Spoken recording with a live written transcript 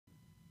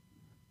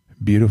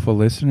Beautiful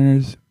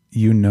listeners,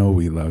 you know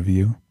we love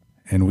you,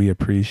 and we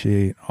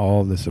appreciate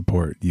all the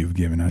support you've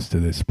given us to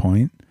this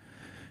point.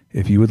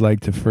 If you would like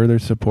to further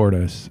support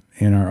us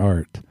in our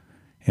art,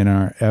 in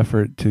our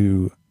effort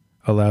to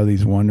allow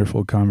these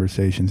wonderful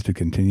conversations to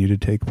continue to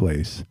take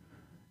place,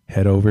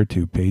 head over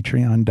to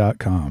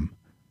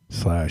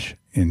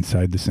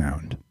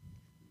patreon.com/InsideTheSound.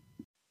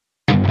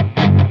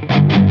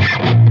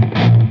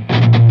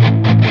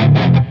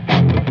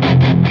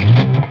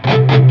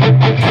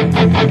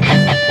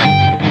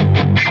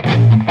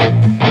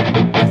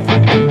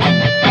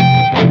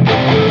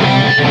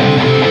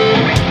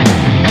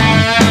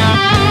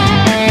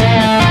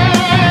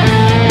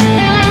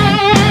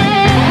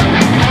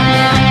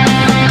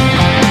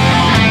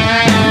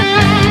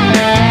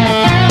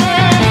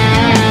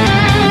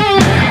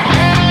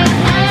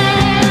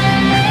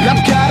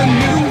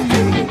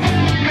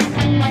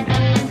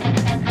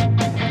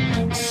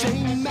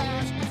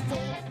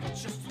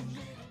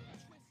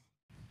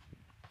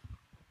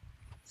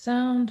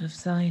 Sound of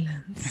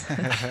silence.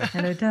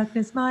 Hello,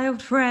 darkness, my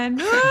old friend.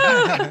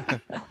 Where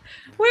are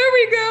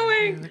we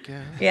going?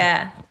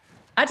 Yeah.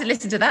 I had to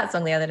listen to that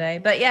song the other day.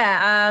 But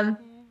yeah.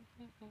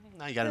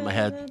 Now you got it in my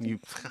head. You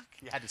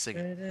had to sing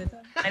it.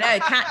 I know,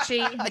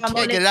 catchy. I can't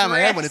get it out of my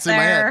head when it's in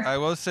my head. I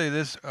will say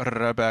this,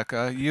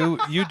 Rebecca.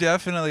 You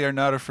definitely are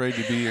not afraid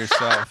to be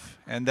yourself.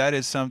 And that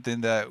is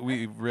something that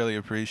we really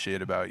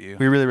appreciate about you.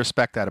 We really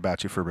respect that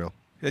about you, for real.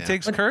 It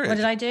takes courage. What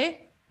did I do?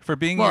 For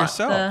being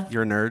yourself.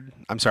 You're a nerd.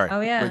 I'm sorry.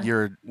 Oh, yeah. But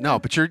you're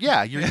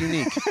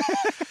unique.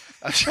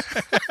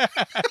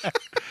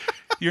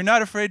 You're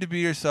not afraid to be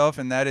yourself,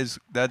 and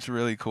that's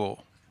really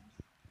cool.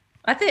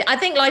 I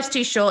think life's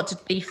too short to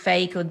be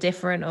fake or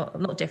different, or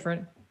not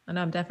different. I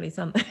know I'm definitely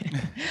something.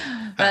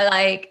 But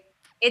like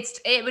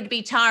it would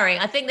be tiring.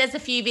 I think there's a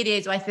few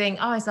videos where I think,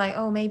 it's like,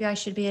 maybe I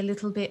should be a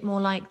little bit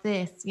more like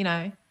this, you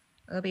know.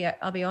 I'll be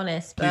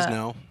honest. But Please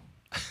no.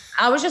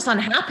 I was just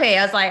unhappy.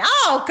 I was like,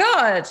 oh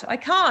God, I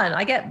can't.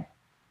 I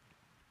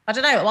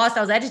don't know, whilst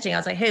I was editing, I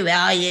was like, who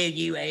are you,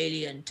 you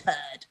alien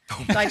turd?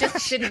 So I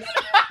just didn't.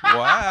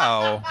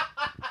 Wow.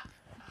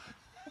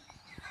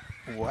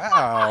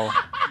 Wow.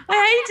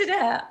 I hated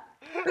it.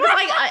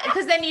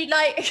 Because then you'd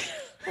like,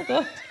 oh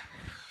God.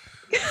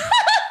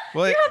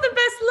 Well, you had the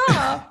best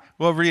laugh.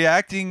 Well,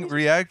 reacting to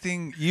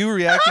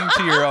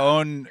your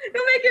own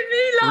You're making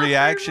me laugh.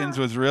 reactions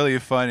was really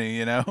funny,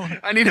 you know?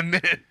 I need a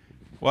minute.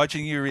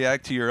 Watching you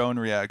react to your own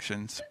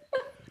reactions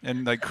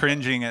and like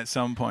cringing at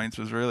some points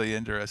was really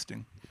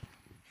interesting.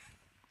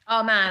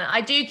 Oh man, I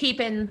do keep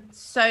in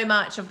so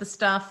much of the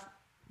stuff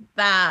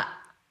that,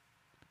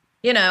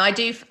 you know, I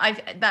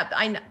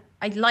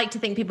like to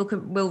think people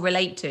will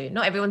relate to.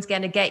 Not everyone's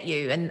going to get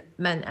you, and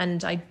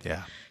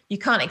you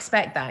can't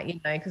expect that, you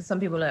know, because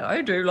some people are like,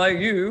 I do like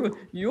you.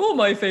 You're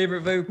my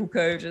favorite vocal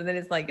coach, and then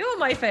it's like, you're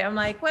my favorite. I'm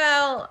like,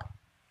 well,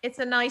 it's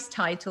a nice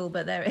title,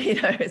 but there, you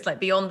know, it's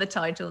like beyond the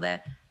title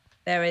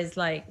there is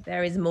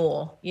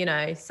more, you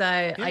know. So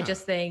yeah. I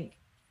just think,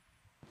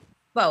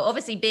 well,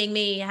 obviously being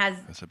me is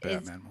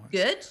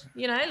good,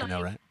 you know. Like, I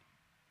know, right?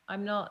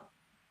 I'm not,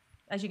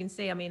 as you can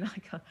see, I mean,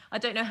 I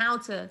don't know how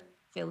to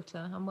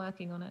filter. I'm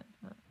working on it.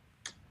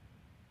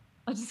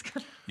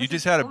 You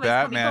just had a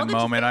Batman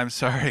moment. I'm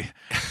sorry.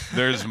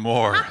 There's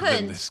more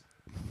than this.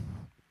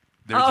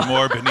 There's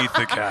more beneath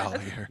the cowl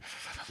here.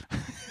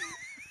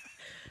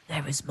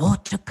 There is more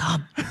to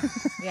come.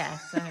 Yeah.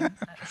 So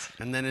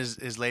and then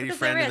his lady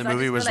friend in the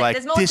movie was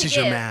like, "This is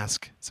your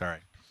mask." Sorry.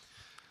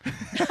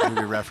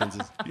 Movie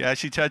references. Yeah,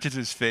 she touches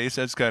his face.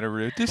 That's kind of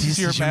rude. This is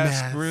your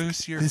mask,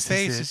 Bruce. Your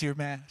face is your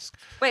mask.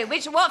 Wait,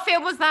 what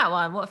film was that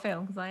one? What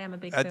film? Because I am a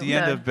big At the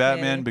end of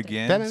Batman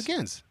Begins. Batman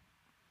Begins.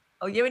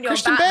 Oh, you and your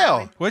Christian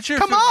Batman. Bale. What's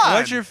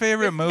your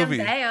favorite movie?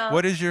 Bale.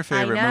 What is your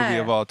favorite movie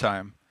of all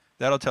time?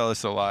 That'll tell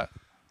us a lot.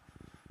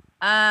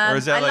 Or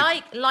is that I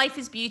like Life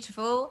is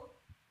Beautiful.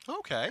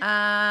 Okay.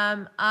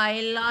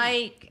 I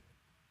like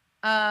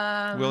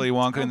Willy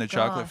Wonka and the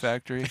Chocolate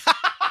Factory.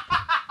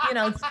 You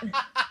know,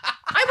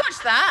 I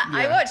watched that. Yeah.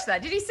 I watched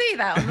that. Did you see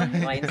that on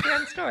my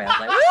Instagram story? I was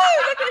like, woo,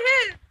 look at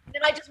him. And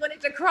then I just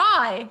wanted to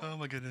cry. Oh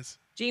my goodness.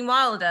 Gene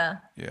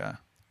Wilder. Yeah.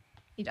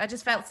 I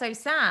just felt so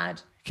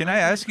sad. Can I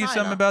ask you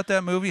something about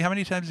that movie? How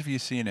many times have you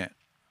seen it?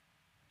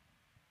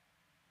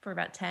 For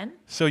about 10.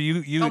 So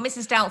you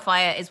Mrs.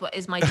 Doubtfire is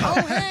my top.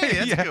 Oh, hey,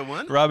 that's a good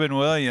one. Robin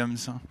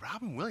Williams.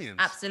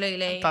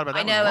 Absolutely.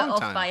 I know it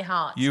off by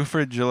heart. You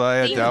for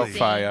Julia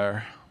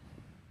Doubtfire.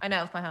 I know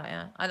it off by heart,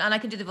 yeah. And I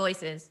can do the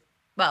voices.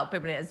 Well,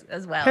 probably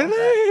as well.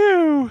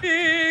 Hello.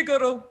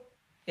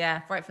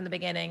 Yeah, right from the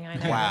beginning. I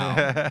know. Wow.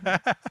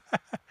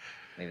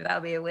 Maybe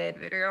that'll be a weird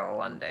video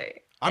one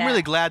day. I'm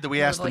really glad that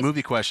we asked the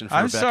movie question for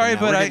Rebecca. Sorry,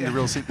 now. but We're getting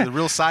the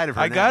real side of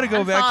her. I got to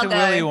go back to Fargo.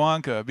 Willy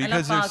Wonka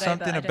because there's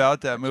something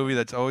about that movie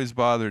that's always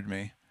bothered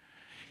me.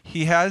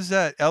 He has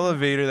that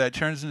elevator that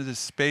turns into this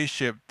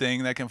spaceship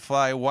thing that can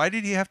fly. Why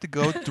did he have to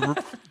go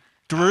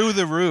through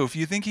the roof?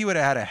 You think he would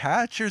have had a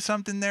hatch or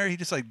something there? He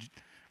just like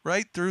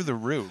right through the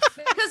roof.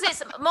 Because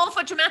it's more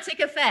for dramatic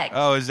effect.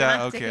 Oh, is that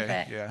dramatic okay?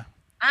 Effect. Yeah.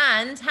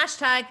 And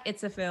hashtag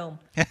it's a film.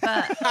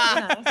 But,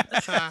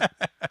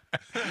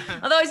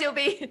 otherwise it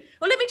it'll be,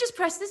 well, let me just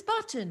press this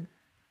button.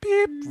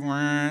 Beep.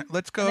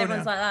 Let's go. And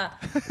everyone's like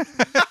that.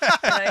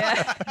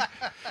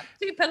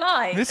 Too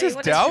polite.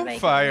 Mrs.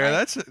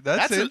 Doubtfire.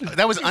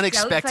 That was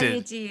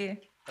unexpected.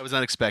 That was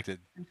unexpected.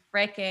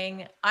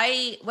 Freaking.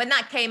 When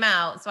that came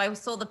out, so I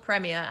saw the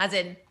premiere, as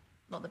in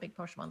not the big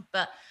posh one,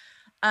 but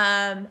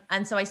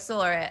and so I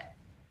saw it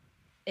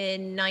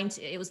in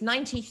it was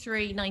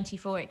 93,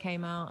 94 it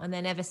came out, and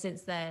then ever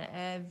since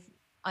then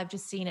I've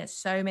just seen it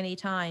so many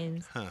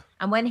times.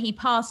 And when he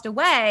passed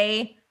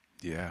away,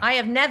 I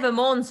have never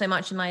mourned so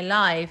much in my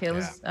life.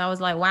 I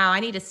was like, wow, I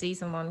need to see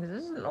someone because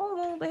this is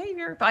normal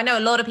behavior. But I know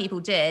a lot of people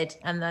did,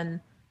 and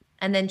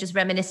then just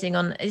reminiscing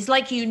on, it's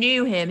like you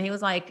knew him. He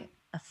was like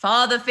a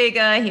father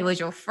figure. He was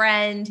your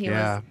friend. He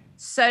was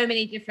so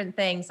many different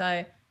things.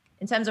 So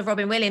in terms of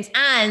Robin Williams,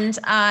 and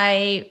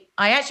I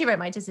actually wrote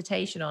my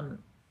dissertation on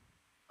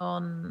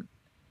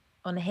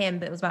him,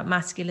 but it was about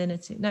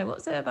masculinity. No, what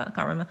was it about? I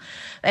can't remember.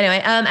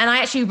 Anyway, and I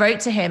actually wrote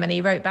to him, and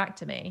he wrote back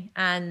to me.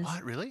 And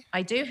what, really?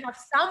 I do have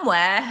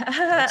somewhere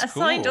a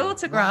signed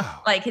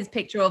autograph, like his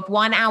picture of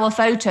 1 hour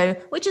photo,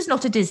 which is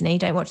not a Disney.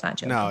 Don't watch that,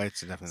 children. No,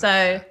 it's definitely.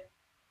 So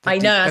I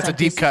know that's a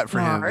deep cut for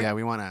him. Yeah,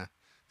 we want to.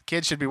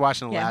 Kids should be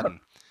watching Aladdin.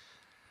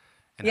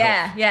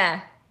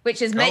 Yeah.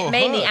 Which is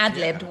mainly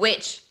ad-libbed,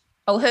 which.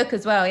 Oh, Hook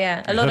as well,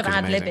 yeah. A lot of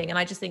ad-libbing, and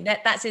I just think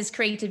that's his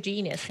creative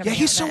genius. Yeah,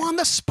 he's so on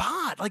the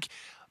spot. Like,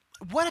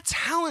 what a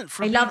talent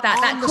for him. I love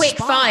that quick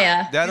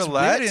fire. That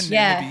Aladdin in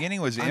the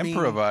beginning was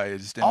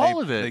improvised. And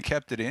all of it. They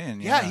kept it in.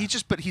 Yeah,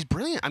 but he's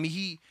brilliant. I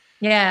mean,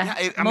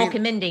 Mork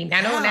and Mindy.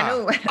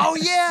 Nano. Oh,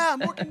 yeah,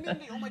 Mork and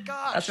Mindy. Oh, my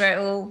gosh. That's where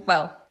it all,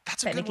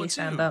 that's technically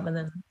stand up. And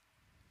then,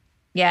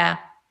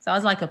 so I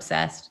was like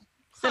obsessed.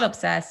 Still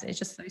obsessed. It's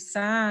just so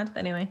sad.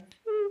 Anyway.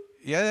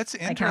 Yeah, that's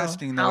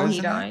interesting, though,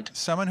 isn't it?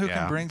 Someone who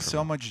can bring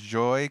so much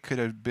joy could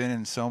have been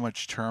in so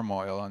much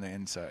turmoil on the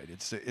inside.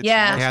 It's that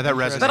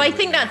resonates. But I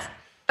think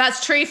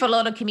that's true for a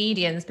lot of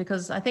comedians,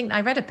 because I think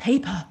I read a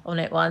paper on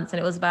it once, and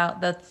it was about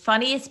the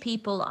funniest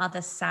people are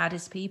the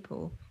saddest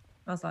people.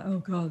 I was like, oh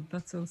God,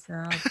 that's so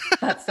sad.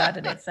 That's sad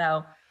in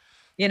itself.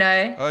 You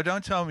know? Oh,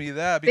 don't tell me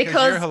that,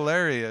 because you're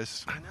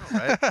hilarious. I know,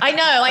 right? I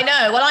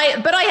know.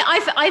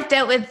 Well, I've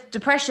dealt with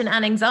depression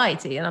and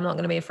anxiety, and I'm not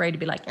going to be afraid to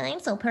be like, I'm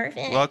so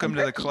perfect. Welcome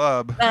to the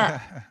club.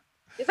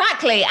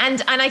 Exactly,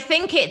 and I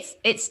think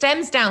it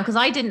stems down because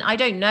I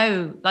don't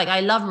know. Like,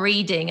 I love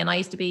reading, and I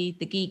used to be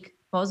the geek.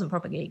 Well, I wasn't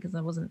proper geek because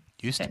I wasn't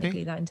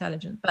technically that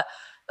intelligent, but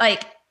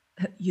like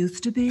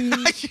used to be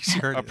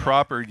a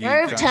proper geek.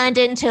 You've turned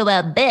into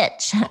a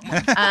bitch.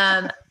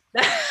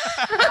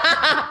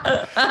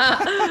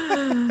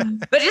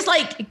 But just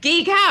like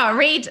geek out,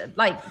 read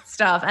like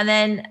stuff. And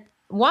then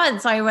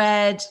once I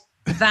read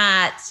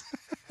that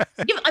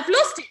I've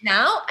lost it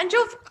now, and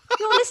your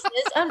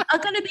listeners are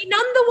going to be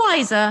none the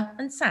wiser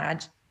and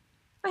sad.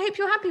 I hope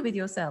you're happy with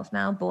yourself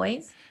now,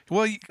 boys.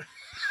 Well,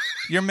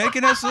 you're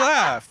making us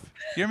laugh.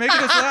 You're making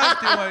us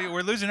laugh.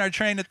 We're losing our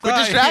train of thought.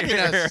 We're distracting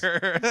us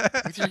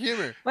with your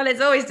humor. Well,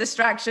 it's always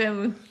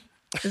distraction.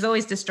 There's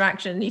always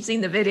distraction. You've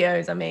seen the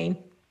videos. I mean,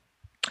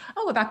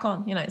 we're back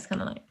on. You know, it's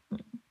kind of like,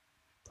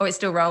 or it's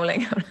still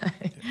rolling.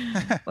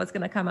 What's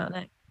going to come out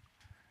next?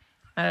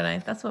 I don't know.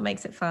 That's what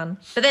makes it fun.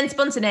 But then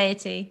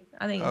spontaneity,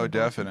 I think. Oh,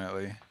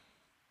 definitely.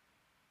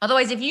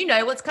 Otherwise, if you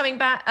know what's coming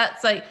back,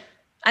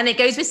 and it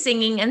goes with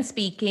singing and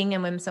speaking,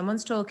 and when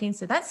someone's talking,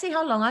 so let's see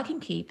how long I can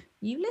keep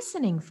you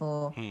listening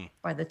for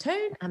by the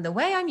tone and the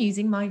way I'm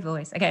using my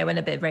voice. Okay, I went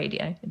a bit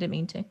radio. I didn't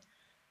mean to.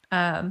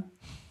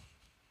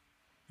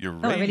 Your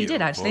radio I really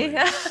did, actually.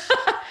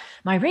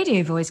 My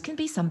radio voice can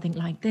be something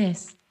like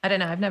this. I don't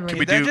know. I've never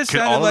really. That just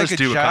sounded like a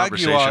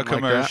Jaguar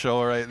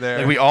commercial right there.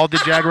 Like we all did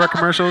Jaguar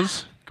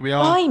commercials. Can we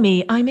all? Buy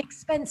me. I'm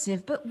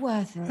expensive, but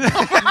worth it.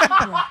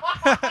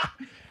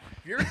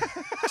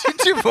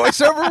 Do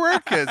voiceover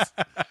work? Because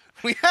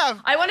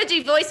I want to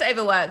do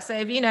voiceover work. So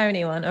if you know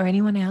anyone or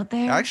anyone out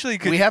there, actually,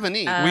 we have a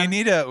need.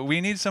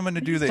 We need someone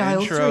to do the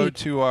intro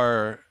to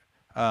our.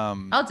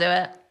 I'll do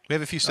it. We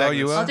have a few seconds. Oh,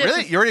 you will?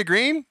 Really? You're already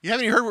agreeing? You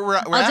haven't even heard what we're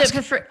asking? Do it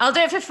for free. I'll do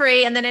it for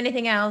free, and then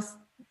anything else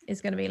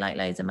is going to be like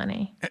loads of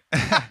money.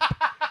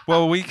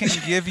 Well, we can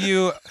give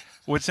you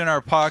what's in our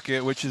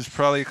pocket, which is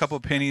probably a couple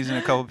pennies and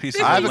a couple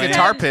pieces. I have a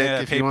guitar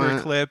pick, a paper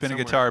clip, and a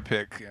guitar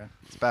pick. Yeah,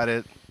 that's about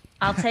it.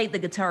 I'll take the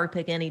guitar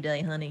pick any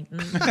day, honey.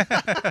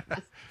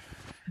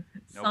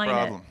 No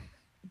problem.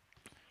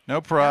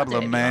 No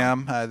problem,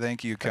 ma'am.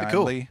 Thank you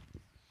kindly. Cool.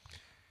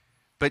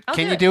 But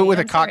can you do it with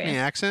a Cockney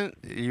accent?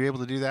 Are you able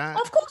to do that?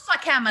 Of course I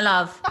can, my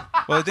love.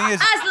 Well, the thing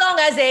is, as long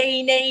as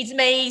he needs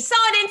me, sign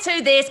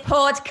into this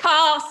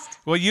podcast.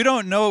 Well, you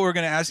don't know what we're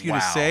going to ask you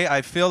to say.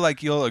 I feel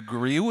like you'll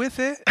agree with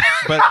it,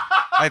 but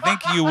I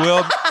think you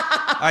will.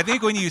 I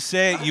think when you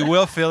say it, you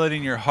will feel it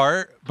in your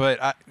heart, but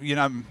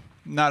I'm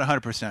not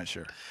 100%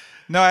 sure.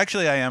 No,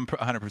 actually, I am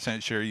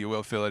 100% sure you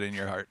will feel it in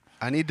your heart.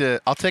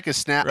 I'll take a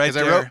snap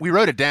because we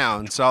wrote it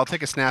down, so I'll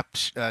take a snap.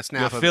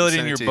 You'll feel it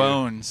in your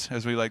bones,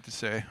 as we like to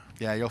say.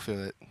 Yeah, you'll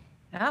feel it.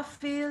 I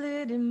feel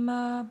it in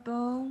my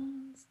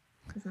bones.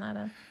 Isn't that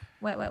a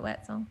wet, wet,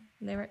 wet song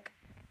lyric?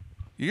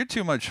 You're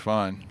too much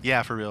fun.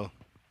 Yeah, for real.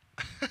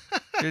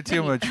 You're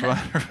too much fun.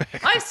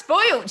 I've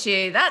spoilt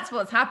you. That's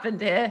what's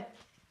happened here.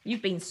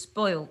 You've been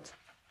spoilt.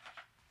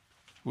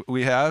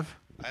 We have?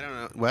 I don't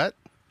know. What?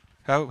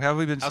 How have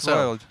we been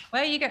spoiled?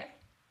 Where are you going?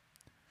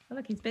 Oh,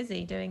 look, he's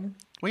busy doing...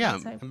 Well, yeah,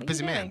 I'm a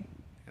busy man.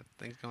 Got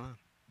things going on.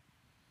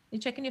 You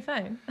checking your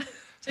phone?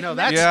 No,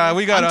 that's... Yeah,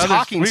 we got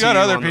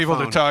other people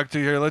to talk to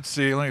here. Let's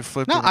see. Let me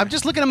flip it. No, I'm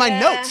just looking at my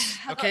notes.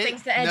 I've got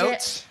things to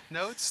edit.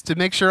 Notes to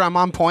make sure I'm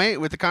on point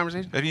with the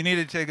conversation. If you need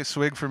to take a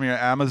swig from your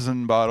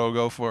Amazon bottle,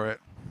 go for it.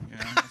 You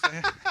know what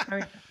I'm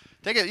saying?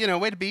 Take it,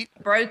 wait a beat.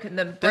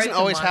 Doesn't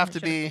always have to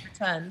be,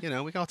 returned.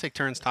 we can all take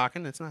turns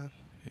talking. It's not...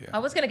 Yeah. I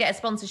was going to get a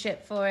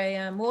sponsorship for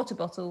a water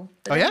bottle,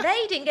 but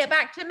they didn't get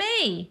back to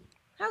me.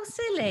 How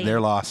silly. Their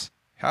loss.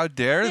 How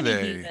dare Silly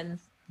they?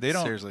 Humans. They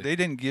don't. Seriously. They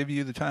didn't give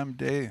you the time of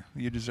day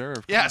you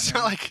deserve. Yeah, it's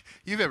not like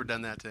you've ever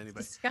done that to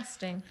anybody.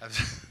 Disgusting.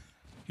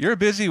 You're a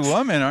busy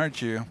woman, aren't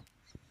you?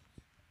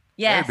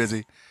 Yes. Very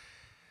busy.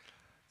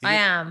 I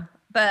am,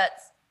 but...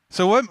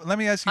 So what? Let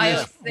me ask you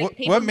this.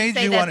 What made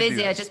you want to do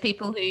this? Are just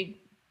people who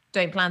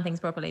don't plan things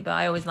properly, but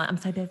I always I'm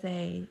so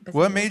busy.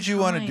 What made you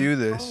want to do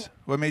this?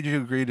 What made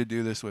you agree to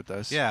do this with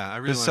us? Yeah, I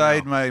really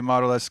Beside my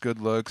Model S good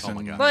looks. Oh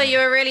my God. Well, you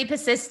were really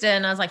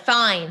persistent. I was like,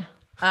 fine,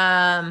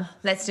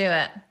 let's do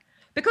it.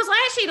 Because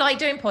I actually like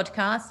doing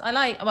podcasts.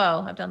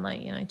 I've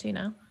done 2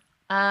 now.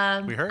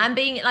 We heard. And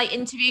being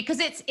interviewed, because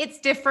it's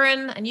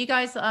different, and you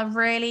guys are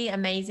really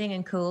amazing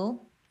and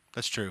cool.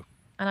 That's true.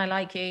 And I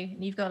like you.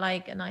 And you've got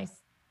a nice...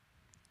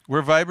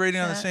 We're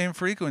vibrating on the same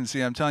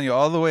frequency. I'm telling you,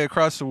 all the way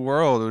across the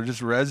world, we're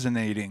just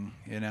resonating,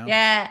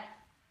 Yeah.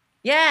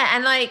 Yeah,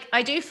 and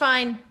I do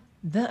find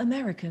the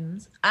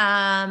Americans,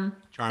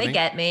 they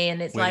get me, and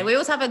it's we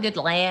always have a good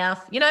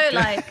laugh.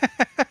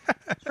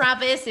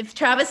 Travis, if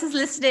Travis is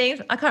listening,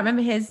 I can't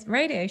remember his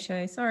radio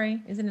show.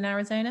 Sorry. Is it in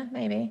Arizona?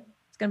 Maybe.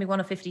 It's going to be one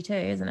of 52,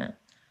 isn't it?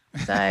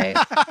 So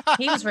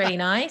he was really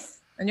nice,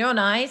 and you're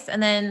nice.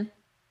 And then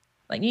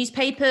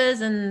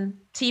newspapers and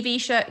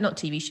not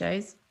TV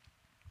shows.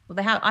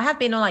 Well, I have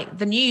been on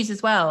the news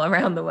as well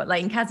around the world,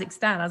 in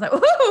Kazakhstan. I was like,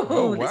 oh,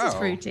 wow. This is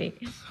fruity.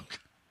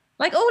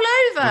 All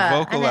over. The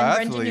vocal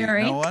athlete,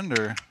 no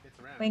wonder.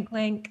 Wink,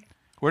 wink.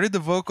 Where did the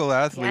vocal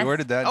athlete, where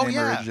did that name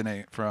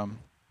originate from?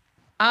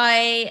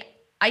 I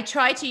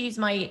tried to use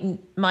my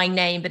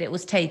name, but it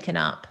was taken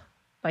up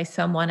by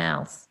someone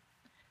else.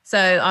 So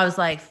I was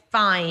like,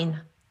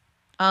 fine,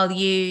 I'll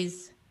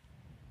use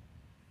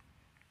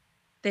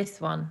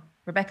this one.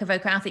 Rebecca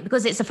Vocal Athlete,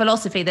 because it's a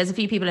philosophy. There's a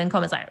few people in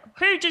comments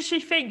who does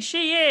she think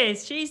she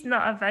is? She's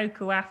not a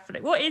vocal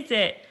athlete. What is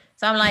it?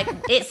 So I'm like,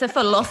 it's a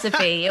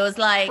philosophy. It was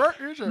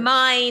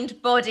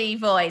mind, body,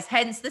 voice.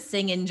 Hence the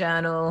singing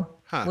journal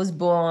was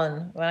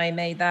born when I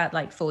made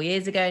that 4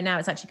 years ago. Now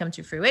it's actually come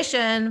to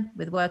fruition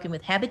with working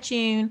with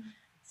Hebertune.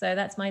 So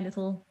that's my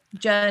little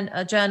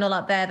journal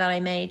up there that I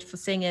made for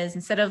singers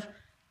instead of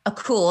a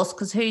course,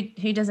 because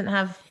who doesn't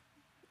have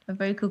a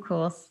vocal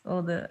course all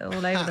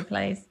over the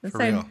place?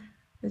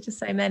 There's just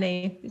so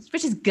many,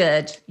 which is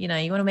good. You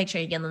want to make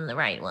sure you get them the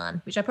right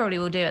one, which I probably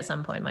will do at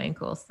some point in my own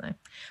course. So,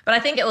 but I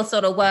think it will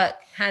sort of work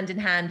hand in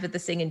hand with the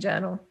singing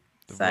journal.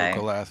 The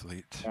vocal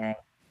athlete. Yeah.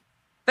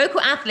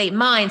 Vocal athlete,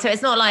 mine. So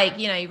it's not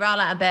you roll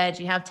out of bed,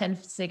 you have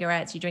 10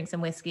 cigarettes, you drink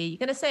some whiskey, you're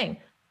going to sing.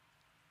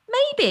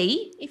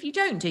 Maybe if you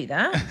don't do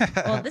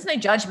that. Well, there's no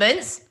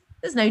judgments.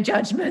 There's no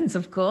judgments,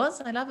 of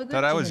course. I love a good.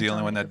 Thought I was the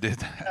only one that did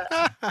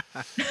that.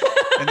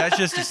 And that's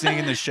just to sing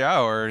in the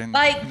shower, and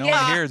no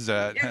one hears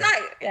that.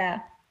 Exactly.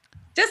 Yeah.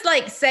 Just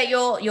set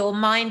your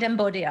mind and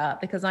body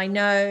up, because I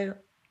know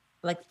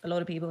a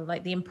lot of people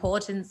the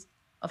importance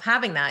of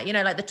having that,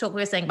 the talk we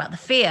were saying about the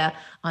fear,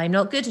 I'm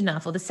not good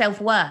enough, or the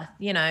self-worth,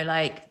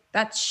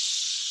 that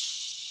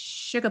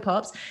sugar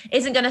pops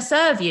isn't going to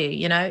serve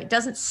you, it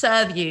doesn't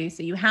serve you.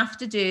 So you have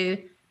to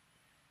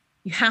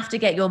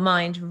get your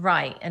mind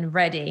right and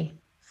ready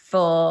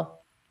for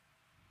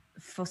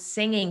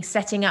singing,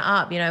 setting it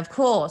up. Of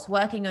course,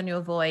 working on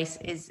your voice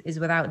is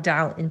without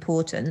doubt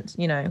important.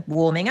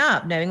 Warming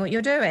up, knowing what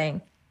you're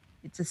doing.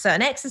 It's a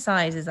certain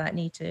exercises that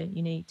you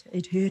need to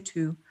adhere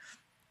to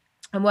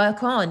and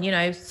work on.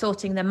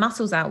 Sorting the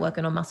muscles out,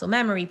 working on muscle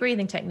memory,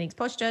 breathing techniques,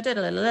 posture.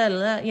 There's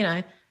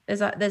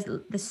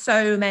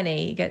so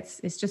many.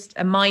 It's just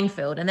a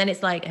minefield, and then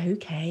it's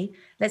okay,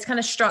 let's kind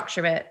of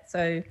structure it.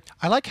 So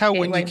I like how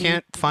when you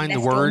can't find the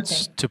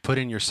words to put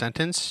in your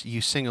sentence,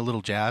 you sing a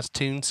little jazz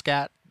tune,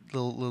 scat.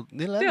 Yeah,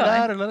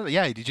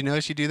 did you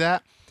notice you do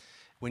that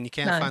when you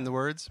can't find the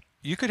words?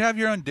 You could have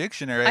your own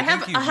dictionary. I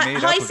have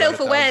high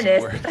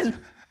self-awareness,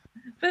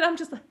 but I'm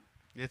just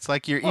it's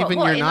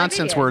your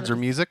nonsense words are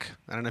music.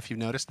 I don't know if you've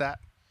noticed that.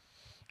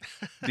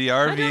 The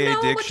RVA dictionary. I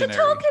don't know what you're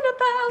talking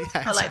about.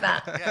 Yeah, I like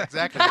that. Yeah,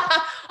 exactly.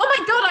 Oh my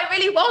God, I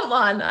really want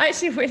one. I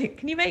actually really.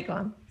 Can you make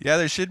one? Yeah,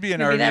 there should be an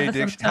RVA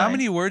dictionary. How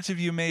many words have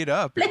you made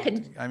up?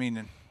 Flippin'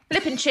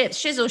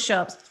 chips, shizzle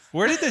shops.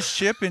 Where did the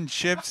ship and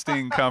chips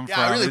thing come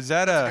from? Really, is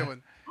that a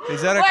Wait,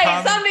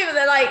 some people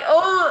they're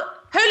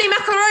holy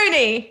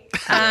macaroni.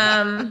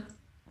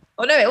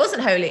 Oh no, it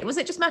wasn't holy. Was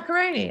it just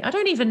macaroni? I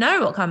don't even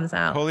know what comes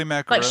out. Holy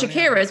macaroni. Like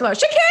Shakira as well.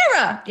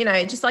 Shakira! You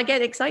know, just I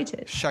get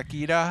excited.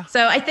 Shakira.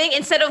 So I think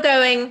instead of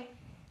going,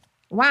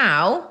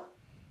 wow,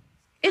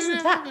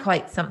 isn't that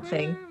quite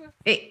something?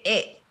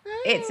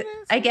 It's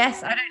I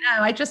guess, I don't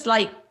know. I just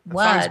like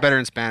words. Song's better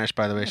in Spanish,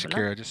 by the way,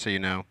 Shakira, just so you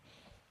know.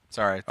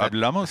 Sorry.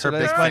 Hablamos her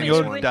big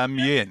español thing.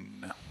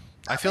 también.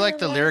 I feel like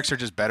the lyrics are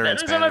just better in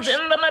Spanish.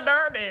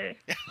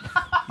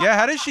 Yeah,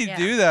 how does she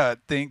do that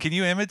thing? Can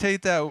you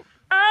imitate that?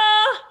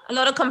 A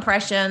lot of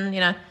compression, you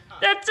know.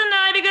 That's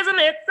tonight because I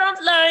made some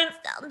lines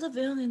down to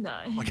feeling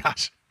nice. Oh my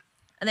gosh.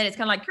 And then it's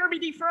kind of like Kirby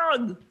the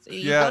Frog. So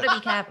you Yeah. got to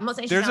be careful. I'm not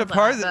saying she There's a sounds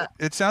part like that,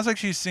 it sounds like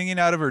she's singing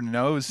out of her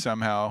nose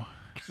somehow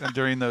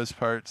during those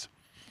parts.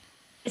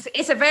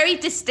 it's a very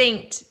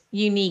distinct,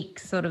 unique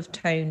sort of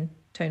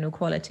tonal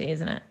quality,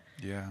 isn't it?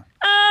 Yeah.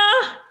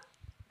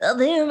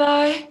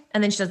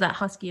 And then she does that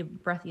huskier,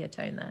 breathier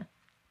tone there,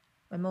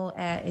 where more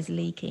air is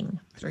leaking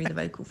through the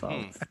vocal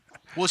folds.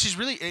 Well, she's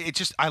really,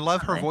 I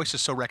love her voice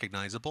is so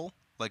recognizable.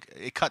 Like,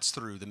 it cuts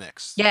through the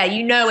mix. Yeah,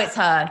 you know it's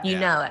her. You Yeah,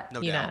 know it.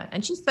 no you doubt. know.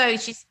 And she's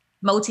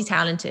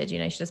multi-talented, you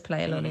know, she does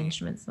play a lot of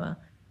instruments as well.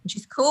 And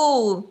she's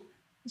cool.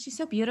 And she's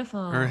so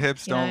beautiful. Her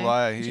hips you don't know.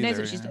 lie She knows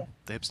either, what she's yeah. doing.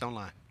 The hips don't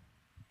lie.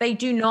 They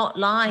do not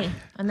lie,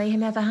 and they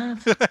never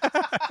have.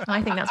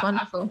 I think that's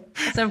wonderful.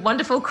 It's a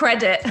wonderful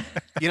credit.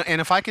 You know, and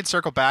if I could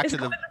circle back to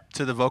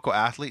the vocal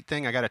athlete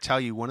thing, I got to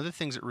tell you, one of the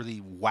things that really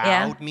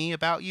wowed me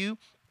about you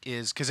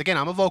is, because again,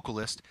 I'm a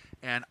vocalist,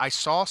 and I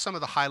saw some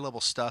of the high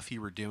level stuff you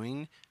were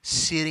doing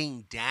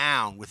sitting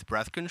down with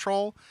breath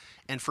control.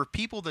 And for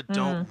people that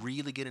don't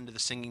really get into the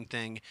singing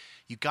thing,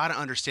 you got to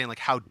understand like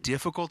how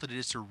difficult it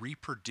is to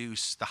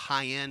reproduce the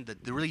high end,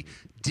 the really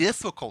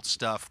difficult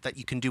stuff that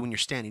you can do when you're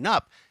standing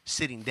up,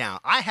 sitting down.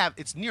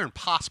 It's near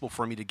impossible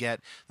for me to get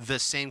the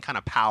same kind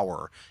of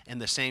power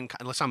and the same,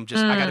 unless I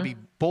got to be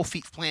both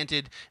feet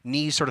planted,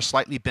 knees sort of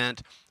slightly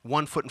bent,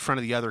 one foot in front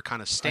of the other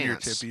kind of stance. On your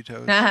tippy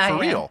toes. For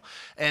real.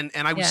 And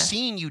I was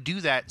seeing you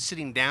do that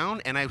sitting down,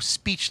 and I was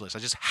speechless.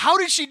 How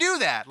did she do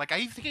that? Like,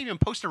 I think I even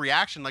posted a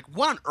reaction, like,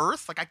 what on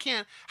earth? Like, I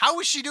can't, how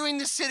is she doing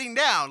this sitting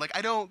down? Like,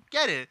 I don't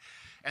get it.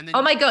 And then,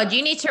 Oh my God,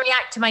 you need to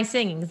react to my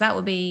singing, because that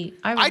would be,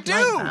 I do.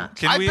 Like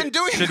that. I've been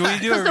doing Should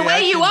that. we do a Because the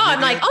way you reaction are, I'm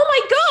video? like, oh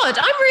my God,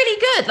 I'm really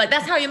good. Like,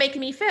 that's how you're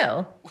making me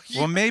feel.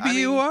 Well, maybe I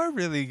you mean- are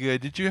really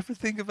good. Did you ever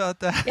think about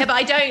that? Yeah, but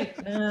I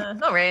don't,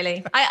 not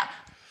really.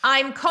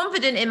 I'm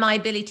confident in my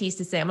abilities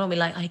to sing. I'm not gonna be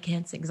like, I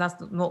can't sing, because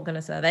that's not going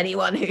to serve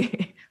anyone who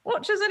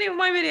watches any of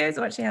my videos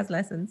or actually has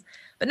lessons.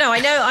 But no, I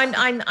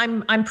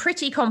know I'm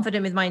pretty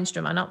confident with my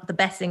instrument. I'm not the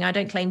best singer. I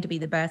don't claim to be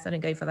the best. I don't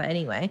go for that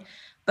anyway.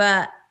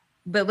 But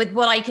with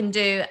what I can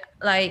do,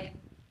 like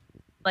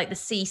the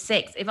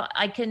C6, if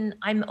I can,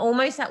 I'm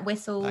almost at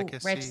whistle Like a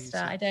register.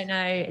 C6. I don't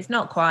know. It's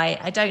not quite.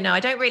 I don't know.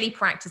 I don't really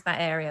practice that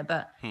area,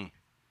 but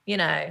you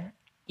know,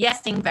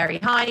 yes, sing very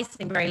high,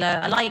 sing very low.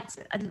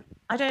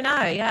 I don't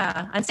know.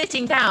 Yeah. And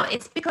sitting down,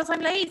 it's because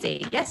I'm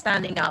lazy. Yes,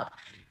 standing up.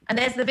 And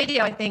there's the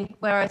video, I think,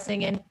 where I was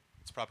singing.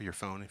 It's probably your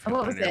phone. If Oh, you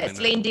what put was in it? window.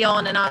 Celine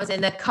Dion, and I was in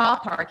the car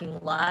parking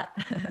lot.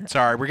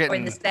 Sorry, we're Or in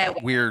getting the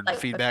stairwell. weird Like,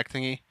 feedback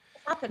thingy.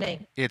 What's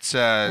happening? It's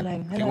Hello, I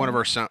think hello. one of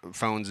our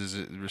phones is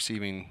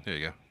receiving. There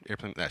you go.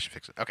 Airplane. That should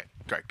fix it. Okay,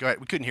 great. Go ahead.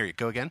 We couldn't hear you.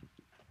 Go again.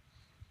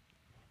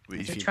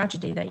 It's a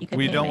tragedy that you can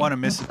We hear don't me. want to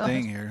miss Oh, a God.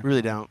 thing here.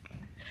 Really don't.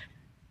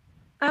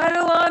 I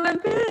don't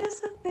want to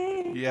miss a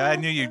thing. Yeah, I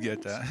knew you'd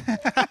get that.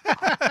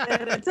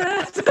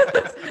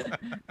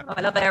 Oh,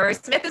 I love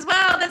Aerosmith as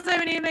well. There's so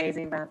many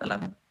amazing bands. I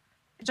love them.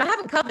 Which I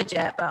haven't covered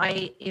yet, but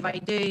if I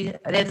do,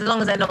 as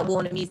long as they're not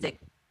Warner Music,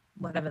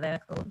 whatever they're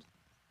called,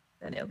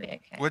 then it'll be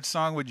okay. What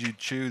song would you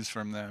choose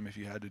from them if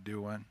you had to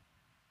do one?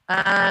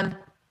 I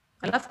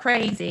love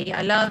Crazy.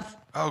 I love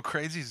Oh,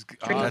 Crazy's Dream-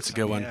 awesome. That's a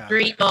good one. Yeah.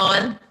 Dream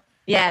On.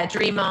 Yeah,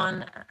 Dream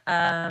On.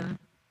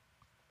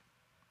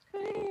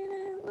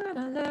 When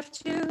I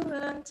left you,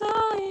 I'm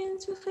dying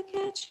to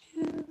forget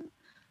you.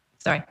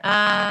 Sorry.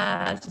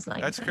 Just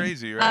like That's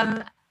crazy,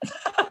 right?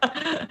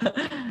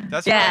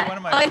 That's yeah. probably one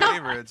of my I know.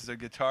 favorites. The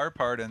guitar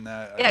part in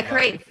that. I Yeah, love.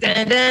 great.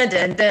 Dun, dun,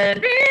 dun,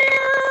 dun,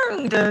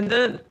 dun, dun,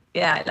 dun.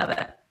 Yeah, I love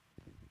it.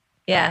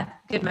 Yeah,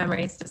 good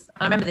memories.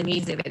 I remember the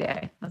music video.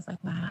 I was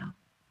like, wow.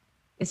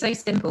 It's so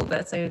simple,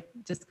 but so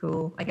just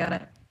cool. I got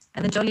it.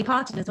 And then Dolly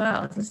Parton as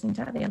well. I was listening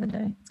to her the other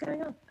day. What's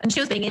going on? And she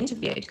was being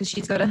interviewed because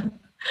she's got a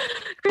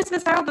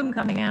Christmas album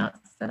coming out.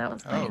 So that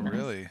was Oh, quite nice.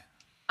 really?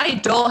 I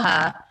adore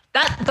her.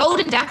 That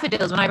Golden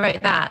Daffodils, when I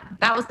wrote that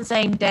was the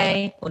same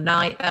day or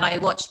night that I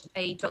watched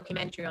a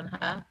documentary on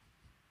her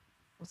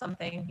or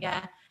something.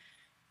 Yeah.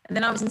 And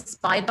then I was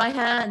inspired by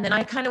her. And then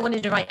I kind of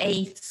wanted to write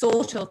a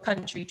sort of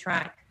country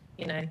track.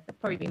 You know, there'll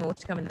probably be more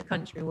to come in the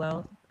country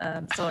world.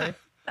 So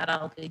that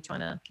I'll be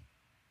trying to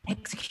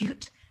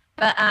execute.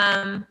 But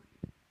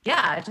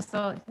yeah, I just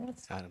thought,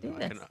 let's I don't do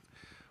know. this.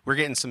 We're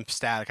getting some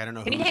static. I don't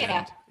know Can you who's hear?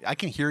 end. I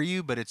can hear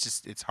you, but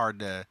it's hard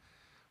to.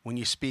 When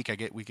you speak,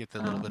 we get the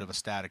little Oh. bit of a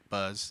static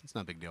buzz. It's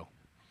not a big deal.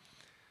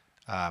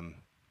 Well,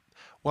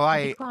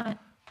 Be quiet.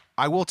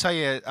 I will tell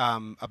you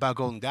about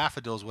Golden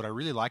Daffodils. What I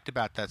really liked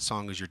about that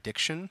song is your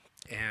diction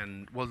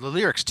and, well, the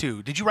lyrics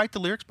too. Did you write the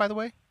lyrics, by the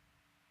way?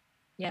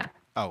 Yeah.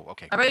 Oh,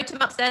 okay. I wrote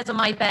them upstairs on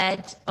my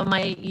bed on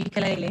my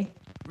ukulele.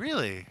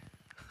 Really?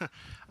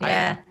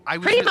 Yeah. I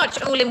was Pretty really-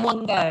 much all in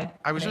one go.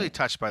 I was really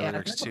touched by Yeah,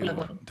 lyrics there's a couple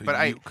too. of them. The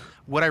But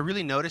what I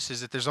really noticed is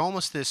that there's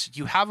almost this.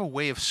 You have a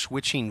way of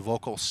switching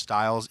vocal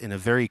styles in a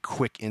very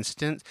quick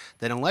instant.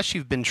 That unless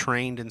you've been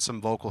trained in some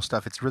vocal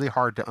stuff, it's really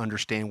hard to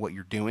understand what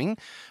you're doing.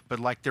 But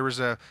like there was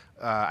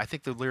I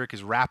think the lyric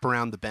is "Wrap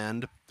Around the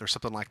Bend" or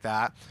something like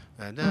that.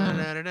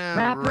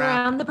 Wrap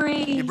around the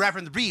breeze. Wrap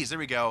around the breeze. There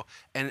we go.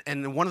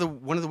 And one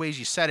of the ways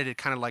you said it, it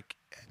kind of like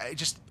it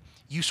just.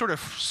 You sort of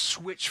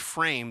switch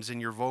frames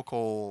in your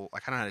vocal, I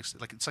kind of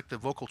like it's like the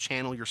vocal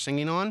channel you're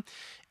singing on,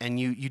 and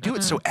you do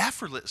it so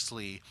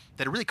effortlessly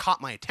that it really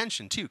caught my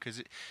attention too,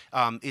 because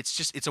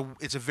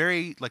it's a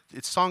very like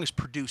its song is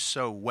produced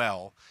so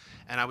well,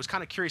 and I was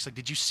kind of curious, like,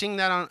 did you sing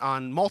that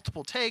on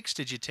multiple takes?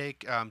 Did you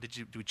take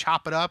do we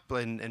chop it up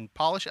and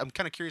polish it? I'm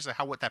kind of curious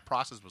what that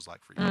process was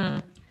like for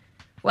you.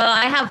 Well,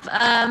 I have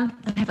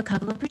a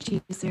couple of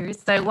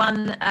producers. So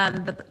one,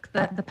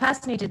 the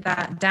person who did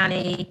that,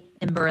 Danny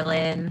in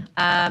Berlin,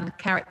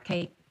 Carrot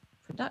Cake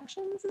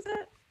Productions, is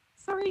it?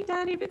 Sorry,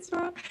 Danny, if it's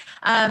wrong.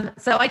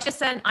 So I just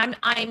sent.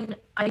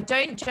 I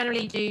don't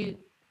generally do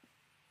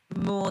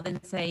more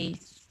than say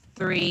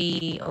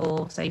 3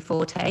 or say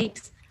 4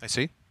 takes. I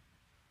see.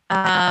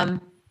 I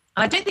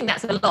don't think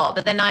that's a lot,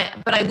 but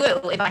I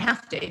will if I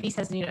have to. If he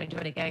says, do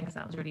it again because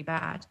that was really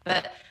bad.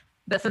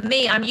 But for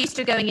me, I'm used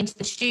to going into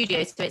the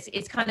studio, so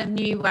it's kind of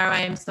new where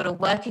I'm sort of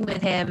working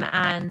with him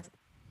and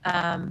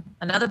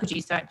another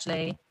producer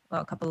actually.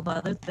 Well, a couple of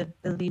others.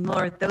 There'll be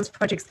more of those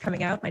projects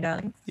coming out, my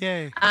darlings.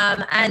 Yay.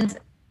 And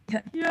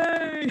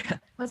yay!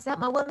 Was that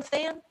my one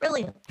fan?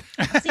 Brilliant.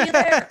 See you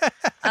there.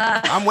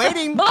 I'm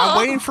waiting. Mom! I'm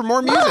waiting for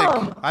more music.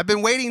 Mom! I've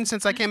been waiting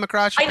since I came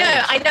across your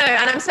I know,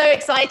 and I'm so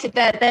excited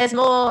that there's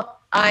more.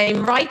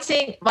 I'm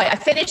writing. Right, I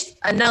finished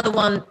another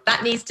one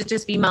that needs to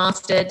just be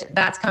mastered.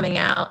 That's coming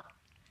out.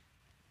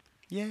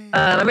 Yay.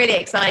 I'm really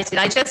excited.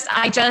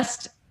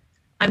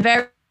 I'm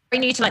very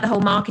new to like the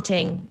whole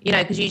marketing,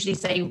 because usually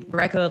say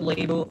record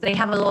label, they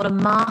have a lot of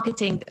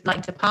marketing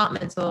like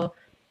departments or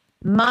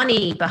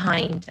money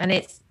behind, and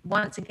it's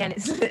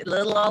a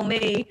little on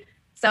me.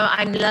 So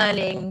I'm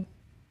learning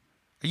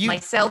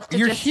myself.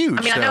 You're huge.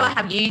 I mean, though. I know I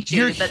have YouTube,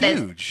 You're but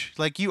huge.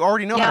 Like you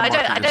already know how to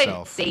market I yourself.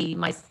 don't see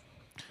my.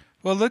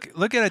 Well, look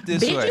at it this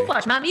Did way. you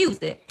watch my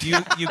music? You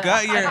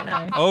got your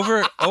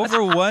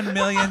over 1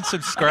 million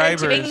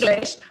subscribers.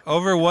 English.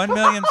 Over 1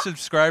 million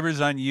subscribers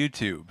on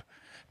YouTube.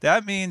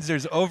 That means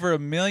there's over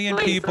 1 million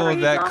Wait, people sorry,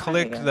 that not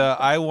click again. the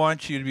 "I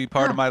want you to be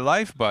part of my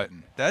life"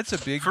 button. That's a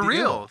big For deal.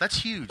 real.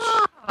 That's huge.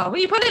 Oh,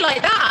 when you put it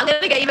like that, I'm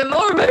gonna get even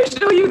more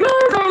emotional. You guys,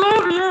 I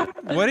love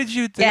you. What did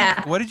you think?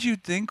 Yeah. What did you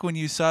think when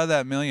you saw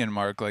that million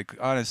mark? Like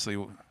honestly,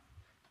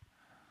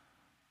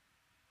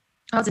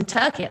 I was in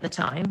Turkey at the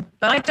time,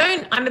 but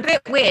I'm a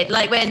bit weird.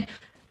 Like when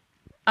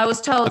I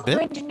was told,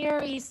 Brendan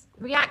Urie's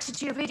reacted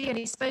to your video and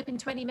he spoke in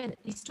 20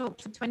 minutes. He's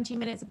talked for 20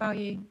 minutes about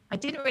you. I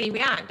didn't really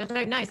react. I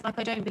don't know. It's like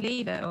I don't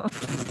believe it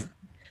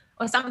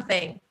or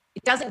something.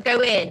 It doesn't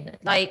go in.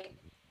 Like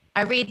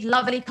I read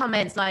lovely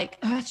comments like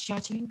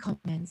earth-shattering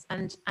comments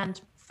and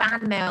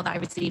fan mail that I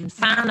receive and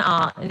fan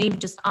art and even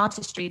just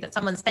artistry that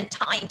someone spent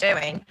time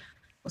doing.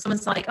 Or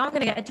someone's like, oh, I'm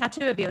going to get a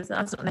tattoo of yours.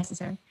 That's not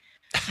necessary.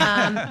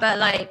 But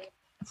like,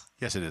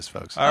 Yes, it is,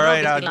 folks. all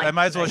right, obviously, I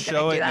might as well like,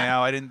 show do it that.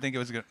 now. I didn't think it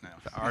was gonna. No.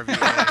 RVA,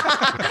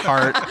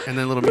 heart, and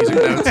then little music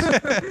notes.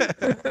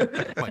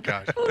 Oh my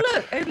gosh. oh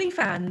look,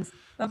 OnlyFans.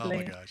 Oh Lovely.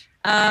 my gosh.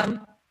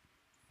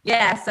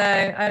 Yeah, so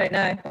I don't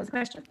know. What was the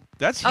question?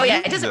 That's Oh yeah,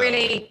 huge, it doesn't though.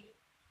 really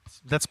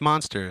That's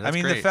monster. That's I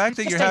mean, great. the fact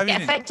that just you're don't having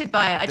get affected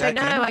by it. I don't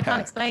know. that I can't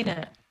impact. explain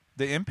it.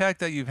 the impact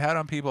that you've had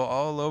on people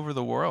all over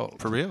the world.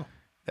 For real.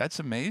 That's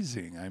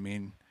amazing. I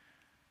mean,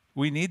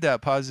 we need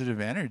that positive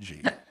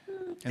energy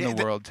in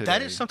the world today.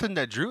 That is something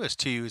that drew us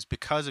to you is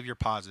because of your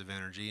positive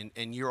energy,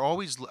 and you're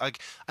always like,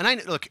 and I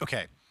look,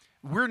 okay,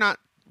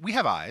 we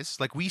have eyes,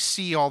 like we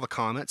see all the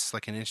comments,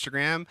 like in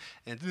Instagram,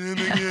 and oh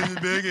my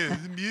God, Megan,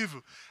 it's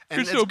beautiful, and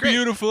You're that's so great.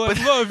 beautiful. I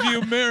love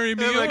you. Marry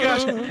me. Oh my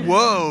gosh!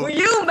 Whoa! Will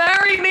you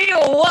marry me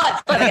or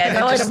what? But yeah,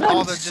 no, Just all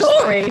I'm the- just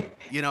sorry. like,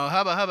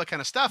 hubba kind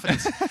of stuff,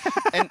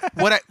 and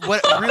what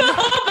really,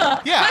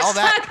 yeah, all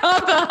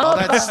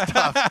that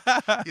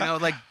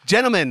stuff. Like,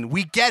 gentlemen,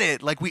 we get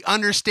it. Like, we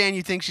understand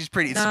you think she's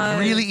pretty. It's No.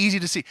 really easy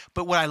to see.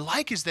 But what I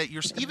like is that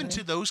you're even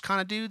to those kind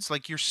of dudes,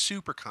 like you're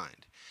super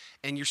kind.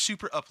 And you're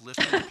super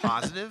uplifting and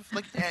positive.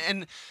 Like,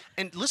 and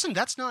listen,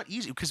 that's not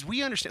easy because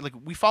we understand. Like,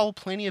 we follow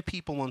plenty of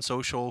people on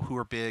social who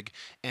are big,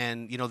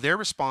 and their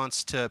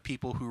response to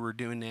people who are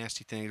doing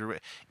nasty things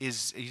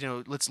is,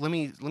 let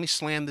me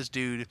slam this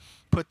dude.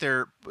 Put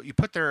their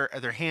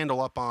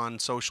handle up on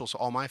social so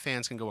all my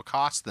fans can go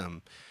accost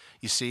them.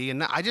 You see,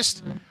 and I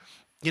just.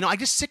 I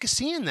just sick of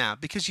seeing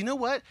that because you know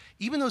what?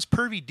 Even those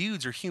pervy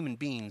dudes are human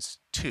beings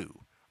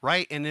too,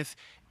 right? And if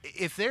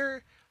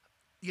they're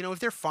if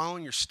they're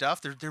following your stuff,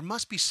 there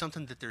must be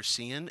something that they're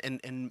seeing,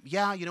 and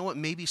yeah, you know what?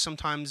 Maybe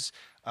sometimes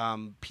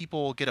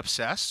people get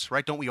obsessed,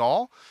 right? Don't we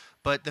all?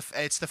 But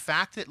it's the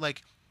fact that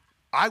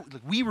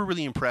we were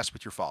really impressed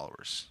with your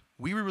followers.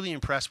 we were really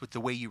impressed with the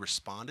way you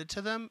responded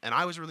to them, and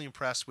I was really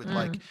impressed with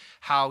like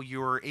how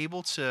you're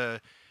able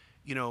to,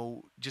 you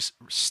know, just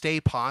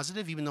stay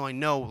positive, even though I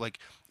know like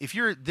if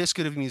you're this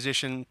good of a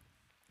musician,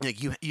 like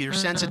you're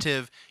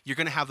sensitive, you're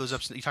gonna have those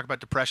ups. You talk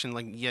about depression,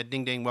 like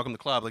ding ding, welcome to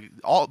the club. Like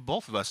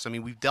both of us. I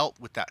mean, we've dealt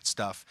with that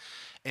stuff,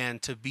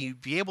 and to be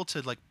able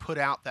to like put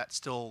out that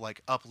still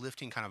like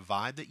uplifting kind of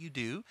vibe that you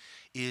do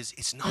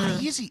it's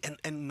not easy,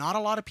 and not a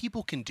lot of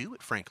people can do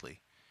it. Frankly,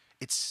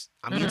 it's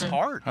it's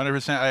hard.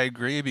 100%, I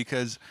agree,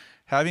 because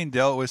having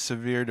dealt with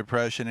severe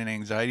depression and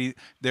anxiety,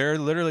 there are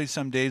literally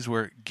some days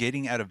where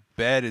getting out of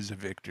bed is a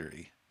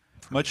victory,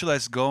 much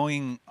less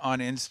going on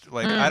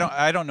like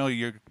I don't know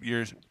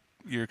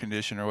your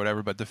condition or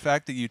whatever, but the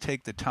fact that you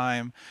take the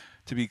time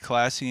to be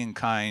classy and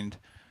kind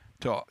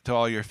to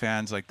all your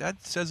fans, like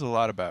that says a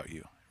lot about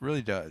you. It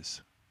really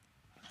does.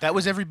 That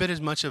was every bit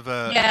as much of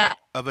a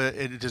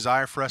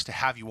desire for us to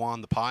have you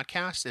on the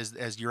podcast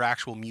as your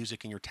actual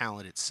music and your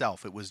talent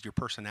itself. It was your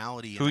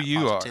personality and who that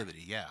you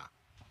positivity. are.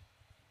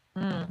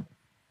 Yeah.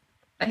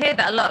 I hear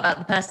that a lot about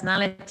the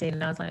personality,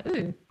 and I was like,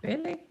 ooh,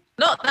 really?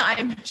 Not that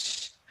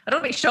I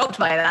don't be shocked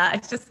by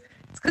that. It's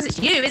because it's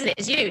you, isn't it?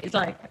 It's you. It's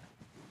like,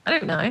 I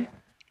don't know.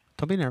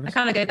 Don't be nervous. I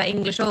kind of go that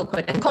English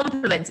awkward, and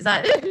compliments is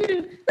like,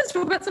 let's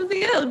talk about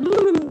something else.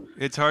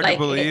 It's hard to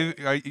believe.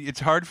 It's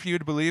hard for you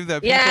to believe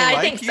that people I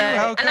like think you. so.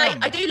 How come?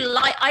 And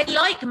I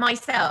like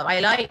myself.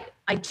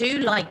 I do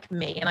like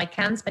me, and I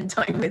can spend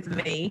time with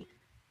me.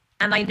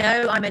 And I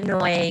know I'm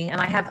annoying,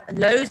 and I have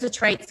loads of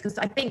traits because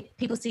I think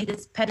people see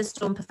this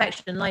pedestal and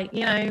perfection, like,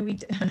 you know,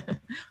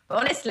 but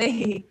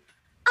honestly,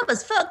 I'm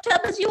as fucked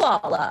up as you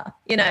all are,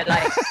 you know,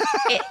 like,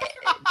 do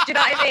you know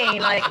what I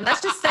mean? Like,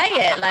 let's just say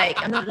it.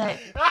 Like, I'm not like,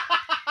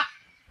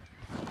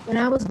 when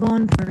I was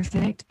born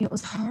perfect, it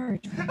was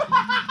hard.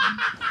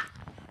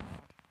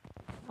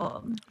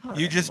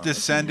 You just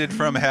descended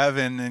from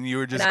heaven, and you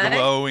were just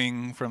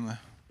glowing from the.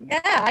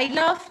 Yeah,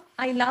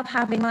 I love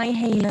having my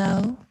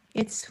halo.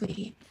 It's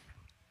sweet.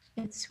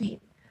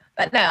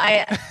 But no,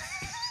 I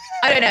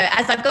don't know.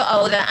 As I've got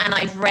older and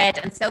I've read,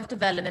 and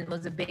self-development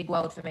was a big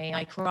world for me.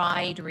 I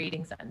cried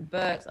reading certain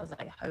books. I was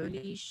like,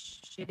 holy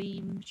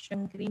shitty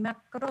shunkity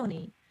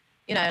macaroni.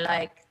 You know,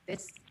 like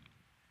this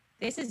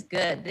is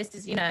good. This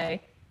is, you know,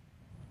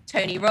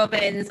 Tony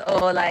Robbins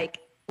or like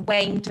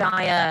Wayne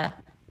Dyer,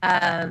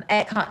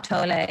 Eckhart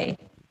Tolle.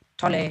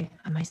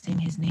 Am I saying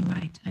his name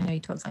right? I know he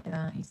talks like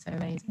that. He's so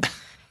amazing.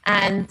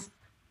 And,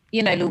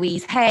 you know,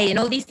 Louise Hay and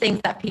all these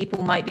things that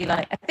people might be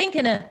like, I think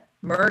in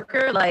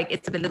America, like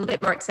it's a little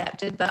bit more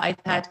accepted, but I've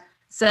had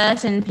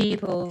certain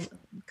people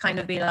kind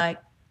of be like,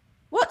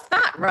 what's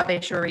that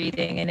rubbish you're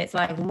reading? And it's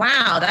like,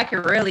 wow, that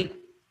could really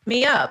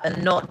me up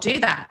and not do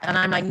that. And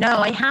I'm like, no,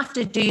 I have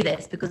to do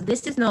this because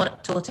this is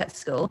not taught at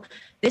school.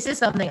 This is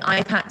something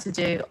I've had to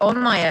do on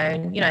my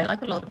own, you know,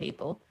 like a lot of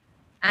people.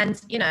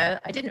 And, you know,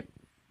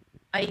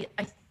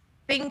 I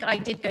think I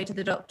did go to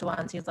the doctor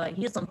once. He was like,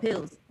 here's some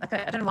pills. Like,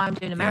 I don't know why I'm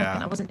doing American.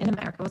 Yeah. I wasn't in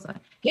America. I was like,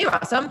 here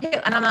are some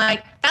pills. And I'm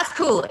like, that's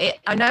cool.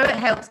 I know it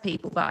helps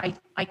people, but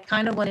I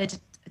kind of wanted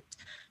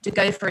to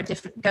go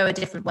a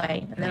different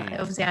way. And then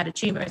obviously I had a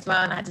tumor as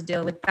well, and I had to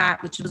deal with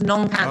that, which was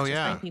non-cancer. Oh,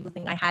 yeah. People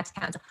think I had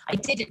cancer. I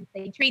didn't.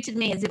 They treated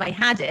me as if I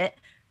had it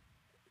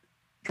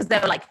because they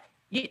were like,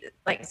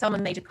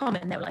 someone made a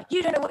comment and they were like,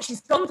 you don't know what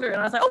she's gone through. And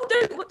I was like, oh,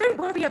 don't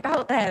worry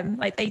about them.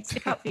 Like, they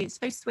stick up for you. It's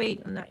so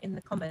sweet in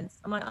the comments.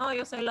 I'm like, oh,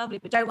 you're so lovely,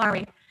 but don't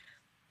worry.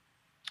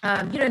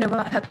 You don't know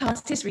about her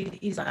past history.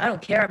 He's like, I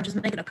don't care. I'm just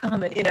making a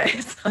comment, you know.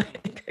 It's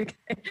like,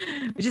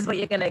 okay, which is what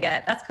you're going to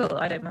get. That's cool.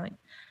 I don't mind.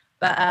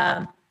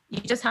 But you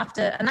just have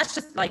to, and that's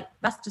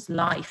just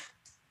life.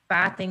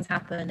 Bad things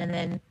happen. And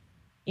then,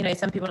 you know,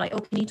 some people are like, oh,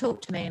 can you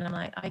talk to me? And I'm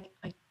like, I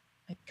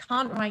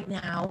can't right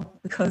now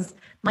because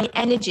my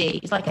energy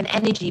is like an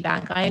energy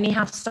bank. I only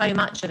have so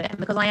much of it. And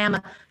because I am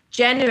a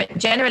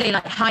generally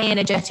like high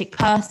energetic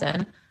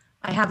person,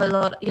 I have a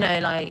lot, you know,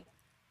 like,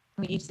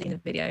 I mean, you've seen the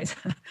videos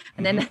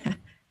and then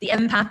the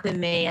empath in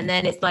me. And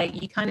then it's like,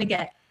 you can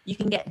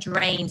get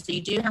drained. So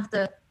you do have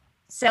to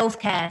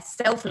self-care,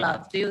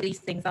 self-love, do all these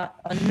things that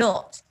are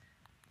not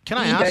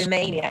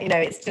egomania. You know,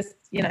 it's just,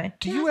 you know.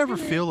 Do you ever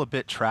feel a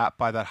bit trapped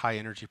by that high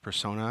energy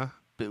persona?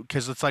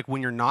 Because it's like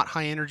when you're not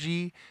high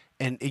energy,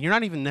 and you're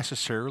not even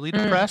necessarily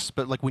depressed,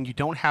 but like when you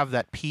don't have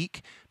that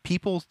peak,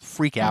 people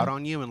freak out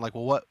on you and like,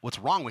 well, what's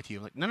wrong with you?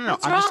 Like, no.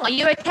 What's wrong? Are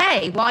you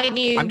okay? Why are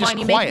you? I'm just why are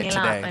you quiet making me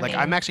today. laugh? Like,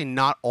 I'm actually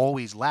not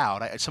always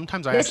loud.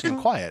 Sometimes I actually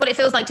am quiet. What it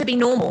feels like to be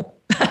normal,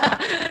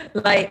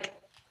 like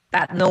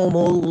that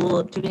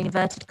normal doing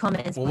inverted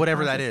commas. Well,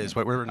 whatever that is,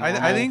 whatever.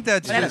 I think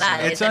that's Whatever just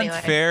that it's is, anyway.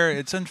 unfair.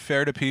 It's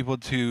unfair to people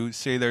to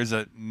say there's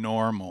a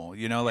normal,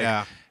 you know,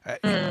 like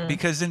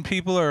because then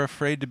people are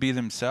afraid to be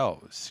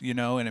themselves, you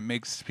know, and it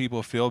makes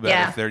people feel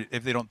bad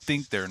if they don't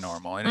think they're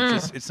normal, and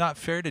it's not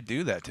fair to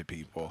do that to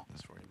people.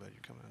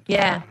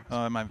 Yeah.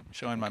 Oh, am I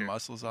showing my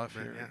muscles off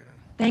here? Yeah.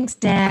 Thanks,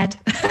 Dad.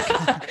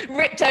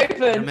 Ripped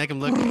open. Make them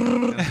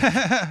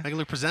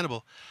look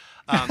presentable.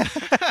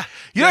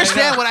 You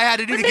understand what I had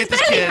to do to get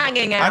this kid?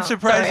 Hanging out. I'm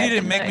surprised Sorry, you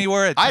didn't make me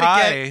wear a I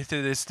had to tie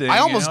to this thing. I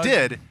almost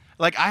did.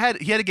 Like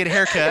he had to get a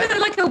haircut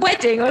like a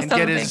wedding or and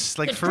something. get his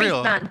like Good for grief,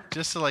 real, man.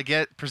 just to like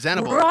get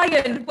presentable.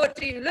 Ryan, what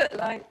do you look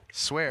like?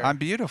 Swear. I'm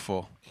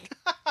beautiful.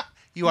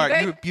 You're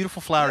both- a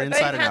beautiful flower You're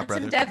inside both and out,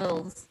 brother. handsome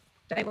devils.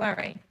 Don't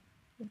worry.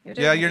 You're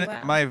doing Yeah, really you're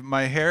well.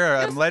 my hair.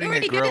 I'm You're letting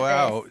really it good grow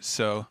at this. out.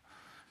 So,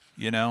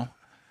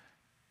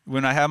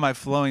 when I have my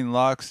flowing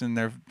locks in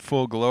their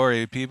full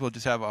glory, people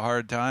just have a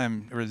hard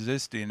time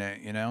resisting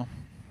it.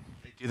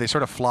 They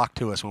sort of flock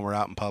to us when we're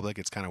out in public.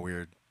 It's kind of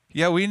weird.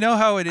 Yeah, we know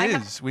how it I is.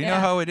 have- We know yeah.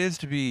 how it is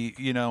to be,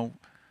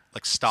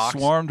 Like stocks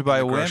swarmed by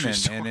in the grocery women,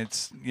 store. and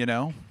it's,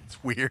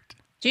 It's weird.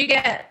 Do you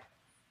get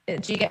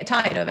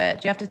tired of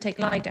it? Do you have to take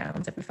lie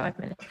downs every 5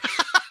 minutes?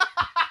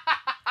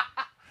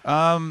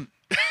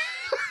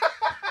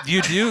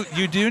 you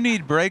do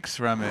need breaks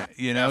from it.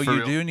 for You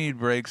real. do need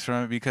breaks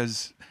from it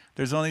because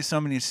there's only so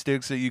many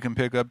sticks that you can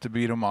pick up to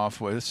beat them off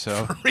with.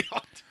 So Real.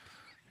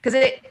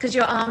 Because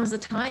your arms are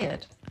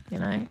tired.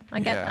 I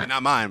get Yeah. that.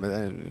 Not mine, but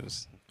it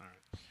was.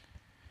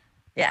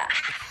 Yeah.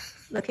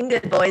 Looking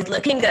good, boys.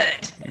 Looking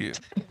good.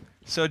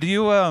 So do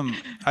you?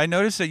 I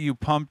noticed that you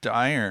pumped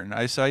iron.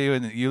 I saw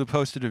you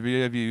posted a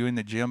video of you in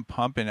the gym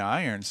pumping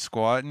iron,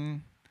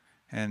 squatting,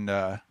 and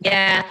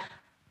Yeah.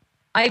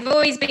 I've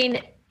always been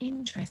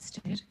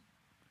interested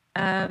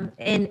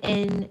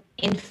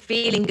in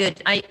feeling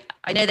good. I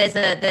know there's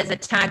a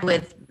tag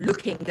with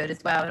looking good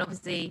as well, and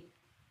obviously,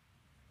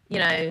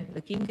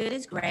 looking good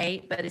is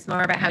great, but it's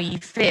more about how you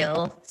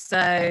feel.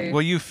 So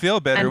well, you feel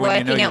better and when you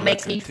working know you out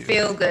makes look me good, too.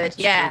 feel good.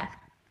 Yeah.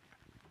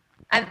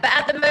 But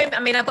at the moment,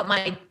 I've got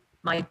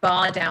my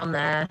bar down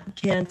there. You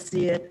can't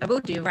see it. I will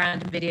do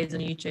random videos on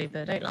YouTube,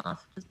 but don't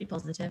laugh. Just be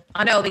positive.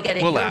 I know I'll be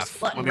getting We'll you're laugh.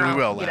 squatting We will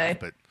around, laugh,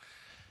 but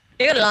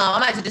You're gonna laugh. I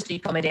might have to just do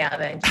comedy out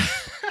of it and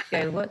just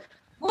go,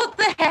 what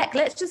the heck?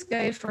 Let's just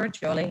go for a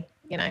jolly,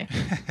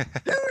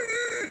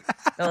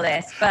 all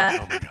this.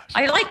 But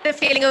I like the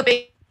feeling of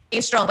being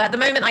strong. But at the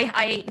moment,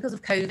 I because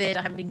of COVID,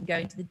 I haven't been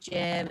going to the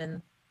gym,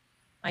 and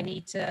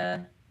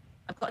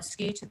I've got a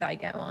scooter that I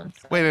get on.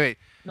 So wait.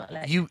 not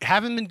let You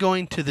haven't been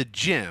going to the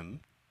gym,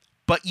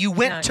 but you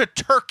went No. to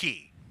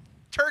Turkey.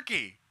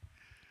 Turkey,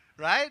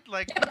 right?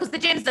 Like Yeah, because the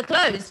gyms are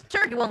closed.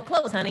 Turkey won't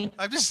close, honey.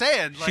 I'm just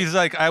saying. Like, She's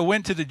like, I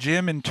went to the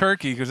gym in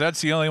Turkey because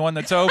that's the only one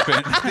that's open.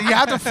 you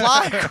have to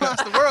fly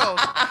across the world.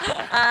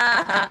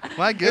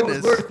 My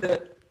goodness.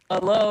 it. I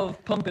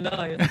love pumping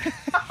iron.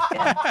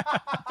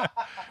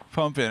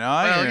 Pumping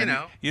iron.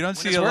 You don't when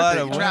see it's a worth lot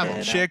it, of you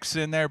travel. chicks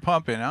in there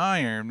pumping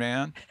iron,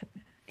 man.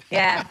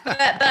 Yeah, but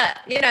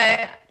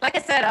like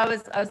I said, I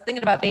was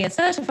thinking about being a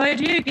certified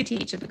yoga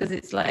teacher because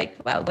it's like,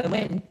 well,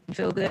 win-win. You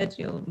feel good,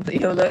 you'll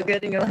look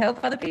good, and you'll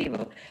help other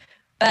people.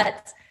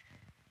 But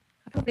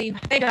maybe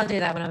I'll do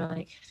that when I'm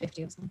like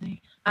 50 or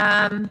something.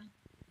 But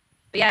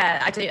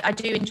yeah, I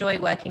do enjoy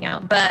working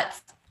out.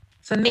 But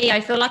for me, I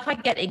feel like I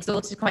get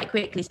exhausted quite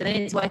quickly. So then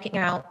it's working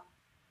out,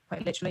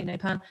 quite literally, no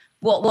pun.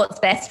 What's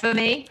best for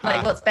me?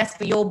 Like what's best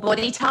for your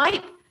body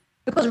type?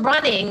 Because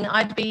running,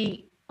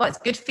 it's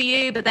good for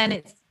you, but then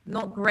it's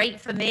not great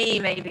for me,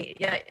 maybe.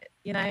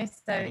 Yeah,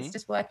 So it's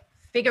just work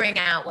figuring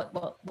out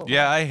what.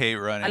 Yeah, I hate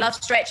running. I love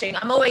stretching.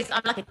 I'm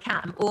like a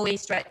cat. I'm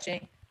always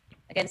stretching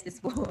against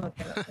this wall.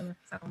 Okay, that's gonna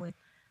sound weird.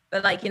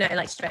 But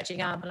like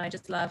stretching up, and I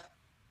just love.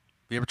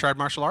 You ever tried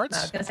martial arts? No,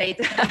 I was gonna say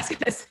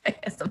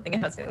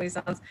something else. It always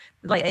sounds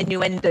like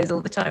innuendos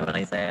all the time when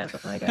I say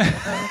it. Like,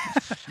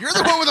 You're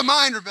the one with a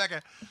mind,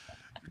 Rebecca.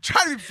 You're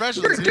trying to be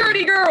professional. you're a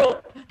dirty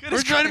girl.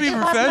 We're trying to be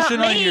That's not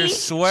professional, and me. you're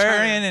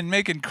swearing and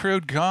making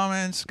crude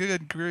comments.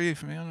 Good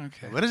grief, man.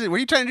 Okay. What is it? What are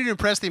you trying to do to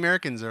impress the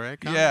Americans, all right?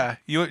 Come on. Yeah,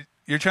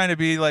 you're trying to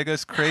be like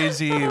us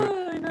crazy, I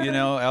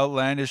know.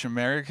 outlandish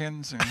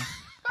Americans and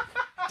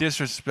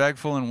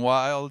disrespectful and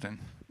wild and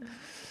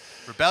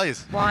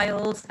Rebellious.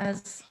 Wild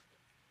as,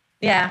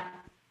 yeah,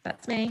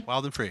 that's me.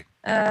 Wild and free.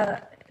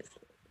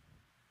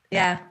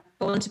 Yeah,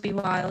 born to be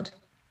wild.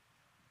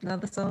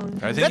 Another song.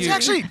 I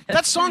think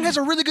That song has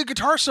a really good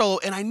guitar solo,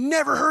 and I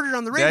never heard it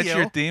on the radio. that's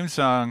your theme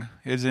song,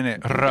 isn't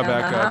it,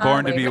 Rebecca?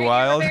 Born to be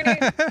wild.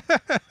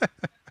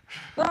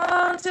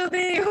 Born to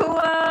be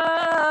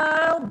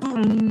wild.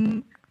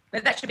 Boom.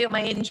 But that should be on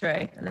my intro.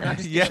 And then I'll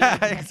just Yeah,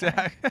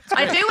 exactly.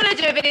 I do want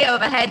to do a video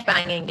of a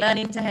headbanging,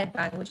 learning to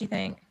headbang. What do you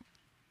think?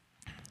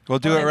 We'll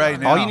do it right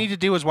now. All you need to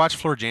do is watch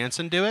Floor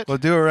Jansen do it. We'll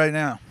do it right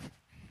now.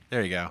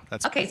 There you go.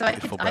 That's Okay, so I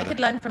beautiful, could brother.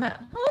 learn from her.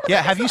 Oh,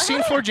 Yeah, have you that's seen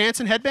not Floor her.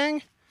 Jansen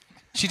headbang?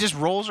 She just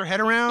rolls her head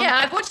around. Yeah,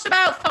 I've watched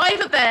about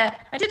 5 of their.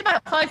 I did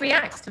about 5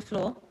 reacts to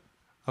Floor.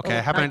 Okay,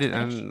 Oh, how about I nice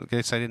didn't? finish. I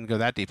guess I didn't go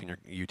that deep in your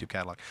YouTube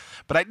catalog,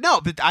 but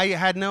I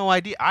had no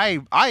idea.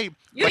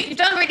 You've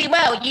done really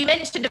well. You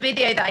mentioned a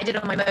video that I did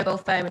on my mobile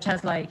phone, which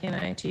has 2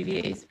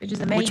 views, which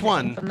is amazing. Which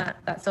one? From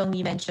that song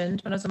you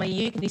mentioned when I was on my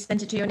U. Can you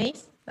send it to your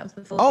niece? That was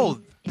before. Oh,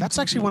 the that's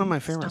actually one of my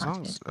interview favorite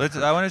started. songs.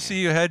 I want to see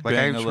you headbang Like,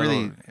 I a was little.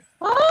 really-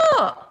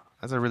 Oh,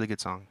 That's a really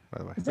good song, by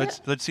the way. is it?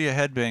 Let's see a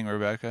headbang,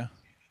 Rebecca.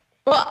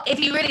 Well, if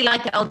you really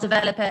like it, I'll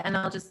develop it and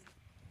I'll just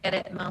get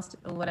it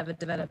mastered or whatever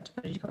developed.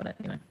 What did you call it?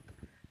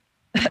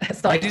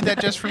 You do that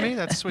just for me?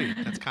 That's sweet.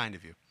 That's kind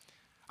of you.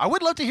 I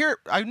would love to hear it.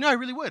 I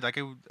really would. Like,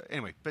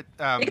 anyway, but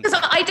because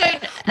I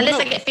don't, unless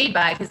I get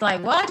feedback. It's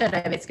like, well, I don't know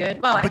if it's good.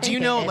 Well, but do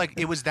you know, it like,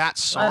 it was that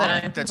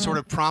song that sort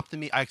of prompted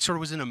me. I sort of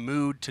was in a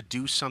mood to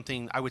do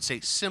something, I would say,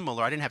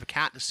 similar. I didn't have a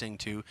cat to sing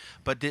to,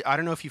 but I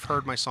don't know if you've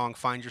heard my song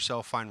 "Find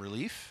Yourself, Find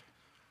Relief"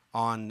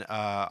 on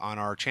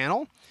our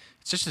channel.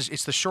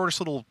 It's the shortest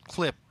little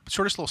clip,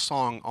 shortest little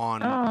song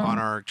on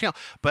our channel.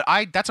 But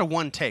that's a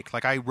one take.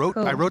 Like, I wrote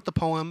the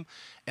poem,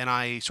 and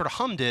I sort of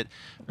hummed it,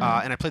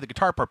 and I played the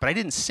guitar part, but I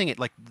didn't sing it.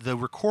 Like, the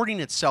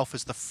recording itself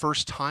is the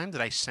first time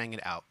that I sang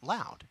it out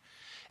loud.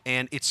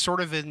 And it's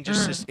sort of in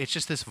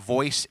just this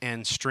voice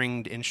and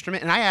stringed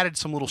instrument. And I added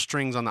some little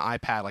strings on the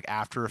iPad, like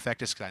After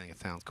Effects, because I think it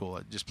sounds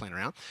cool, just playing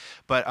around.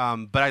 But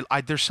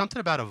there's something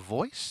about a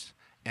voice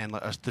and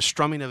the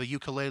strumming of a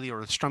ukulele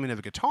or the strumming of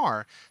a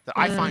guitar that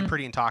I find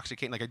pretty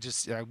intoxicating. Like,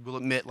 I will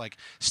admit, like,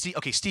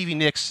 Stevie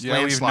Nicks. Yeah,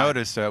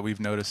 Landslide.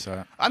 we've noticed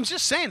that. I'm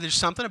just saying, there's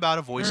something about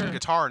a voice and a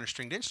guitar and a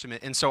stringed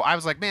instrument. And so I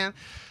was like, man,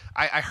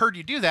 I heard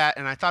you do that,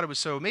 and I thought it was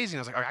so amazing.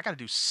 I was like, all right, I got to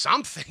do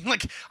something.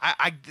 Like,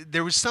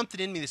 there was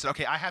something in me that said,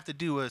 okay, I have to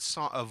do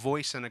a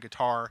voice and a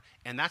guitar,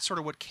 and that's sort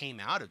of what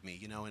came out of me,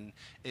 you know. And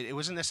it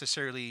wasn't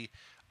necessarily.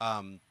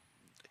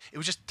 It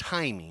was just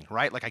timing,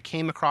 right? Like, I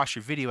came across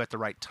your video at the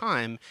right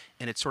time,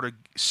 and it sort of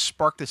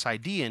sparked this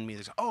idea in me.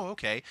 That's, oh,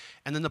 okay.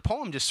 And then the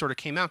poem just sort of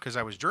came out because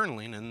I was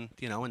journaling, and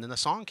and then the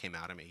song came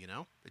out of me.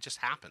 It just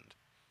happened.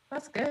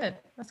 That's good.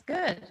 That's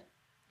good.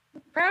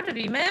 I'm proud of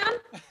you, man.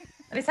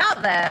 And it's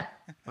out there.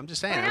 I'm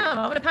just saying. I am.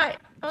 I want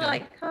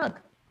to hug.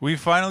 We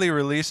finally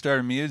released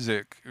our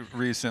music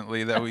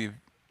recently that we've,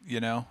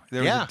 there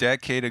was a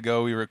decade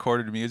ago we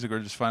recorded music. We're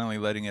just finally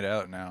letting it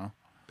out now.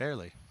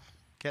 Barely.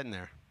 Getting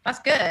there. That's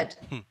good.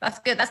 That's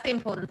good. That's the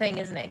important thing,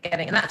 isn't it?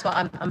 And that's what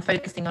I'm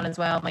focusing on as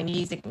well. My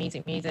music.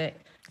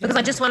 Because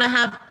I just want to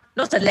have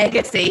not a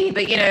legacy,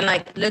 but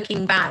like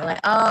looking back, like,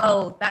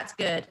 oh, that's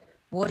good.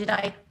 What did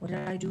I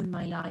do in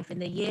my life in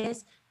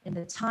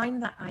the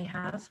time that I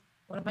have?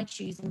 What am I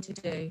choosing to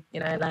do?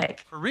 Like,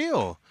 for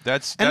real.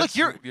 That's look,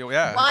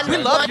 we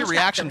love your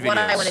reaction videos. What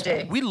I want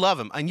to do. We love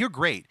them, and you're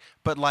great.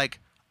 But like,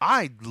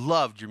 I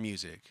loved your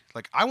music.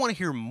 Like, I want to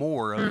hear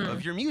more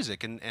of your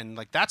music, and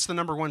like, that's the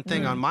number one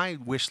thing on my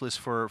wish list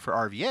for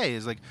RVA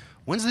is like,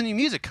 when's the new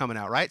music coming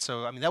out, right?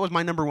 So I mean, that was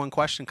my number one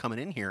question coming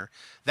in here.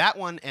 That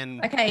one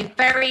and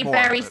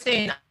very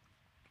soon.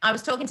 I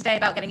was talking today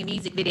about getting a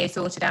music video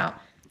sorted out.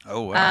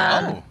 Oh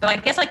wow! But I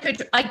guess I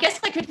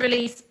could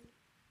release.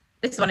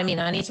 This is what I mean.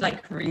 I need to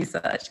like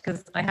research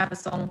because I have a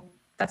song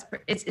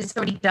it's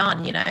already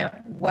done.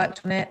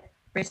 Worked on it,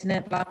 written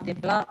it, blah blah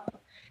blah.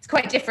 It's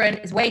quite different.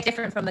 It's way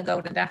different from the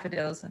Golden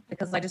Daffodils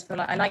because I just feel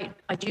like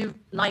I do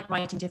like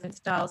writing different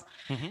styles.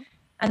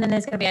 And then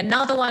there's going to be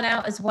another one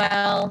out as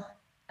well,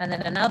 and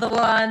then another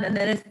one, and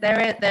then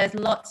there's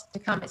lots to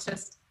come. It's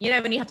just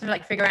when you have to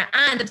like figure out.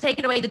 And I've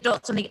taken away the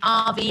dots on the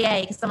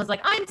RVA because someone's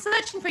like, I'm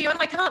searching for you and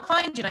I can't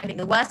find you. And I think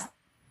the worst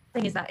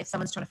thing is that if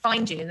someone's trying to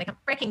find you and they can't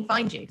freaking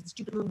find you because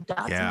stupid little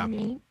dots. Yeah. You know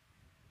what I mean?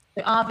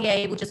 So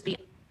RVA will just be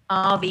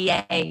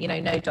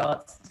RVA, no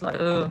dots. It's like,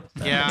 oh.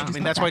 Yeah, I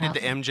mean, that's why I did the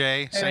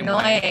MJ. So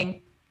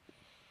annoying.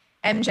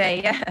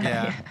 MJ, yeah.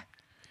 Yeah.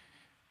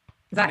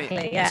 Exactly,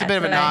 I mean, yeah. It's a bit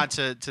of a nod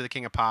to the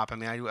King of Pop. I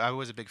mean, I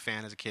was a big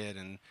fan as a kid,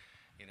 and,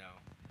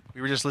 we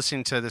were just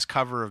listening to this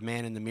cover of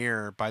Man in the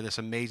Mirror by this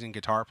amazing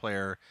guitar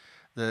player,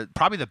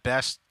 probably the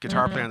best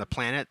guitar player on the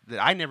planet that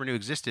I never knew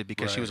existed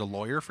because she was a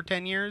lawyer for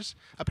 10 years,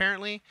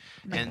 apparently,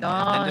 and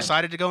then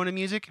decided to go into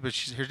music. But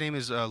her name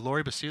is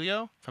Lori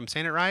Basilio, if I'm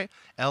saying it right,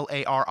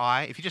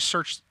 L-A-R-I. If you just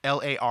search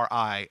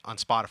L-A-R-I on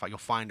Spotify, you'll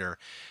find her.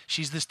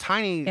 She's this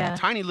tiny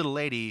little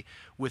lady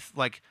with,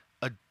 like,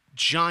 a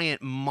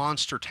giant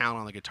monster talent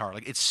on the guitar.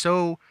 Like, it's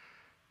so...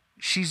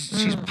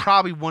 She's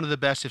probably one of the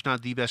best, if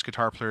not the best,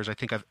 guitar players I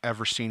think I've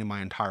ever seen in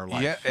my entire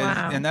life.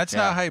 Yeah, and that's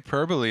not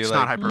hyperbole. It's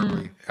not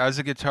hyperbole. As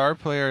a guitar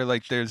player,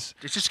 like it's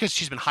just because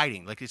she's been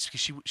hiding. Like it's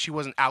because she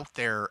wasn't out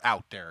there,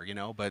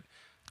 But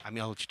I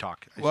mean, I'll let you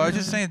talk. Well, I was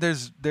just saying,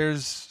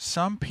 there's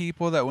some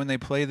people that when they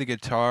play the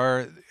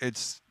guitar,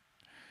 it's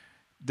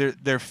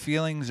their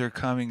feelings are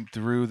coming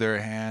through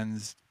their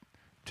hands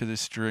to the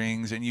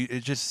strings, and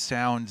it just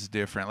sounds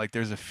different. Like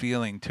there's a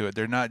feeling to it.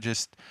 They're not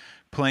just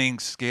playing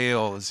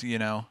scales,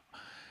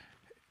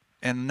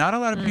 And not a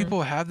lot of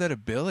people have that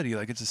ability.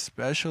 Like it's a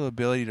special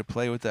ability to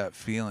play with that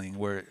feeling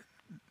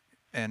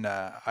and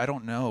I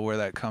don't know where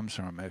that comes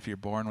from, if you're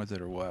born with it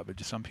or what, but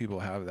just some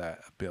people have that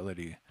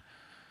ability.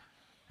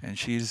 And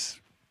she's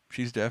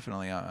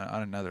definitely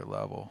on another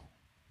level,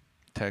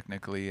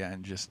 technically,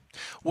 and just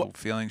what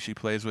feeling she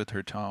plays with,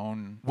 her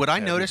tone. What I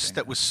noticed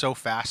that was so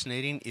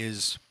fascinating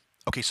is,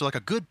 okay, so like a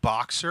good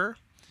boxer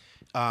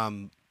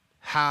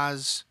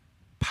has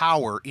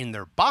power in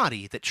their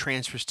body that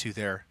transfers to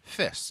their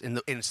fists, and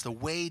it's the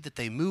way that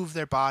they move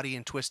their body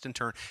and twist and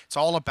turn. It's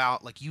all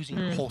about like using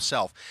your whole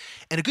self,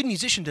 and a good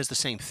musician does the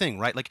same thing,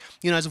 right? Like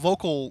as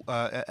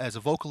a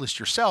vocalist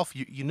yourself,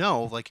 you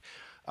know like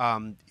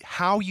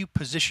how you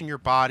position your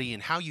body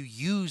and how you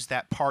use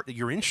that part of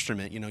your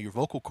instrument, your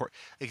vocal cord.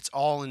 It's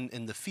all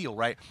in the feel,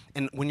 right?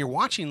 And when you're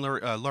watching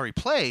Laurie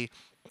play,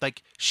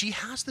 like she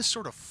has this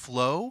sort of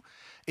flow.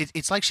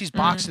 It's like she's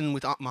boxing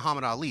with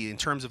Muhammad Ali in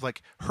terms of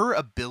like her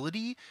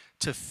ability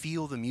to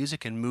feel the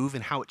music and move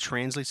and how it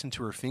translates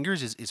into her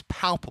fingers is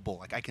palpable.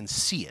 Like I can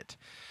see it,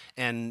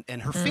 and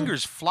her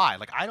fingers fly.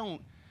 Like I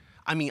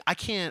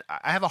can't.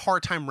 I have a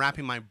hard time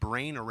wrapping my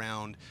brain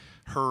around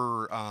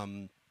her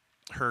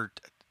her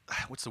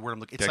what's the word I'm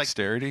looking? It's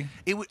dexterity.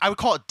 Like I would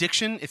call it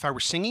diction if I were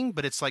singing,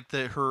 but it's like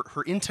her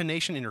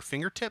intonation in her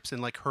fingertips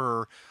and like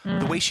the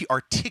way she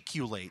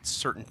articulates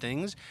certain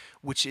things,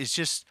 which is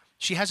just.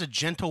 She has a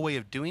gentle way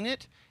of doing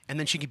it, and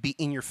then she can be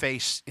in your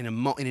face in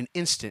an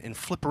instant and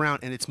flip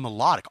around, and it's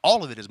melodic.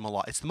 All of it is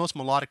melodic. It's the most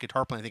melodic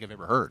guitar playing I think I've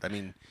ever heard. I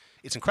mean,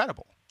 it's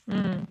incredible.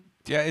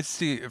 Yeah, it's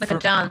like a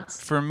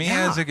dance. For me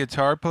as a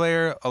guitar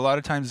player, a lot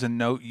of times the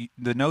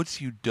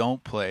notes you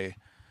don't play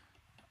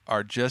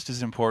are just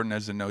as important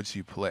as the notes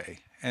you play,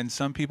 and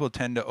some people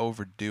tend to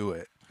overdo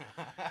it.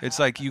 It's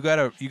like you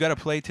gotta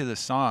play to the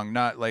song,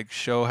 not like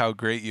show how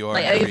great you are.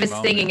 Like over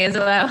singing as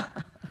well.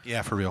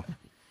 Yeah, for real.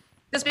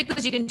 Just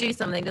because you can do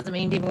something doesn't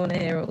mean people want to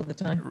hear it all the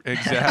time.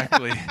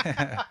 Exactly.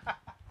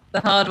 The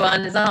hard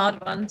one is a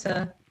hard one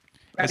to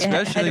wrap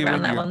especially your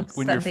head around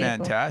when you're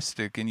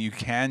fantastic and you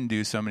can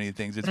do so many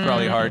things. It's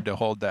probably hard to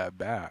hold that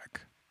back.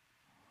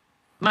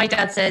 My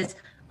dad says,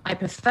 I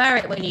prefer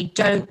it when you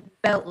don't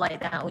belt like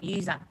that or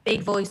use that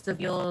big voice of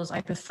yours.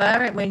 I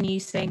prefer it when you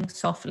sing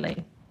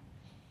softly.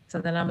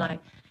 So then I'm like,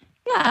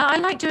 yeah, I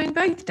like doing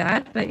both,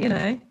 Dad, but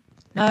no,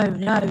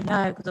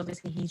 because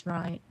obviously he's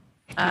right.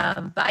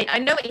 But I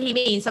know what he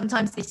means.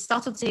 Sometimes the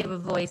subtlety of a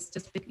voice,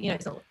 just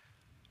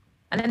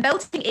and then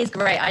belting is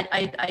great.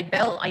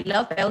 I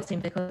love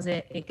belting because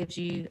it gives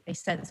you a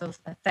sense of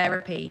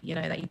therapy,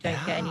 that you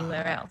don't get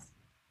anywhere else.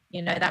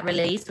 That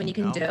release when you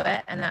can do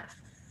it, and that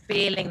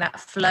feeling, that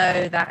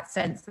flow, that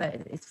sense that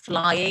it's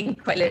flying,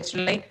 quite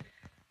literally.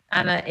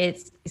 And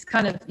it's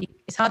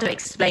hard to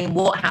explain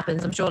what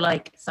happens. I'm sure,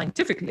 like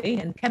scientifically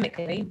and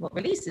chemically, what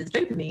releases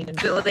dopamine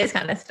and all this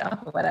kind of stuff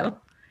or whatever.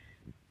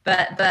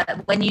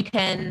 But when you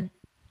can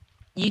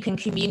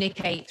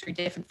communicate through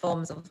different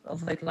forms of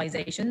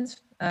vocalizations,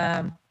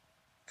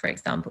 for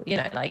example,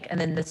 and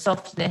then the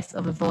softness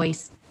of a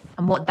voice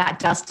and what that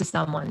does to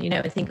someone,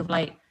 think of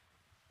like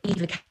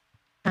Eva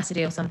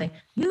Cassidy or something.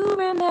 You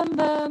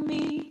remember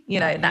me,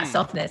 that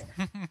softness.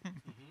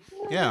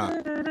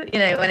 Yeah.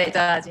 When it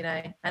does,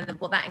 and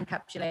what that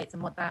encapsulates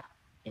and what that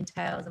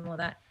entails and what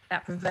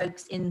that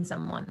provokes in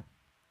someone.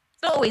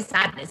 It's not always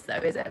sadness though,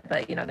 is it?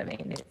 But you know what I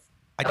mean?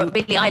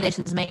 Billie Eilish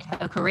has made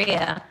her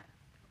career,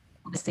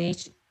 obviously,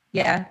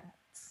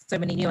 so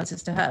many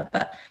nuances to her,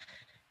 but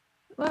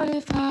what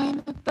if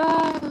I'm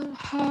about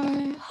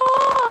her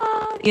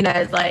heart?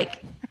 It's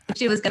like if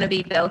she was going to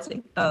be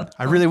belting.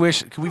 I really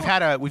wish we've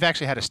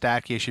actually had a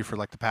static issue for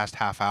like the past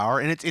half hour,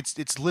 and it's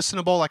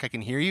listenable, like I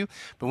can hear you,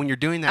 but when you're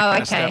doing that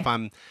kind of stuff,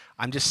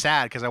 I'm just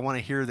sad because I want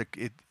to hear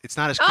it's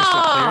not as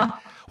crystal clear.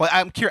 Well,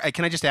 I'm curious.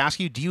 Can I just ask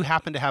you, do you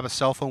happen to have a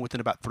cell phone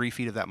within about 3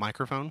 feet of that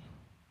microphone?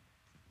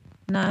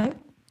 No.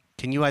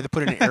 Can you either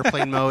put it in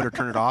airplane mode or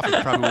turn it off?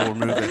 It probably will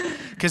remove it.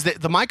 Because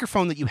the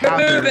microphone that you have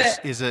there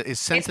is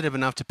sensitive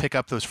enough to pick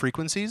up those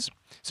frequencies.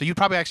 So you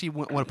probably actually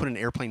want to put it in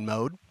airplane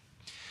mode.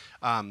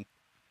 I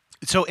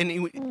want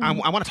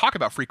to talk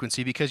about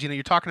frequency because,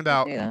 you're talking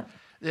about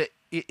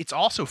it's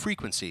also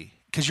frequency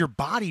because your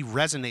body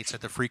resonates at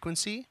the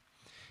frequency.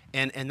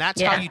 And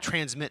that's how you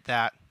transmit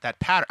that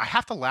pattern. I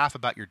have to laugh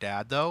about your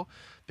dad, though,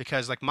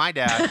 because like my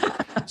dad.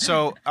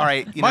 So, all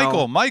right,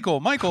 Michael. Oh my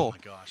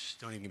gosh,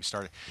 don't even get me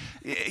started.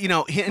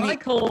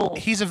 Michael.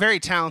 He's a very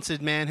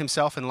talented man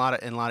himself in a lot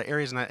of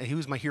areas, and he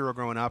was my hero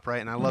growing up,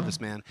 right? And I love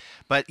this man,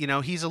 but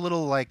he's a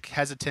little like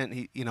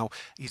hesitant.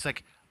 He's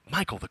like,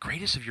 Michael, the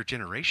greatest of your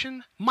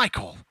generation?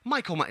 Michael,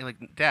 like,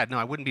 Dad, no,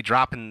 I wouldn't be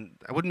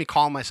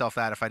calling myself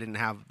that if I didn't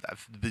have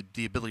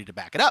the ability to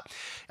back it up.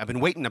 I've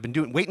been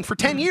waiting for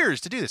 10 years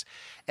to do this.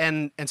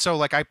 And so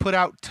like I put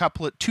out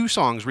 2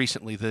 songs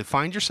recently, the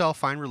Find Yourself,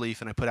 Find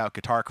Relief, and I put out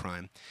Guitar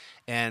Crime.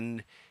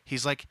 And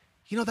he's like,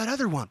 that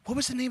other one, what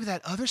was the name of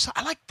that other song?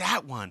 I like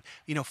that one.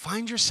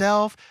 Find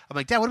Yourself. I'm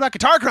like, Dad, what about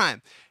Guitar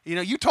Crime?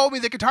 You told me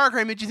that Guitar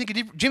Crime made you think of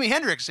Jimi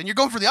Hendrix, and you're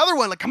going for the other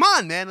one. Like, come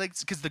on, man. Like,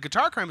 because the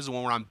Guitar Crime is the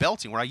one where I'm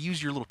belting, where I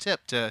use your little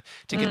tip to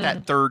get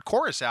that third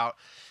chorus out.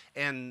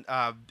 And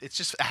it's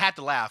just, I had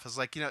to laugh. I was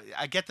like,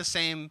 I get the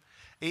same.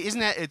 Isn't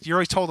that, you're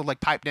always told to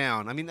like pipe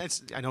down. I mean,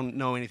 I don't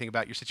know anything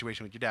about your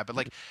situation with your dad, but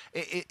like,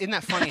 isn't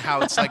that funny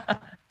how it's like,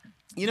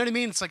 you know what I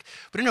mean? It's like,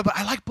 but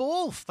I like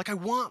both. Like I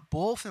want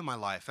both in my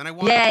life, and I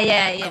want.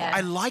 Yeah. I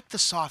like the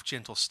soft,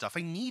 gentle stuff.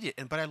 I need it,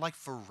 but I like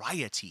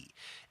variety,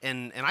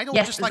 and I don't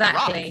just like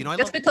rock. I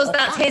just because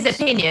that's his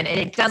opinion, and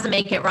it doesn't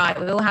make it right.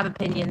 We all have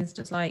opinions,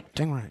 just like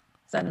dang right.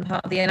 Certain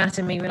part of the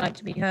anatomy we like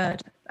to be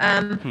heard.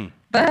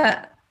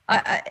 But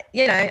I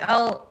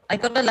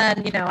got to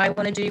learn. I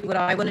want to do what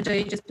I want to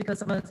do just because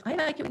someone's. I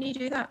like it when you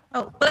do that.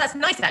 Oh, well, that's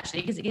nice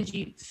actually because it gives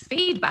you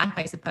feedback,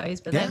 I suppose.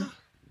 But then.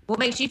 What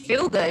makes you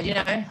feel good?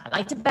 I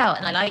like to belt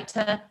and I like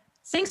to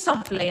sing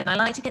softly, and I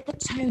like to get the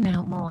tone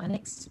out more and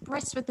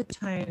express with the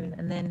tone,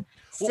 and then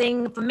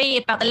sing. For me,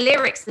 about the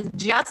lyrics is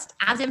just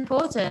as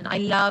important. I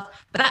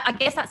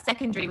guess that's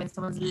secondary when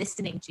someone's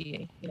listening to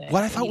you.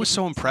 What I thought was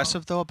so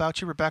impressive, though, about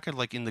you, Rebecca,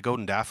 like in the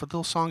Golden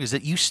Daffodil song, is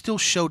that you still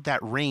showed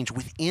that range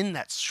within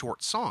that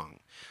short song.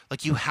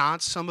 Like you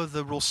had some of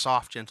the real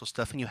soft, gentle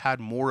stuff, and you had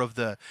more of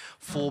the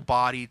full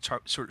body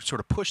sort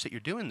of push that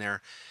you're doing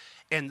there.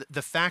 And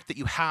the fact that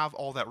you have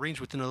all that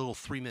range within a little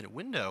 3-minute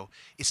window,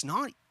 it's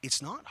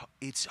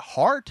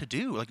hard to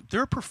do. Like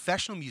there are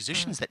professional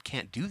musicians that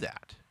can't do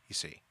that. You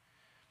see,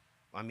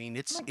 I mean,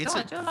 it's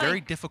a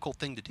very difficult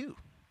thing to do.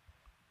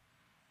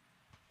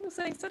 You're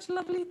saying such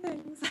lovely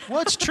things. Well,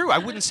 it's true. I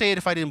wouldn't say it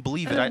if I didn't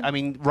believe it. I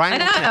mean, Ryan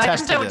can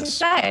attest to this. I don't know what to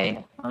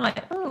say. I'm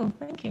like, oh,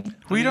 thank you.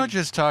 We don't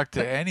just talk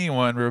to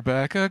anyone,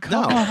 Rebecca.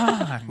 Come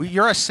on.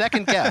 You're a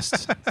second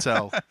guest,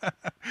 so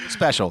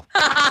special.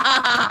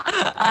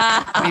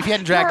 I mean, if you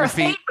hadn't dragged your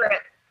feet.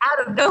 Favorite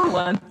out of no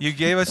one. You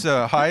gave us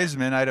a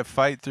Heisman. I had to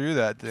fight through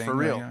that thing. For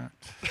real.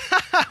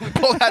 We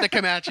both had to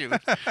come at you.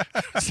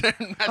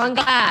 I'm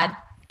glad.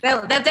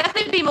 There'll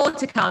definitely be more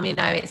to come,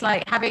 It's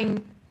like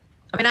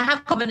I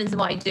have confidence in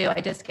what I do.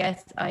 I just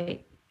guess I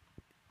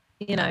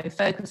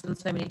focus on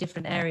so many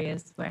different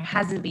areas where it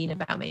hasn't been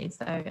about me.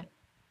 So,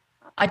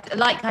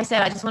 like I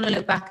said, I just want to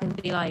look back and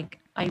be like,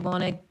 I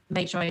want to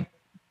make sure I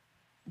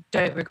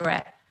don't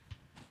regret,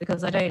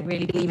 because I don't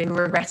really believe in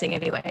regretting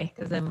anyway,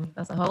 because then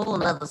that's a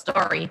whole other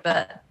story.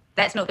 But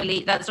let's not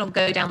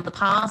go down the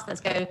past. Let's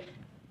go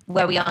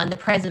where we are in the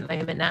present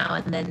moment now,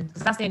 and then,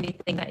 because that's the only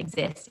thing that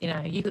exists.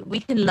 We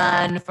can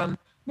learn from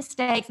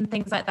mistakes and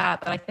things like that,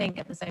 but I think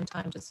at the same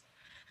time, just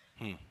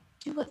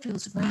do what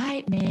feels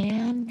right,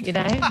 man.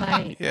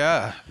 Like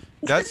yeah,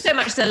 there's so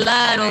much to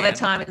learn all the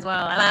time as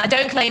well. And I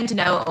don't claim to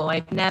know it all.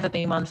 I've never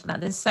been one for that.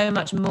 There's so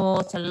much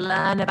more to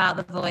learn about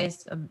the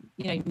voice.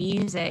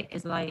 Music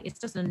is like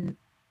it's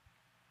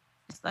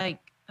like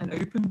an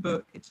open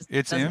book.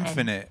 It's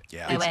infinite. End.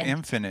 Yeah, it's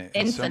infinite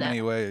in so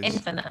many ways.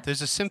 Infinite.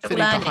 There's a symphony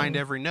behind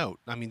every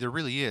note. I mean, there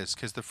really is,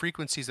 because the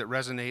frequencies that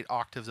resonate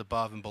octaves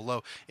above and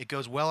below, it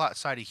goes well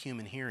outside of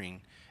human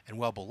hearing and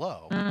well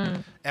below.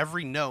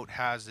 Every note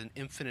has an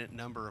infinite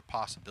number of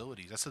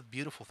possibilities. That's the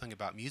beautiful thing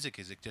about music,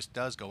 is it just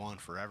does go on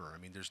forever. I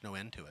mean, there's no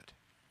end to it.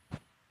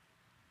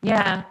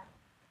 Yeah.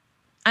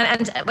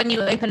 And when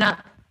you open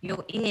up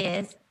your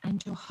ears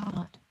and your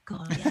heart,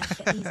 God, yeah,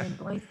 get these in,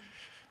 boys.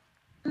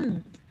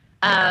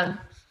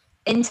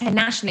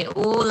 Internationally,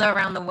 all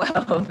around the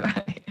world,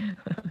 right?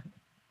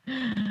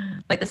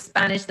 Like the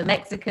Spanish, the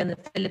Mexican, the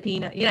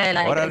Filipino,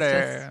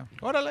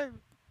 Orale.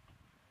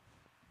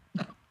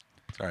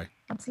 Sorry.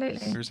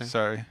 Absolutely.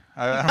 Sorry.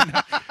 I don't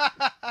know.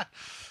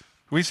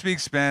 We speak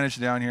Spanish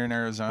down here in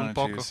Arizona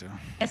too. So.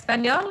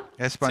 Español?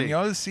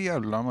 Español, sí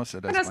hablamos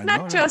el Buenos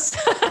español. nachos.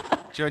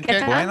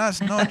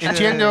 Buenas noches.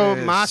 Entiendo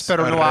más,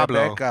 pero no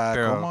hablo. Rebecca,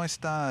 ¿cómo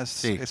estás?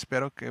 Sí.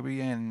 Espero que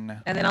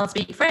bien. And then I'll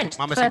speak French.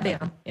 Then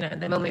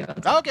we'll move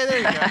on. Okay, there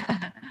you go.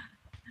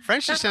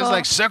 French just sounds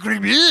like sacré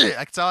bleu.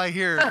 That's all I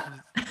hear.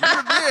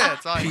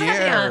 That's all I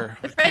hear.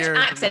 The French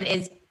accent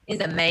is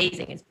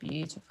amazing. It's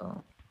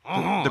beautiful.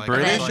 The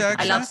British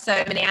accent? I love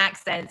so many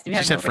accents.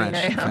 She said French.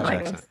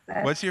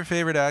 What's your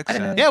favorite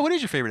accent? Yeah, what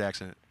is your favorite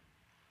accent?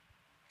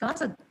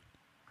 That's a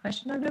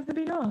question I've never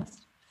been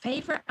asked.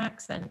 Favorite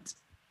accent?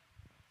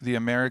 The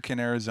American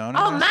Arizona?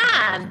 Oh,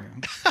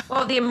 man.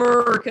 Well, the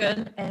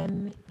American.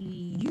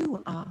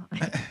 M-E-U-R.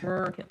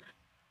 American.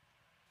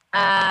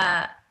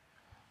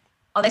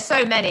 There's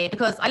so many,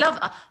 because I love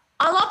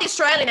the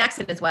Australian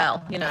accent as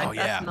well. Oh, yeah.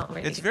 That's not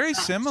really. It's very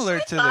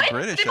similar to the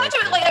British accent. If I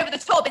do it like over the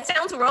top, it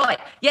sounds all right.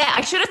 Yeah, I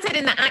should have said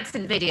in the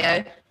accent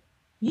video,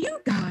 you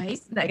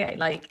guys, okay,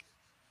 like,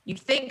 you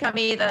think I'm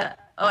either,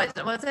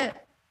 what's it?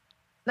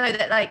 No,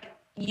 that like,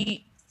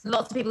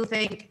 lots of people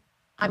think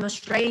I'm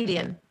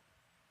Australian.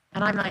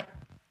 And I'm like,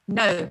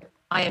 no,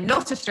 I am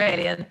not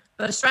Australian.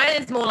 But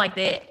Australian's more like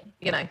that,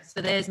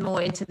 so there's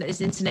more there's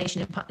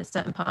intonation in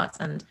certain parts.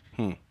 And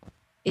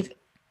if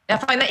I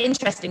find that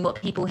interesting, what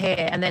people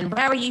hear. And then,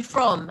 where are you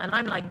from? And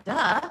I'm like,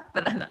 duh.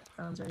 But then that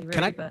sounds really rude.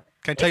 Can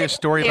I tell you a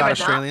story about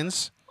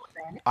Australians?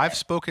 I've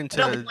spoken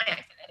to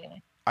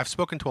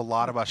a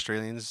lot of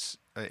Australians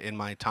in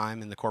my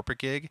time in the corporate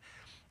gig,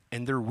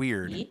 and they're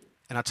weird. And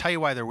I'll tell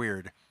you why they're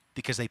weird.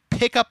 Because they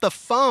pick up the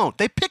phone.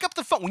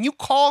 When you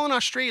call an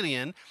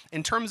Australian,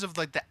 in terms of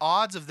like the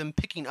odds of them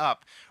picking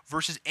up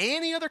versus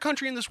any other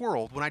country in this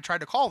world, when I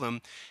tried to call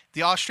them,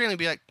 the Australian would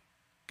be like,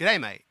 "G'day,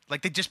 mate."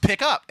 Like they just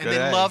pick up, and they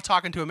love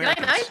talking to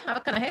Americans. G'day, mate. How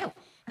can I help?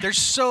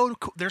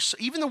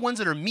 Even the ones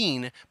that are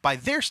mean by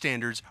their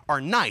standards are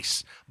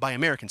nice by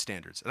American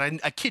standards. And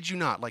I kid you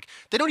not, like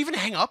they don't even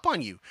hang up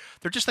on you.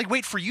 They're just like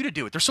wait for you to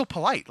do it. They're so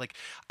polite. Like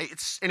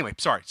anyway,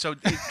 sorry. So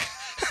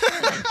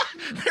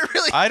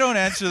Really, I don't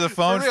answer the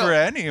phone real. for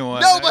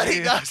anyone. Nobody I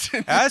mean, does.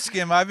 Ask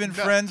him. I've been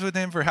friends with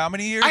him for how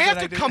many years? I have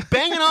and to did- come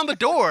banging on the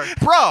door,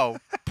 bro.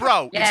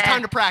 It's Yeah.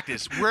 time to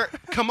practice.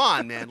 Come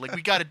on, man. Like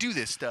we got to do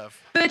this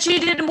stuff. But you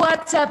didn't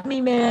WhatsApp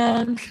me,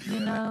 man. You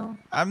know.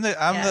 I'm the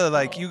Yeah,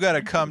 like cool. you got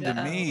to come to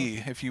No.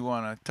 me if you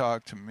want to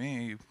talk to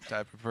me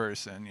type of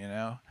person. You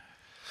know,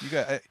 you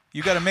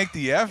got to make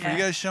the effort. Yeah. You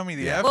got to show me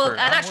the effort. Well, an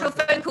I'm actual worth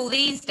it. phone call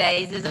these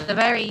days is a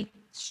very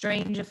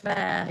strange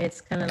affair.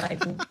 It's kind of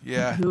like,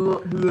 Yeah.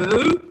 hello?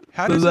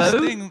 How does this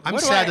thing? I'm what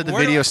do sad I- that the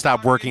where do video I-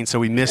 stopped working, so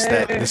we missed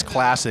this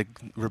classic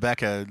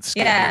Rebecca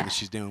skill Yeah. that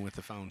she's doing with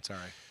the phone. Sorry.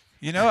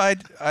 You know,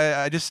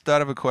 I just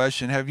thought of a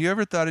question. Have you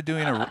ever thought of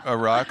doing a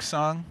rock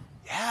song?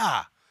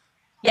 Yeah.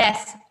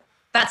 Yes,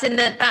 that's in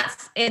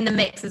the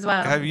mix as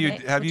well. Have you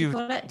Mix, have what you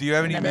call it? do you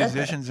have any Remember?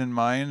 musicians in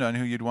mind on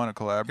who you'd want to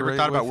You collaborate ever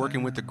thought about with?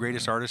 working with the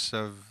greatest artists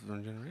of our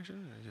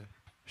generation?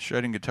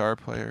 Shredding guitar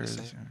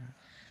players?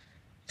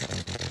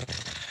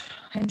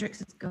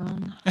 Hendrix is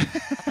gone.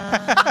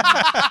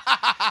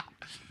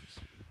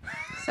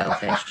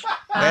 Selfish.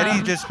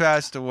 Eddie just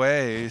passed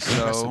away, Rest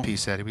in so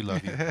peace, Eddie. We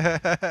love you.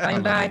 Going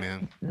you, back.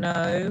 man.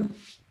 No.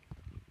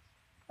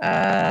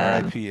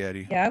 R.I.P.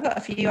 Eddie. Yeah, I've got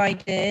a few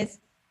ideas,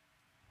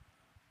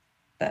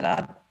 but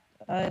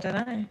I don't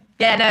know.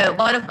 Yeah, no.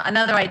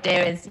 Another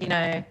idea is,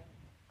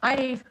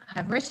 I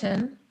have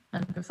written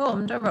and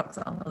performed a rock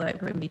song, although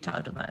it would be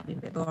titled that, it'd be a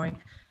bit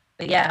boring.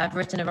 But yeah, I've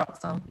written a rock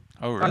song.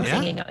 Oh, I'm really?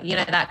 singing,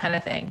 that kind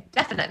of thing.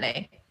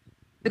 Definitely.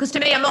 Because to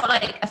me, I'm not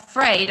like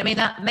afraid. I mean,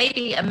 that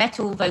maybe a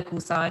metal vocal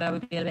side, I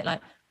would be a bit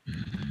like,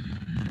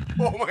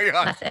 Oh my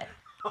God. that's it.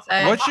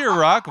 So, What's your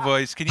rock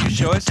voice? Can you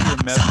show us your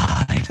metal?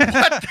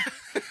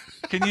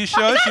 Can you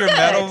show us your not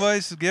metal good.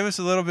 voice? Give us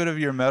a little bit of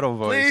your metal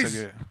voice. Please.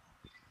 Okay.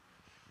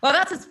 Well,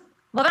 that's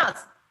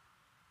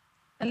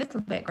a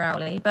little bit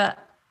growly,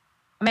 but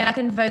I mean, I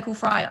can vocal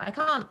fry. I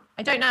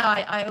don't know.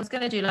 I was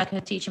going to do like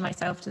a teaching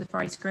myself to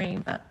fry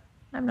scream, but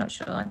I'm not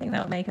sure. I think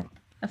that would make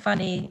a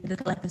funny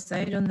little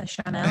episode on the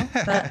channel.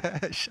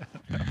 But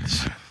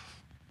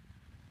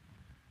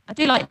I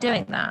do like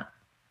doing that.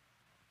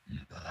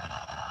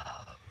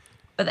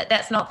 But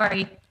that's not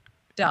very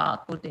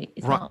dark or deep.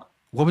 It's not.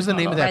 What was the not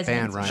a name of lot that of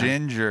band, resonance.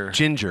 Ryan? Ginger.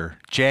 Ginger.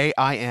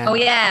 J-I-N. Oh,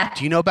 yeah.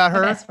 Do you know about We're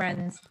her? best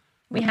friends.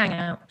 We hang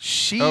out.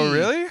 Oh,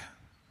 really?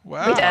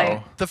 Wow. We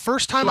do. The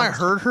first time I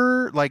heard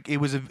her, like it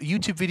was a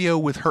YouTube video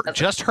with her,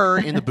 just her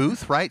in the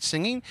booth, right,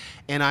 singing,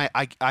 and I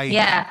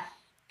Yeah.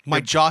 my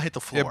jaw hit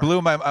the floor. It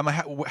blew my. I'm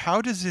like,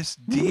 how does this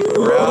deep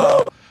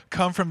growl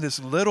come from this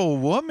little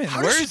woman? How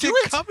does Where she is do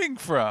it it? coming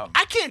from?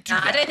 I can't do I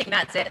that. don't think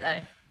that's it, though.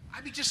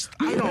 I mean,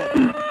 I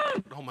don't.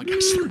 Oh my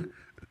gosh.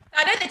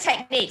 I know the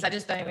techniques. I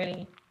just don't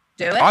really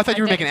do it. Oh, I thought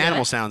you were don't making do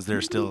animal it. sounds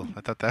there still.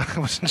 I thought that I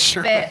wasn't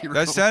sure. Bit. You were-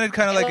 That sounded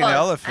kind of like It an was,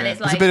 elephant. and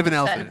it's It's a bit of an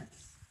certain elephant.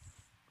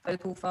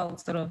 Vocal fold,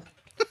 sort of.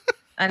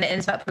 And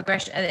it's about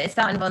progression. And it's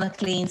starting on a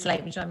clean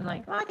slate, which I'm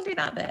like, I can do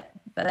that bit.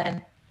 But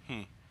then,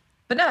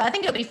 but no, I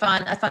think it'll be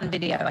fun. A fun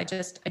video. I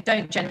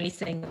don't generally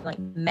sing like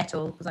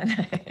metal because I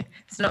know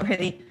it's not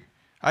really.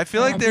 I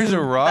feel like there's a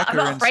I'm rocker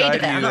not afraid of inside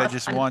it. you I'm that not-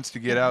 just I'm- wants to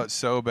get out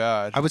so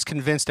bad. I was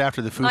convinced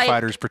after the Foo Like,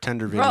 Fighters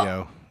Pretender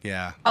video.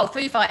 Yeah. Oh,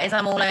 Foo Fighters,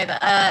 I'm all over.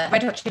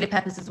 Red Hot Chili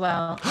Peppers as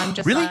well. I'm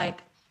just Really? like.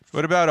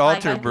 What about Like,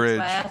 Alter I could Bridge?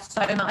 swear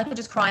so much. I could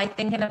just cry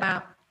thinking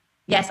about.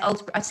 Yes,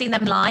 I've seen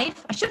them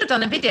live. I should have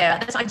done a video.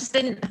 I just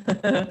didn't.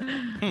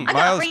 I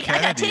Miles got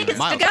Kennedy. tickets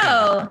Miles to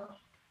go.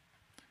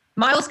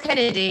 Miles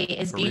Kennedy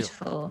is real.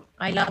 beautiful.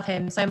 I love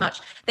him so much.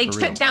 They For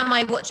took real. down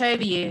my Watch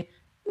Over You.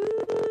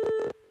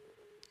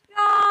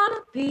 Gonna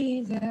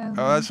be there.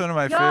 Oh, that's one of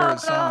my You're favorite gone.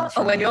 songs.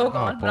 Oh, when you're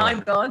gone, boy. and I'm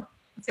gone.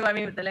 See what I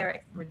mean with the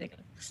lyrics?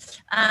 Ridiculous.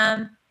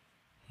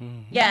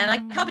 Yeah, and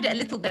I covered it a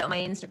little bit on my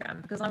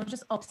Instagram because I was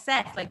just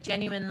obsessed, like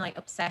genuine like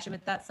obsession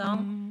with that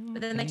song.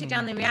 But then they took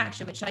down the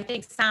reaction, which I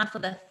think is sad for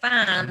the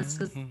fans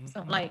because it's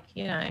not like,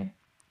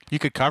 You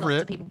could cover lots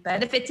it. of people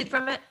benefited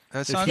from it.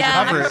 That song's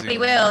Yeah, I cover it. probably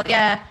will.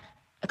 Yeah,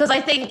 because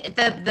I think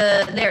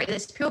the lyric,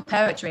 it's pure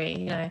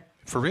poetry.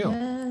 For real.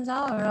 Hands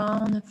are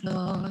on the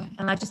floor,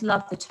 and I just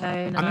love the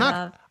tone. I'm and I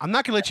love.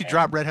 not gonna let you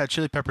drop Red Hot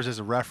Chili Peppers as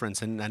a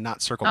reference and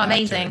not circle Oh, back to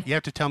amazing. it. You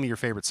have to tell me your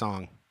favorite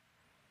song.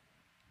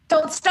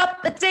 Don't stop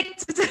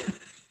addicted.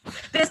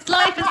 This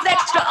life is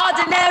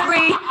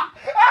extraordinary.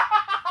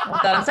 Oh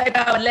God, I'm so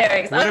bad with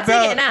lyrics. What I'm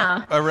singing it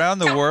about now. Around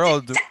the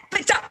World?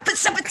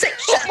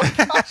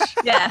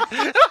 Yeah.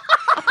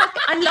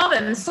 I love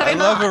him so I much.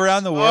 love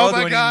Around the World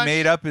my when gosh.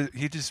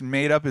 he just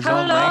made up his How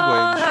own long,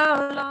 language.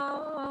 how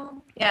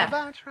long?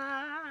 Yeah.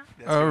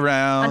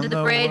 Around Under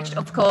the bridge, world.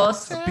 of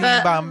course. Bing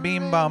But bam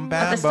bing bam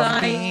bam other bam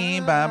side.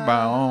 bing bam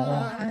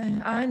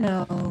bam. I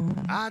know.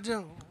 I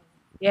do.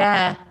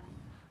 Yeah.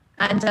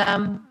 And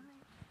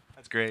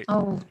That's great.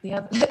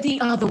 the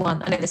other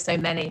one. I know there's so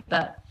many,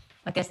 but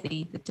I guess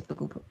the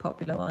typical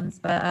popular ones.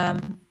 But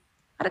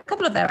had a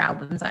couple of their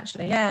albums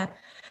actually. Yeah.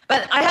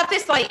 But I have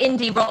this like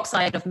indie rock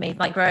side of me,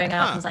 like growing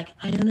up. I was like,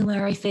 I don't know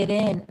where I fit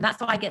in. And that's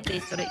why I get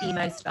this sort of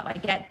emo stuff. I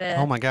get the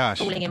Oh my gosh.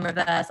 falling in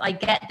reverse. I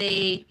get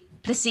the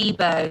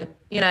Placebo,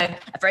 you know,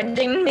 a friend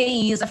in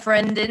me is a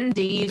friend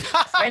indeed.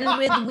 A friend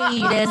with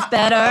weed is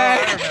better.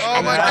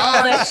 Oh my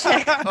gosh.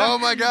 Oh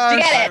my gosh. Do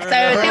you get it?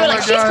 So people are like,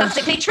 she's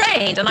classically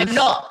trained, and I'm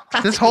not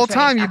classically This whole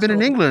time trained you've been at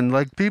in all. England,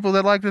 like people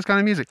that like this kind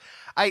of music.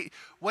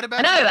 What I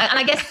about know, and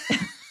I guess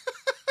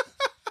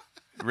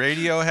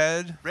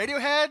Radiohead.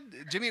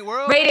 Radiohead, Jimmy Eat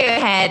World?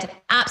 Radiohead,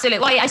 absolutely.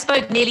 Well, I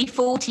spoke nearly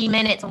 40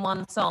 minutes on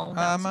one song.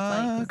 I'm That's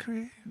a like,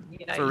 creep.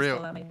 you know, For you real.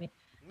 saw that maybe.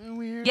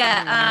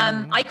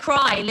 Yeah, I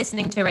cry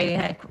listening to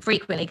Radiohead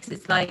frequently because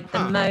it's like the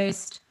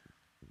most,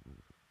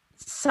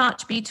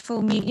 such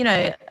beautiful music. You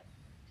know,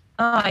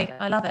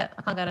 I love it.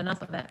 I can't get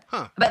enough of it.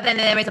 Huh. But then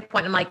there is a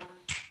point I'm like,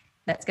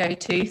 let's go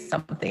to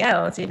something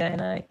else.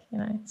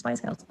 Spice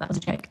Girls. That was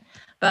a joke.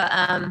 But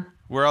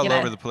We're all you know,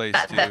 over the place,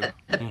 too.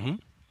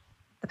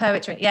 the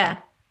poetry, yeah,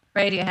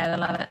 Radiohead, I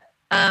love it.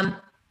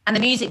 And the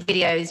music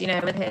videos, you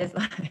know, with his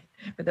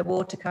with the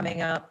water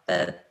coming up,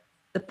 the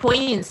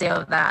poignancy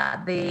of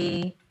that,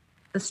 the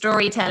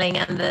storytelling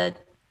and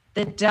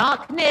the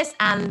darkness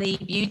and the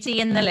beauty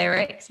in the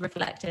lyrics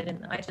reflected.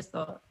 And I just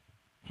thought,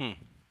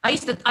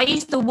 I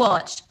used to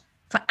watch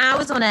for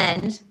hours on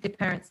end. Good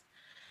parents.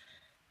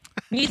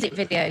 Music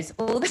videos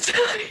all the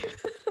time.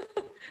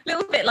 A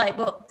little bit like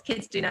what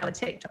kids do now with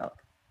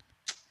TikTok.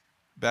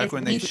 Back It's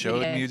when they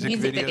showed music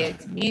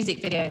videos.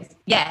 Music videos.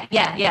 Yeah.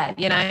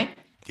 You know,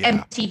 Yeah.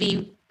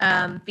 MTV,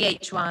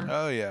 VH1.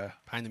 Oh yeah.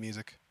 Behind the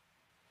music.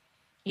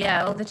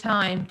 Yeah, all the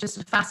time. Just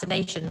a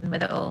fascination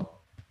with it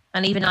all.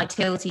 And even like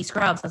TLT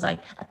Scrubs, I was like,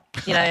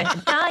 you know,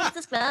 the guy is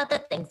a scrub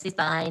that thinks he's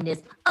fine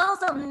is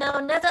also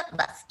known as a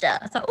buster. I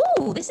was like,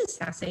 oh, this is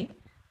sassy.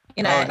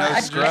 You know, Oh,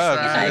 nice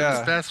Scrubs,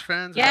 yeah. Best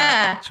friends.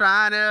 Yeah.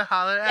 Trying to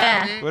holler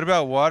at Yeah. me. What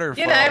about Waterfalls?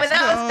 You know, when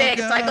that was big,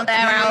 so I got their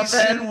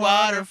album.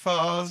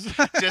 Waterfalls.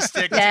 Just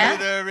stick Yeah.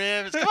 to the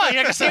rivers. Come on,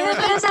 you can sing.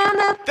 Rivers and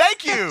the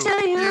Thank you.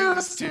 picture you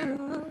Used to.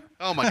 to.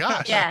 Oh my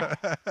gosh. Yeah.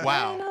 I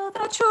Wow. know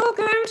that you're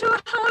going to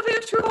have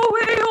it your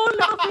way or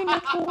nothing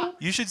at all.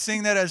 You should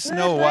sing that as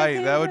Snow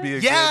White. That would be a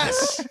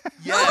Yes.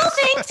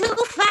 Yes. Moving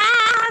too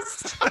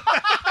fast.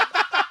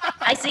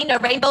 I seen a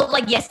rainbow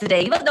like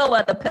yesterday, but no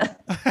other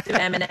do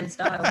Eminem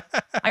style.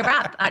 I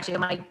rap actually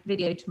on my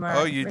video tomorrow.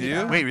 Oh, you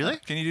do? bad. Wait, really?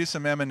 Can you do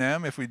some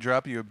Eminem if we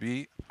drop you a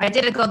beat? I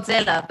did a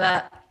Godzilla,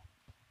 but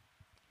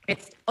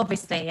it's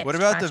obviously. What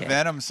about the tragic.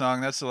 Venom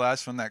song? That's the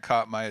last one that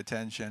caught my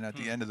attention at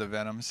the end of the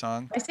Venom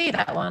song. I see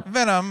that one.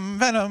 Venom,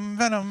 Venom,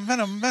 Venom,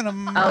 Venom,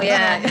 Venom. Oh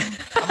yeah. Venom.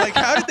 I'm like,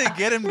 how did they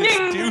get him to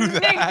do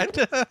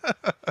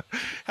that?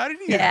 How did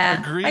he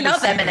Yeah, agree I to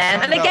love sing a Eminem,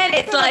 song and about- again,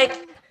 it's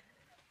like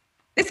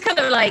this kind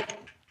of like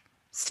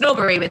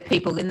snobbery with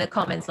people in the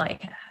comments,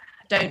 like,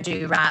 "Don't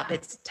do rap;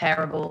 it's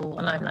terrible."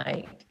 And I'm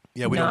like,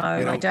 Yeah, we no, don't.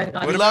 We don't. I don't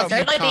like. We love don't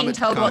you like being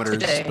told what to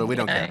commenters, do. but we you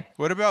don't know? care.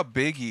 What about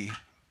Biggie?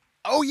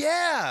 Oh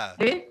yeah,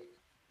 Who?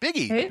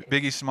 Biggie. Who?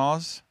 Biggie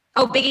Smalls?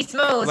 Oh, Biggie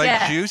Smalls. Like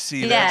yeah. Juicy.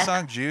 Yeah. That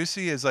song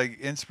Juicy is like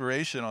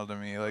inspirational to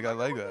me. Like I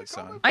like that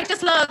song. I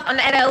just love and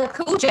LL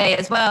Cool J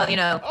as well. You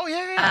know. Oh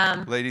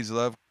yeah. Ladies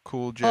love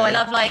Cool J. Oh, I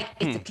love like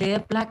it's a clear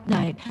black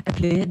night, a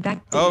clear black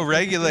day. Oh,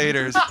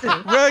 Regulators.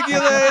 Regulators.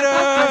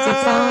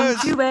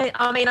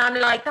 I mean, I'm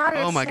like that is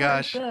Oh my so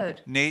gosh.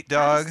 good. Nate That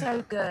Dogg. is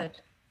so good.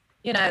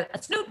 You know,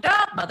 a Snoop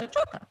Dogg, mother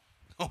trucker.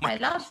 Oh my. I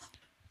love.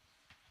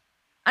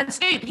 And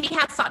Snoop, he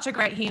has such a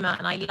great humor,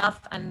 and I love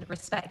and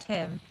respect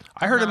him.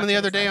 I heard him the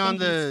other Artist. day I on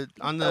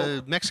think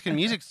the Mexican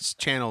music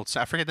channel.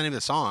 I forget the name of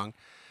the song,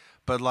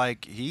 but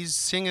like he's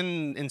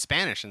singing in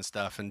Spanish and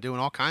stuff and doing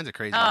all kinds of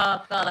crazy.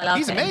 Oh God, I love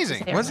He's him. amazing.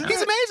 Just hearing Wasn't that.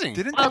 He's amazing.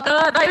 Didn't Oh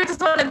God, I just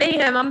want to meet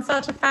him. I'm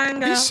such a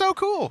fangirl. He's so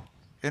cool.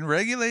 in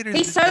Regulators?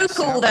 He's so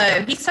cool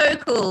though. He's so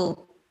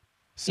cool.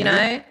 You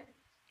know,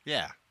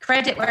 Yeah.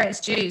 credit where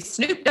it's due.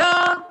 Snoop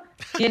Dogg.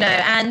 You know,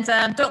 and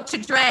Dr.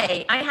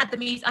 Dre. I had the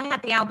music. I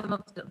had the album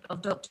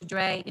of Dr.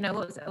 Dre. You know,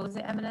 what was it? Was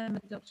it Eminem?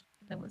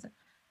 What was it?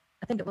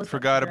 I think it was.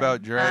 Forgot Dr.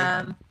 about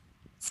Dre.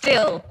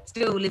 Still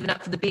living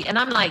up for the beat, and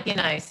I'm like, you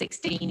know,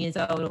 16 years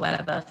old or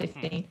whatever,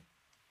 15,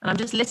 and I'm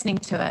just listening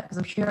to it because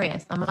I'm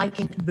curious. I'm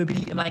liking the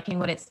beat. I'm liking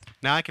what it's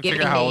Now I can giving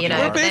figure out how me. old You you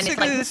know, are. and then it's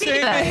Basically like the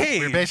same placebo. age.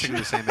 We're basically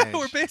the same age.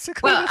 We're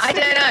basically Well, the I same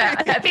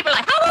don't know. age. People are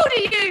like, how old are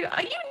you?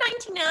 Are you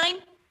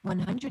 99?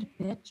 100,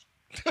 bitch.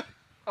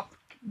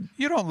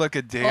 You don't look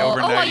a day over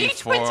Oh, are you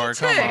 94.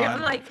 22? Come I'm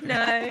on. like,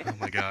 no. Oh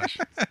my gosh.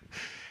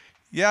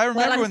 Yeah, I remember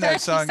Well, I'm when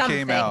that song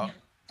came 30-something. out.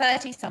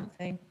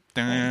 30-something.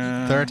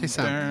 Dun,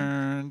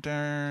 30-something. dun,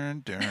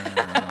 dun,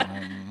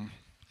 dun.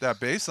 That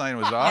bass line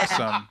was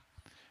awesome.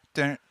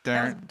 Dun,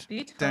 dun, was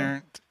beautiful.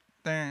 dun,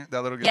 dun.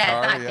 That little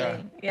Yeah, guitar,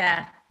 exactly.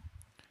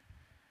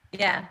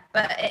 Yeah.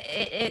 But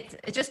it's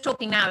just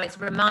talking now, it's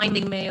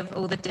reminding me of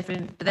all the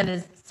different, but then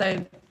there's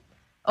so,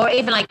 or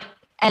even like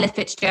Ella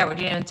Fitzgerald,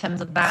 you know, in terms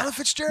of that Ella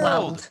Fitzgerald.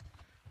 world.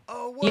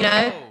 Oh, whoa. You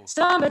know,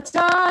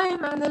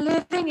 summertime and the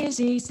living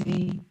is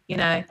easy, you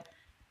know.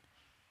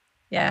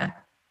 Yeah.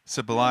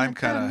 Sublime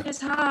kind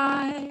Is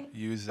high. of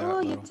use that. Oh,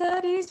 your Little.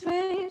 daddy's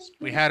rich.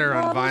 We had her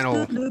on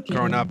vinyl Good-looking.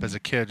 growing up as a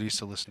kid. We used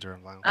to listen to her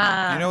on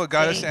vinyl. You know what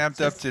got us See, amped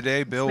up just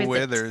today? Bill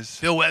exquisite. Withers.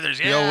 Bill Weathers,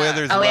 yeah. Bill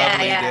Withers, Oh, Lovely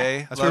yeah, yeah.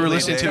 Day. That's what we were Lovely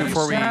listening to Day.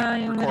 before we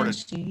Shine when recorded.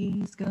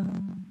 she's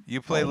gone.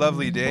 You play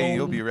Lovely Day,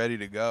 you'll be ready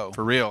to go.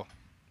 For real.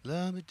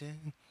 Love me day,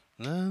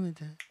 love me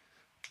day.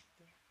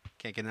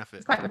 Can't get enough of it.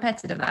 It's quite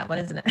repetitive, that one,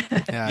 isn't it?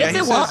 Yeah, Is he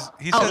it He what? says,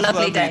 he Oh, says Lovely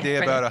Lovely Day. Day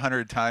about Brilliant.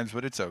 100 times,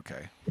 but it's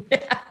okay.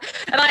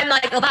 And I'm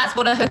like, oh, that's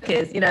what a hook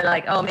is. You know,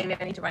 like, oh, maybe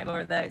I need to write more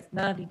of those.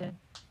 Lovely day.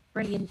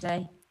 Brilliant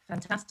day.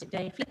 Fantastic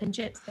day. Flipping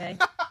chips day.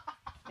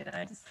 You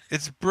know, just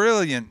It's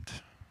brilliant.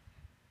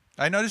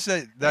 I noticed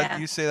that Yeah.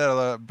 you say that a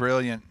lot.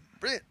 Brilliant.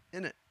 Brilliant,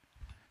 isn't it?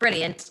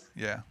 brilliant.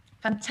 Yeah.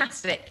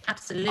 Fantastic.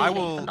 Absolutely I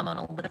will-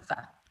 phenomenal with a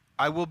fur.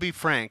 I will be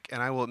frank,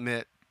 and I will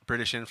admit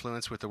British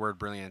influence with the word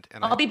brilliant.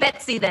 And I'll be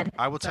Betsy then.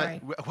 I will tell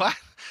Sorry. you what,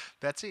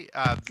 Betsy.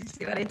 Did you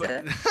see what I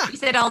did? You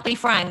said I'll be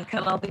Frank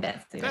and I'll be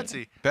Betsy.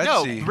 Betsy.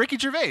 Betsy. No, Ricky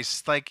Gervais.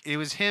 Like it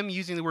was him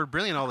using the word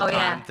brilliant all the Oh,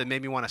 time yeah. that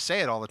made me want to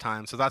say it all the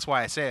time. So that's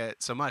why I say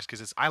it so much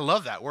because I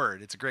love that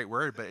word. It's a great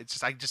word, but it's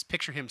just I just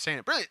picture him saying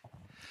it brilliant.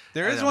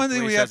 There I is know, one the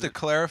thing way we he have says to it.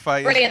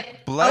 clarify. Brilliant. Is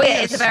bloody Oh,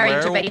 yeah, it's a very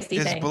swear, Gervaisy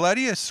Is thing.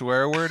 bloody a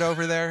swear word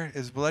over there?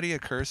 Is bloody a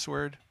curse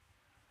word?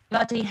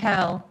 Bloody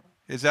hell.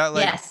 Is that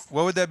like, Yes.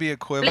 what would that be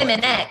equivalent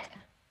Blimmin' to? heck.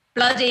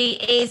 Bloody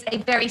is a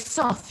very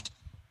soft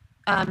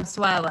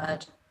swear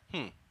word.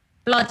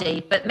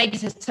 Bloody, but maybe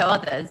to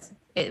others,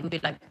 it would be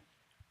like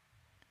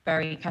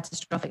very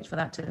catastrophic for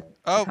that to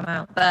Oh, come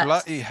out. But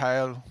bloody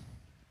hell.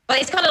 But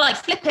it's kind of like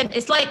flipping.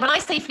 It's like when I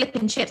say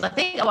flipping chips, I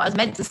think what I was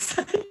meant to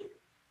say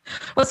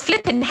was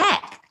flipping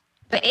heck.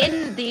 But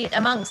in the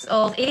amongst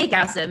of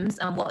orgasms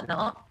and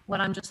whatnot, when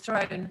I'm just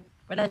thrown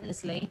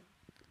relentlessly,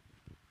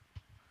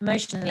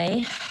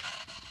 emotionally,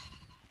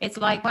 it's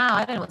like, wow,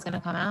 I don't know what's going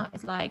to come out.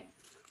 It's like,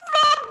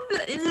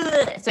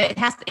 so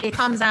it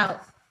comes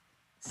out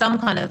some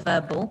kind of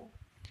verbal.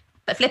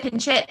 But flipping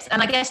chips,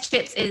 and I guess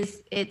chips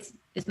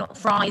it's not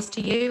fries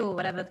to you or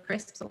whatever,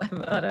 crisps or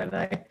whatever. I don't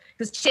know,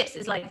 because chips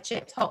is like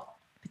chips, hot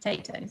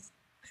potatoes.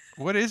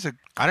 What is it?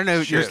 I don't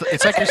know. Shit.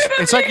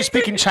 It's like you're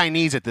speaking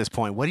Chinese at this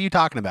point. What are you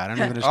talking about? I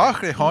don't even Oh,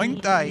 understand.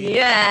 the hoink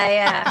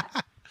Yeah.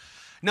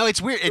 No,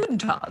 it's weird. Guten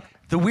Tag.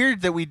 The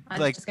weird that we I'm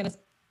like just gonna.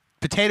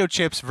 potato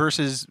chips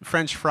versus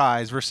French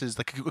fries versus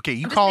like okay,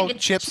 you I'm just call thinking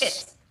chips,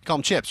 chips. you call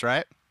them chips,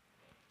 right?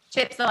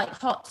 Chips are like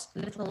hot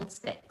little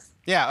sticks.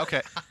 Yeah.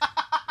 Okay.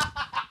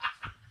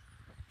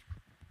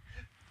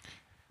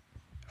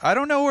 I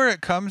don't know where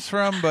it comes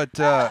from, but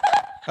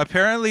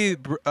apparently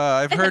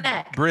I've heard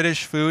Neck.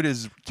 British food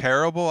is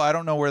terrible. I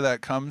don't know where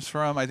that comes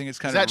from. I think it's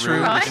kind that of true?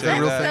 rude Right? to Is say that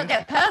a real that. Don't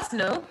get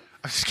personal.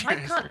 I'm just I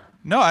curious. can't.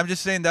 No, I'm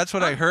just saying that's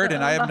what I heard,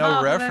 and I have no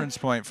Oh, reference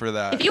point for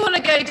that. If you want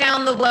to go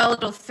down the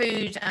world of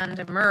food and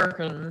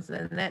Americans,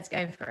 then let's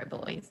go for it,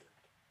 boys.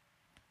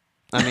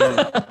 I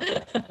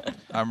mean,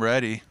 I'm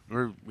ready.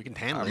 we can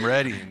handle I'm it.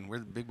 ready. I mean, we're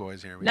the big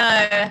boys here.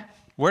 No,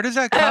 Where does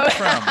that come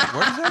from?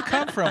 Where does that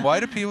come from? Why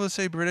do people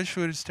say British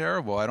food is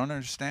terrible? I don't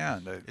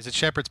understand. Is it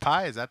shepherd's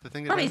pie? Is that the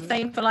thing? That probably does the it?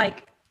 same for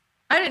like,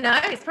 I don't know.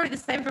 It's probably the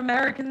same for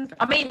Americans.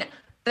 I mean,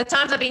 the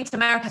times I've been to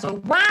America, so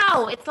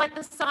wow, it's like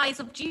the size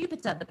of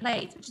Jupiter, the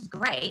plates, which is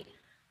great.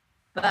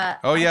 But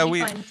Oh I yeah, do we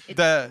find it's-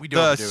 the We do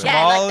the overdo it. Yeah,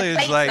 small like the is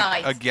plate like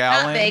size, a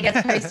gallon. That big as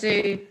opposed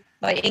to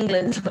like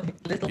England,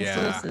 like little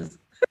Yeah. saucers.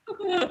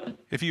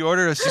 If you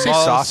order a Did you say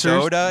small saucers?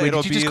 soda, Wait,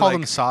 it'll did you just be call like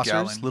them saucers?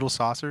 gallon. Little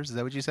saucers? Is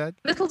that what you said?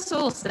 Little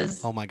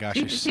saucers. Oh my gosh,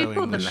 Do you're you so call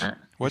them English. that?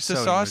 What's You're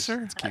a so English.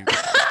 saucer? It's cute.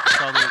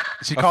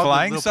 She A calls them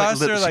flying little pla-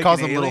 saucer, She like calls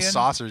an them little alien?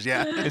 saucers.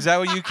 Yeah. Is that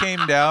what you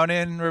came down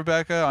in,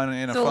 Rebecca,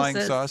 in a flying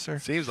Saucers. saucer?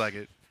 Seems like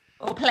it.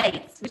 Or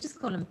plates. We just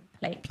call them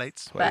plates.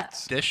 Plates.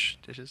 But-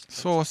 Dishes.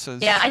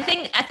 Saucers. Yeah, I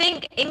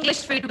think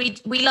English food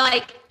we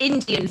like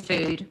Indian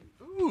food,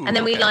 Ooh, and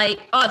then we okay.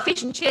 like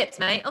fish and chips,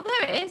 mate. Oh,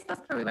 there it is.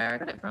 That's probably where I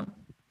got it from.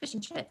 Fish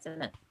and chips,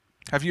 isn't it?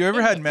 Have you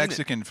ever had In it,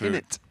 Mexican in food?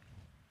 it.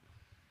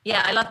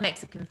 Yeah, I love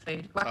Mexican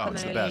food, Oh,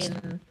 it's the guacamole best.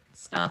 and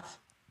stuff.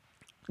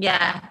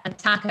 Yeah, and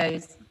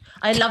tacos.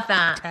 I love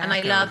that, and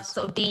I love Tacos.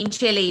 sort of bean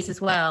chilies as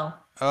well.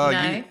 Oh, you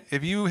know?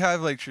 if you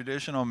have like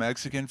traditional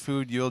Mexican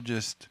food, you'll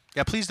just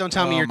Yeah, please don't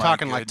tell me Oh you're my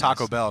talking like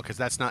Taco goodness. Bell because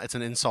that's not. It's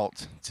an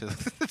insult to.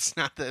 It's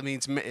not. That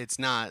means it's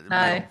not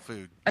No. real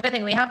food. I don't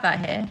think we have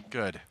that here.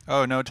 Good. no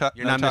You're no not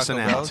Taco missing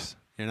Bells? out.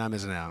 You're not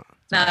missing out.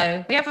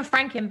 No, we have a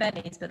Frankie and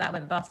Benny's, but that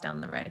went bust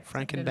down the road.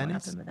 Frank I and don't know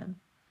what Benny's? happened with them.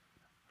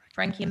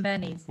 Frankie and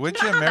Benny's. Which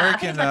Do you not have that? I American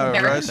think it's like an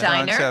American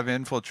restaurants diner. have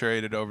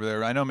infiltrated over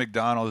there? I know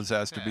McDonald's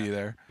has to be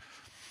there.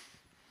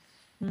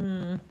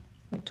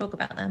 We talk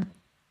about them.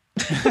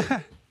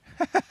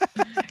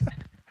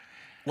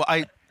 Well,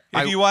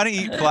 If you want to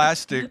eat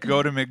plastic,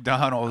 go to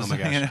McDonald's. Oh my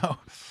gosh. You know.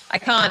 I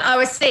can't. I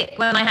was sick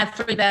when I had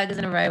 3 burgers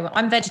in a row.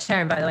 I'm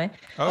vegetarian, by the way.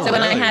 Oh, so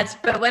when really?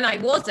 but when I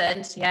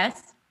wasn't,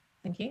 yes.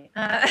 Thank you.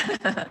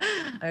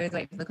 I always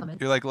wait for the comments.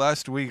 You're like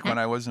last week when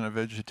I wasn't a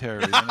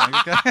vegetarian.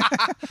 yeah,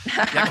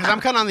 because I'm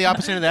kind of on the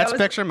opposite end of that That was-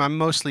 spectrum. I'm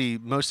mostly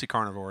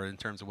carnivore in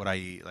terms of what I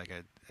eat. Like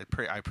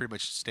I pretty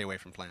much stay away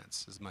from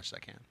plants as much as I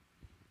can,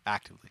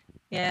 actively.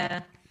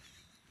 Yeah.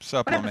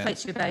 supplement.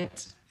 floats your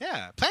boat.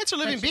 Yeah, plants are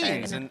living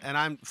beings, Vegetarian. and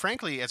I'm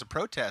frankly, as a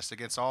protest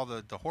against all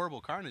the horrible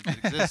carnage that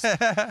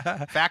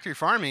exists, factory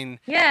farming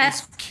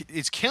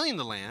is killing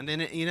the land,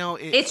 and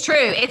It's true.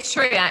 It's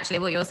true, actually,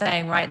 what you're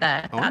saying right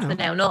there. Oh, That's no. the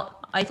nail.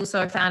 Not I feel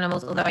sorry for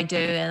animals, although I do,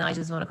 and I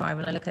just want to cry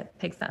when I look at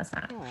pigs that are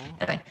sad.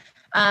 Anyway,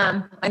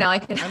 I know I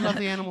could. I love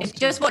the animals,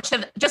 just watch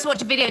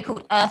a video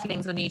called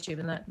Earthlings on YouTube,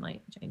 and that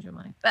might change your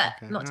mind. But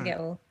not to get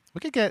all we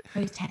could get.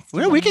 protesty.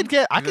 Well, we could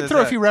get. I Give could us throw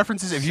a that- few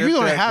references if sip you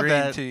want to that have green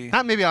that. tea.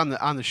 Not maybe on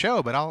the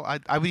show, but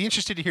I'd be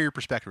interested to hear your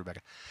perspective,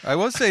 Rebecca. I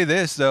will say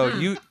this though,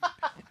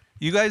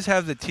 you guys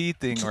have the tea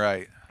thing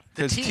right.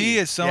 Because tea, tea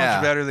is so yeah.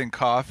 much better than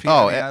coffee.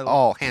 Oh, I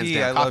mean, hands tea,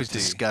 down. I love Coffee's tea.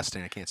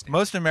 disgusting. I can't stand it.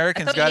 Most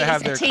Americans I thought got to you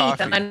have said their teeth,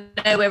 coffee. and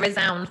I know we're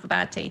resound for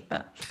bad teeth,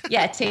 but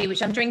yeah, tea,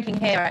 which I'm drinking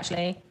here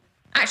actually.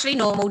 Actually,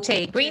 normal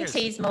tea. Green Cheers.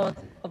 tea's more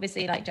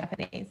obviously like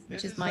Japanese,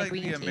 which This is my like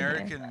green the tea. here.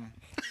 American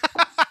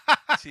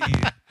tea,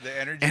 the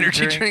energy, Energy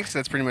drink. drinks.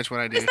 That's pretty much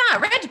what I do. What's that?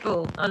 Red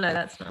Bull? Oh no,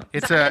 that's not.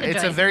 Is It's that a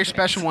Energizer very drink?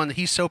 special one.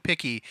 He's so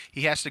picky.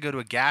 He has to go to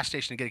a gas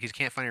station to get it because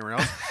he can't find it anywhere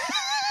else.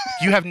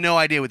 You have no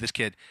idea with this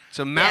kid.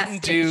 So Mountain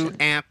Dew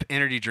station. Amp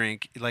energy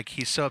drink. Like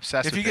he's so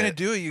obsessed If with you're gonna it.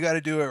 do it, you got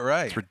to do it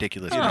right. It's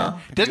ridiculous. Oh.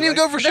 Doesn't even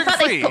go for The sugar fact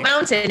they free. put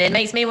Mountain in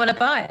makes me want to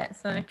buy it.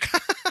 So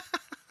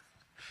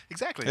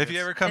Exactly. If you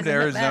ever come to Isn't it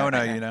there, Arizona,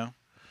 okay. you know,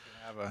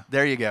 have a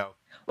There you go.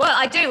 well,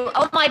 I do.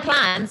 On my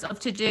plans of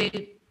to do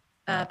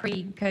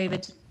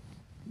pre-COVID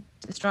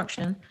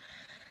destruction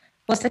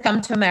was to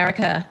come to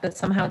America, but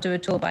somehow do a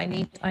tour. But I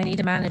need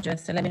a manager.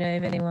 So let me know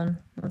if anyone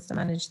wants to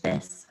manage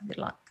this. Good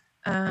luck.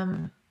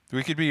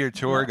 we could be your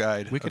tour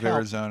guide We of could help.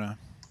 Arizona.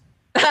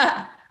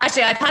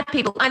 Actually, I've had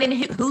people. I'm in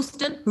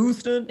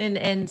Houston,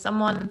 and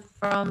someone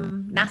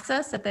from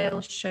NASA said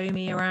they'll show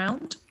me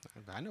around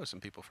I know some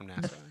people from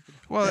NASA.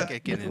 Well,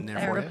 Get in there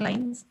for you.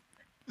 aeroplanes.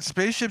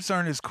 spaceships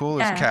aren't as cool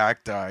Yeah. as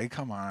cacti.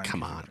 Come on.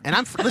 Come on. And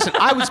listen,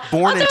 I was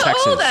born in I'll do it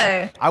all, Texas.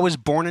 though. I was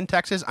born in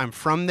Texas. I'm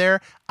from there.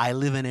 I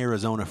live in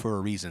Arizona for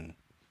a reason.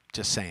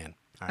 Just saying.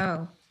 All right.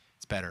 Oh.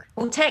 It's better.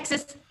 Well,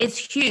 Texas is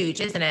huge,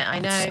 isn't it? I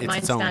know. It's My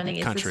its own understanding is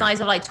the country. size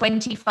of like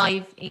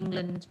 25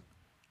 England,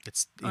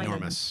 It's Island.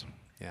 enormous.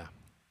 Yeah.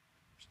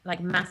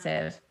 like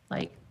massive.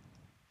 Like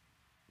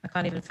I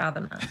can't even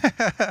fathom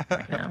that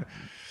right now.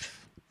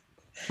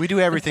 We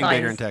do everything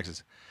bigger in size.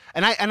 Texas.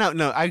 And I know,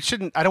 no, I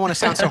shouldn't. I don't want to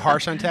sound so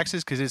harsh on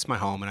Texas because it's my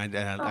home, and I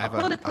have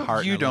Oh, a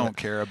heart. You and I love don't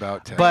it. care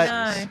about Texas. But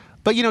No.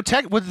 but you know,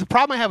 the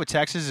problem I have with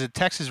Texas is that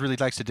Texas really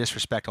likes to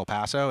disrespect El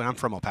Paso, and I'm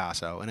from El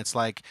Paso, and it's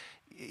like,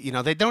 you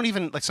know, they don't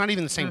even. It's not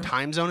even the same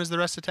time zone as the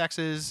rest of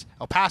Texas.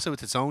 El Paso,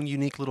 it's its own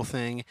unique little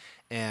thing,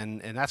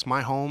 and that's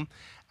my home.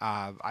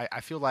 I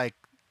feel like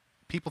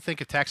people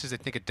think of Texas, they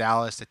think of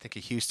Dallas, they think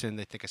of Houston,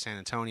 they think of San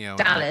Antonio. and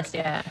Dallas,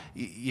 yeah.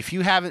 If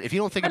you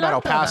don't think I about El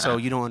love all Paso,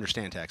 that. you don't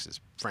understand Texas,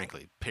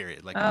 frankly.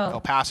 Period. Like Oh. El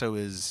Paso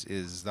is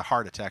the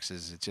heart of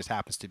Texas. It just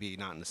happens to be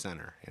not in the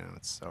center. You know,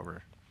 it's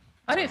over.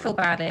 I don't feel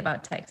badly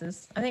about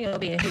Texas. I think it'll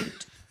be a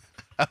hoot.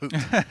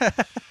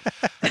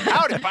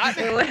 Howdy,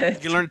 partner. It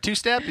would. You learn a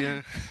two-step,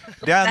 yeah,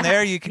 down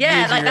there, you can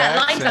Yeah, use like your that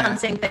line accent.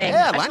 dancing thing.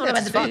 Yeah, I line just want to wear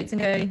dance the is fun. boots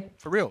and go,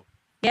 for real.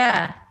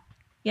 yeah,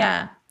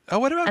 yeah. Oh,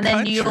 what about And then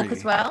country? New York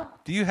as well.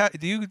 Do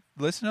you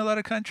listen to a lot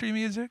of country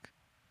music?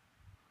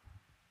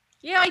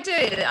 Yeah, I do.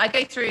 I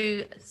go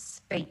through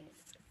states.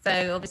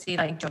 So obviously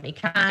like Johnny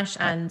Cash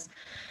and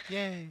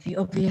Yay. the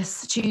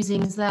obvious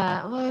choosings there.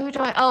 Who do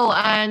I? Oh,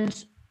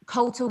 and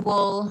Coulter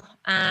Wall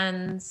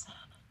and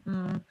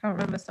can't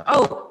remember.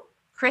 Oh,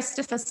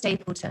 Christopher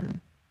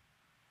Stapleton.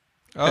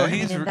 Oh,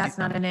 That's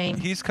not a name.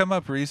 he's come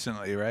up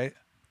recently, right?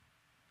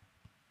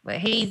 But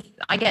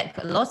I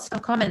get lots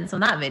of comments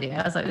on that video.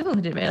 I was like, oh, I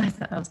didn't realize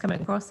that I was coming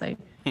across so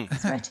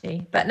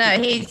sweaty. But no,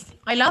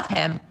 I love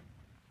him.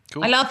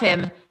 Cool. I love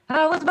him.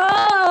 I was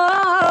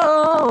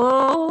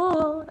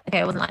born. Okay,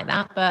 it wasn't like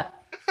that, but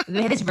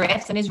with his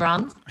riffs and his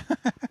runs.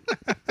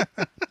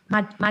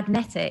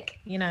 Magnetic,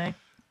 you know.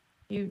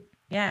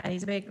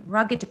 He's a big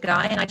rugged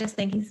guy, and I just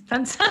think he's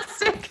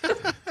fantastic.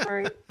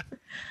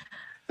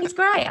 He's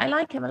great. I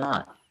like him a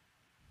lot.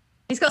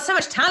 He's got so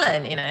much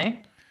talent, you know.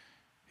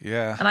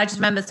 Yeah. And I just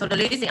remember sort of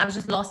losing. I was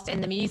just lost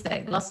in the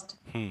music, lost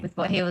with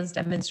what he was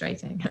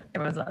demonstrating.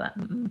 Everyone's like that.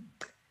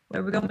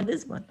 Where are we going with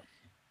this one?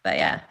 But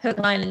yeah, hook,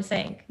 line, and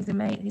sink. He's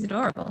amazing. He's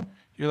adorable.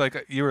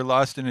 You were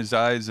lost in his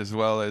eyes as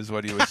well as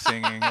what he was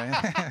singing.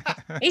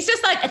 He's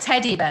just like a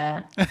teddy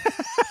bear.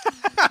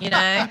 You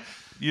know,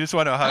 You just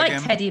want to I hug like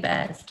him. teddy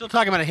bears. Still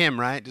talking about him,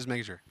 right? Just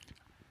making sure.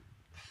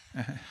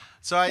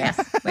 So Yes.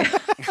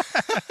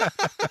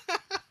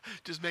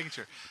 just making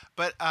sure.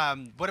 But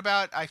what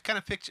about? I kind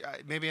of picked.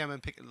 Maybe I'm gonna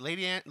pick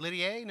Lady A.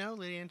 No,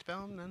 Lady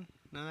Antebellum. None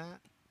of that.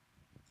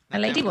 A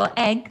lady what?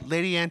 Egg.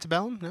 Lady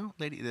Antebellum? No,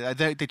 Lady.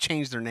 They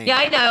changed their name. Yeah,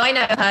 I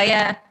know her.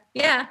 Yeah.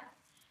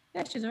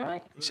 Yeah, she's all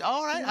right.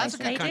 All right, that's a Nice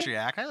good lady. country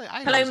act. I always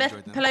Paloma,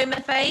 enjoyed them.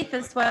 Paloma Faith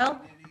as well.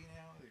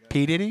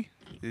 P Diddy?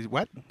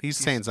 What? He's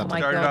saying something. my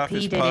Started God, off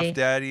as P. Puff Diddy.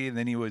 Daddy, and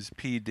then he was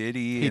P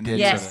Diddy, and then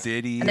Diddy. he was Yes.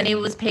 Diddy, And then he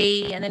was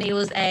P, and then he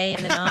was A,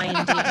 and then I,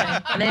 and D,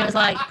 and then it was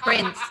like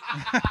Prince.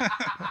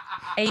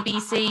 A, B,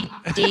 C,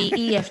 D,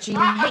 E, F, G, H,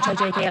 I,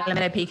 J, K, L, M,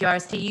 N, O, P, Q, R,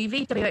 S, T, U,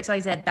 V, W, X, Y,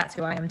 Z. That's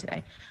who I am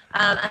today.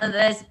 And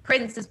there's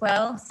Prince as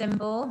well,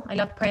 Symbol. I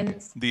love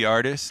Prince. The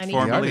artist, I need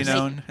formerly to-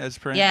 known as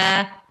Prince.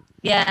 Yeah.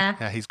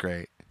 Yeah, he's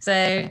great.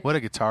 So What a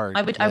guitar.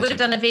 I would have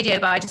done a video,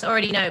 but I just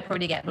already know it'd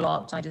probably get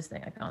blocked. I just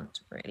think I can't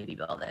really be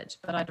bothered.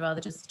 But I'd rather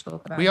just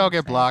talk about We all it.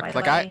 get So, blocked. by the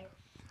Like way-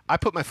 I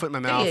put my foot in my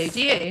mouth.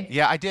 Do you?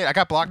 Yeah, I did. I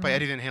got blocked by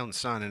Eddie Van Halen's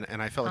son,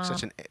 and I felt like Oh.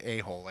 such an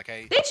a-hole. Like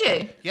Did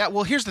you? Yeah,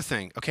 well, here's the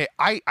thing. Okay,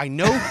 I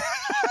know.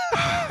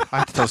 I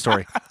have to tell a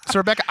story. So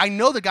Rebecca, I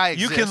know the guy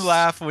You exists. can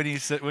laugh when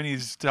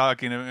he's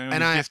talking and And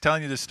he's I- just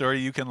telling you the story.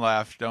 You can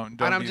laugh. Don't.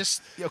 And I'm be-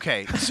 just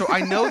okay. So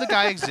I know the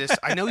guy exists.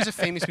 I know he's a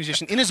famous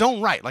musician in his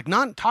own right. Like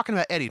not talking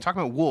about Eddie,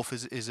 talking about Wolf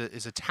is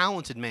a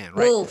talented man,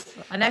 right? Wolf.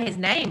 I know his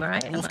name,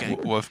 right?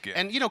 Wolfgang. Wolfgang.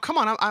 And come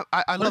on,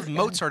 I love Wolfgang.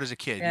 Mozart as a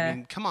kid. Yeah. I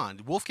mean, come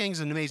on, Wolfgang's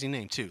an amazing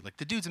name too. Like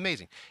the dude's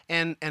amazing.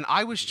 And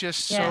I was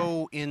just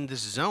so in this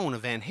zone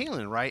of Van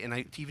Halen, right? And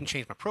I even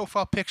changed my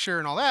profile picture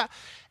and all that.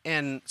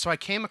 And so I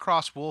came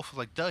across Wolf,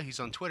 like, duh, he's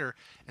on Twitter.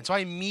 And so I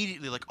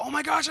immediately like, oh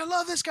my gosh, I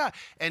love this guy.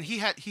 And he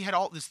had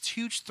all this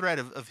huge thread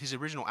of his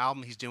original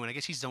album he's doing. I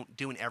guess he's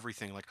doing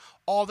everything, like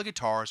all the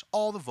guitars,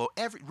 all the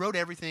wrote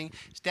everything.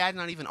 His dad's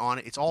not even on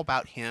it. It's all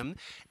about him.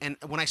 And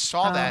when I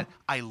saw that,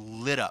 I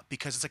lit up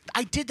because it's like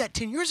I did that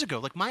 10 years ago.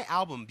 Like my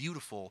album,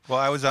 Beautiful. Well,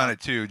 I was on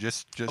it too.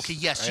 Just. Okay,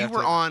 yes, I you have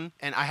were to- on,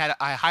 and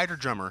I hired a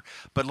drummer,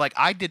 but like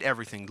I did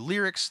everything: the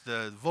lyrics,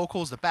 the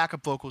vocals, the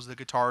backup vocals, the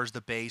guitars,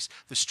 the bass,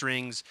 the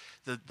strings.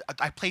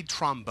 I played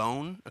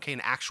trombone, okay,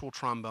 an actual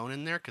trombone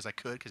in there because I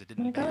didn't.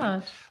 Oh my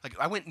God. Like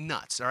I went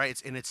nuts. All right,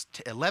 it's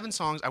 11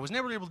 songs. I was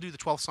never able to do the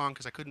 12th song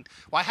because I couldn't.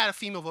 Well, I had a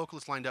female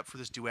vocalist lined up for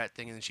this duet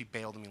thing, and then she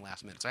bailed on me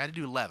last minute, so I had to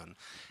do 11.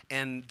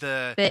 And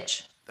the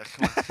Bitch.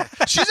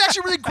 she's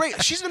actually really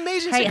great. She's an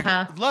amazing Hate singer.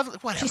 her.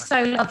 Whatever. She's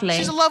so lovely.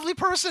 She's a lovely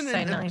person. So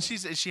and nice. She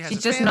has She's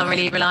a just not family.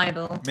 really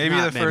reliable. Maybe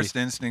Nah, the maybe. first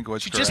instinct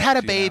was. She just correct, had a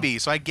you know. baby,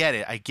 so I get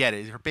it.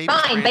 Her baby's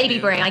Fine, brand baby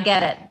new. brain. I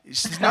get it.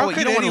 She's How you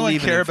could don't wanna anyone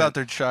leave an care infant. about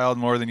their child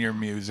more than your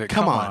music?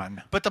 Come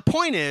on. But the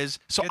point is,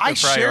 so Get the I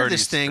shared priorities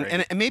this thing,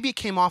 straight. and maybe it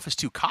came off as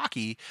too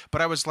cocky,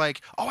 but I was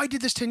like, oh, I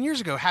did this 10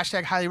 years ago. #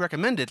 highly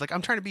recommended. Like,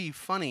 I'm trying to be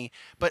funny,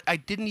 but I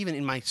didn't even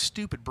in my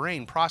stupid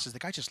brain process, the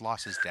guy just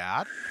lost his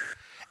dad.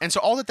 And so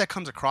all that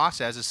comes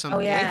across as is some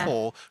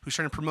a-hole who's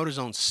trying to promote his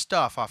own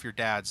stuff off your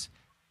dad's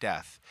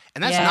death.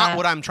 And that's not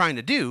what I'm trying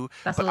to do,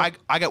 That's but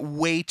I got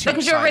way too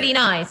Because you're excited. really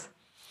nice.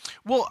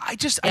 Well, I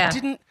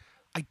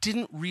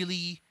didn't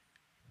really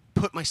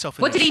put myself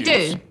in What his did he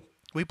shoes. do?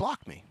 He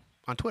blocked me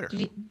on Twitter. Did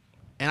he-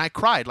 And I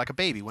cried like a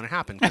baby when it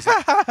happened. 'Cause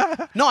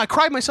no, I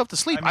cried myself to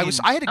sleep. I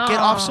I had to get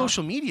off Aw.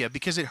 social media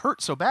because it hurt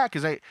so bad.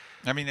 Because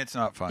I mean, it's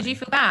not funny. Did you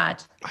feel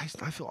bad? I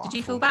feel awful. Did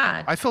you feel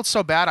bad? I felt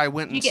so bad. I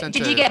went and sent.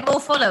 Did you get more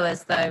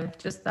followers though?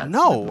 Just that.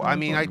 No, I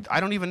mean I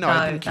don't even know.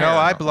 I didn't No. care. No,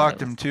 I Yeah. blocked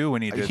him too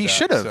when he did He that.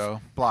 should have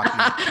So. blocked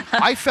me.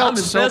 I felt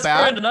so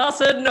bad. and I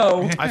said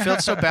no. I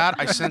felt so bad.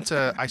 I sent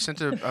a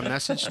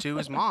message to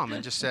his mom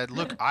and just said,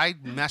 "Look, I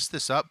messed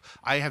this up.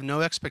 I have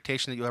no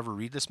expectation that you'll ever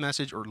read this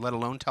message or let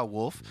alone tell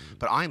Wolf,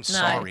 but I'm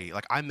sorry.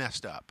 Like I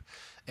messed up,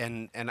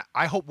 and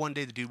I hope one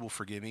day the dude will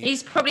forgive me.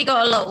 He's probably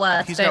got a lot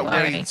worse. He's don't got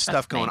worry, weird stuff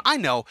trust going. me. I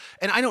know,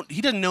 and I don't. He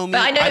doesn't know me.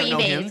 But I know what don't you know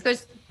mean. him.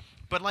 Because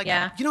But like,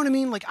 Yeah. you know what I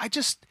mean? Like I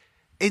just.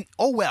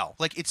 Oh well,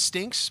 like it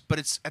stinks, but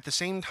it's at the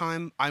same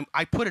time.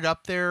 I put it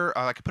up there.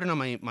 I could put it on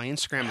my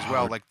Instagram as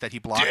well, like that he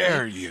blocked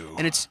dare me. you.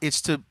 And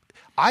it's to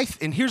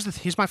and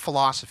here's my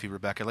philosophy,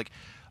 Rebecca. Like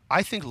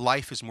I think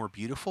life is more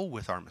beautiful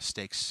with our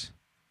mistakes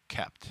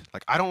kept.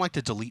 Like I don't like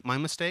to delete my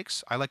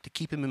mistakes. I like to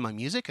keep them in my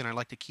music, and I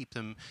like to keep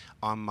them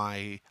on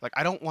my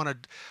I don't want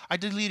to. I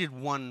deleted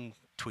one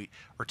tweet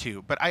or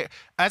two, but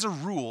as a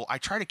rule, I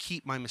try to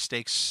keep my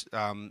mistakes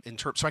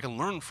so I can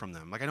learn from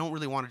them. Like I don't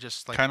really want to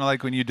just like. Kind of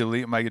like when you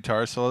delete my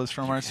guitar solos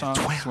from our songs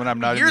when I'm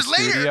not Years in the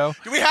studio.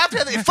 later, we have to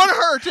have it in front of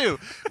her too.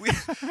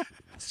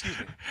 Excuse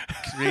me.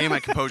 Regain my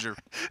composure.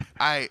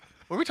 What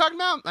were we talking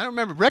about? I don't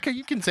remember. Rekka,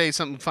 you can say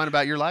something fun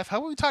about your life. How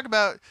were we talking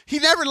about? He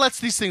never lets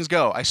these things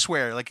go. I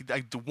swear. Like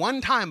the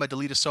one time I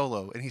delete a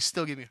solo, and he's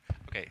still giving me.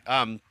 Okay.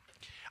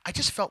 I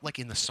just felt like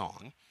in the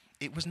song,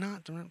 it was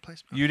not the right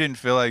place. You didn't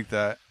feel like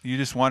that. You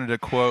just wanted to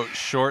quote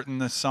shorten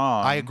the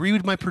song. I agree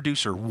with my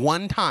producer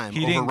one time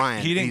He over didn't.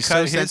 Ryan. He and didn't he's cut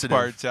so his sensitive.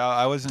 parts out.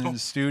 I was in the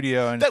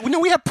studio and No,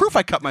 we have proof.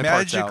 I cut my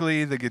parts out.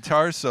 magically the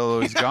guitar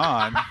solo is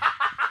gone.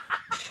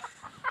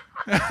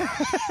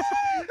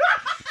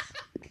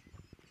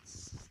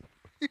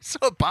 You're so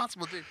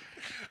impossible, dude.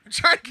 I'm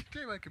trying to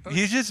get my composure.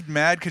 He's just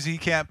mad because he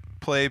can't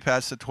play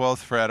past the 12th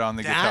fret on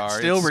the guitar.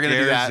 Still, it we're gonna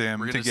do scares that. him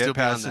We're to gonna get still be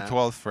past on the that.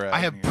 12th fret. I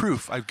have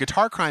proof.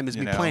 Guitar Crime is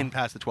You me know. playing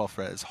past the 12th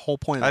fret. It's the whole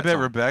point of I that bet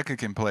song. Rebecca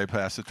can play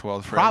past the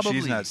 12th fret. Probably.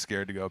 She's not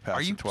scared to go past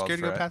Are you the 12th scared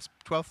to fret. go past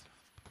 12th?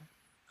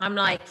 I'm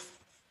like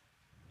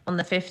on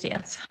the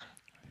 50th.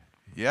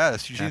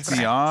 Yes, she's That's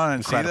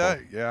beyond. See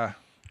incredible. that? Yeah.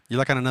 You're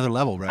like on another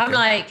level, right? I'm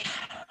like,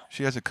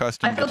 She has a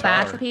custom I feel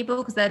guitar. bad for people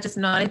because they're just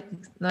not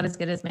as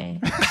good as me.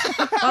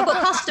 Well, I've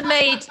got custom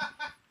made.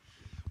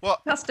 Well,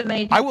 Custom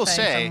made. I will phone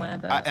say, somewhere,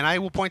 but- and I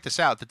will point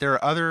this out, that there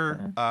are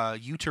other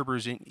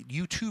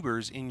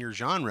YouTubers in your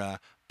genre,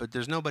 but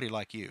there's nobody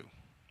like you.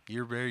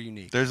 You're very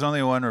unique. There's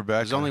only one Rebecca.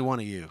 There's only one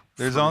of you.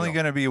 There's only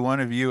going to be one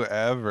of you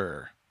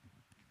ever.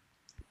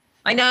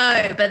 I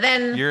know, but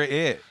then You're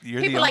it.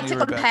 You're people the like only to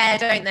Rebecca. compare,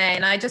 don't they?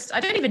 And I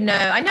don't even know.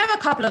 I know a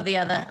couple of the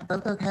other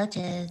vocal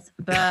coaches,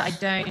 but I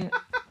don't.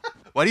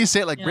 Why do you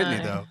say it like Yeah.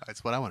 Brittany though?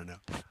 That's what I want to know.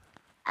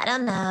 I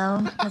don't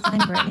know. That's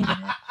what Brittany did.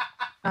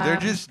 They're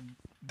just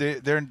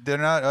they're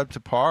not up to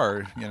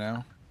par, you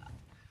know.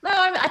 No,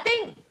 I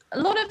think a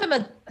lot of them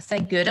are, say,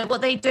 good at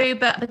what they do,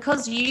 but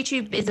because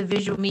YouTube is a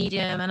visual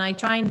medium, and I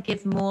try and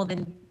give more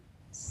than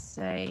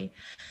say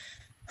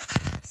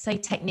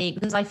technique,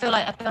 because I feel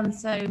like I've done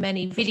so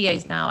many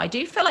videos now. I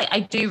do feel like I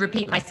do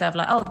repeat myself,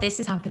 like, oh, this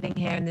is happening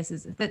here, and this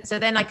is. So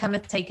then I kind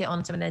of take it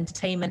onto an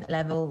entertainment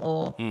level,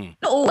 or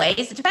not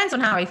always. It depends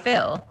on how I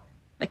feel.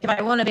 Like if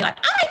I want to be like,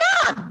 oh my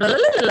god, blah, blah,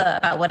 blah, blah,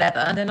 about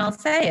whatever, then I'll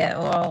say it,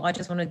 or I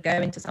just want to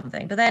go into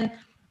something. But then,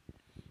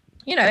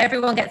 you know,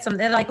 everyone gets something.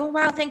 They're like, oh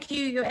wow, thank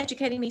you, you're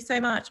educating me so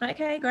much. I'm like,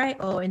 okay, great,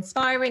 or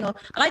inspiring, or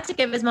I like to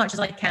give as much as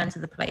I can to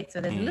the plate. So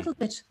there's a little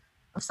bit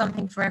of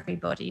something for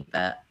everybody,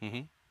 but.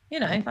 You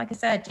know, like I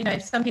said, you know,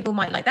 some people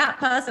might like that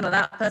person or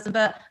that person,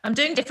 but I'm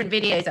doing different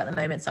videos at the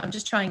moment. So I'm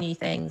just trying new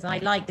things. I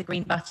like the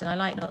green button. I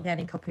like not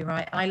getting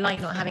copyright. I like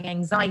not having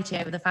anxiety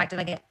over the fact that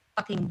I get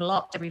fucking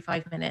blocked every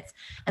 5 minutes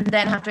and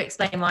then have to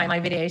explain why my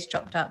video is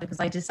chopped up because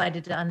I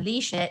decided to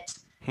unleash it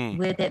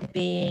with it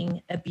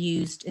being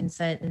abused in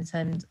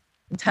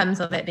terms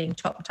of it being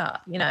chopped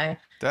up, you know.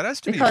 That has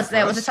to because be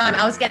there was a time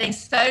I was getting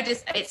so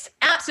it's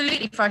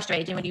absolutely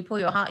frustrating when you pull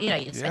your heart, you know,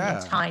 you're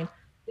spending time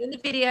doing the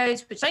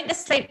videos, which don't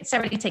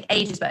necessarily take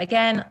ages, but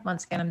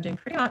once again, I'm doing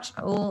pretty much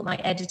all my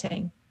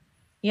editing,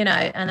 you know,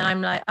 and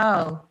I'm like,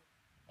 oh,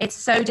 it's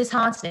so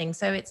disheartening.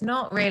 So it's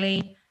not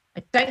really,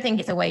 I don't think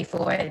it's a way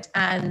forward,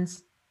 and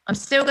I'm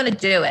still going to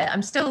do it.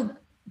 I'm still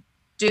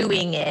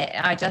doing it.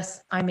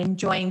 I'm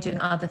enjoying doing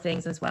other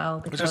things as well. I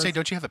was going to say,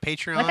 don't you have a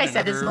Patreon? Like I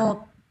said, there's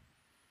more.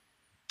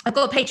 I've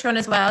got a Patreon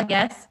as well,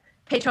 yes.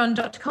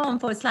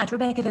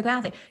 Patreon.com/Rebecca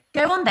Vigazi.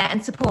 Go on there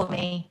and support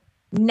me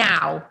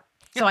now.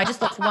 So I just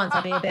thought for once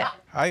I'd be a bit.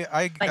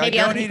 I Maybe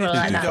other people are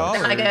like that.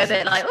 Then I go a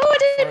bit like, oh, I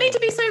didn't mean to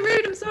be so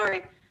rude. I'm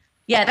sorry.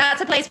 Yeah, that's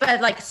a place where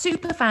like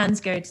super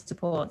fans go to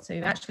support. So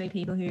actually,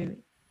 people who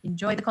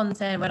enjoy the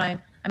content.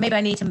 When maybe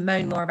I need to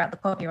moan more about the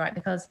copyright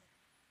because,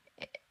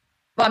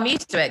 well, I'm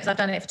used to it because I've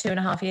done it for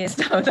 2.5 years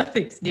now.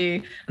 Nothing's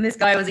new. And this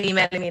guy was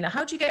emailing me, like,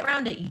 how do you get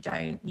around it? You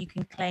don't. You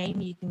can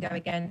claim. You can go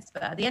against.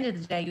 But at the end of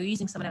the day, you're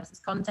using someone else's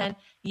content.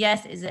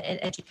 Yes, is it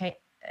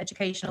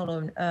educational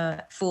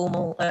or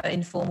formal,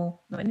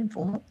 informal, not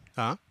informal.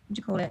 Huh? What do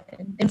you call it?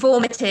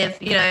 Informative,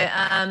 you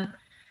know,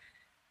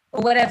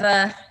 or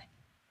whatever,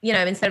 you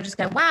know, instead of just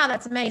going, wow,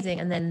 that's amazing.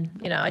 And then,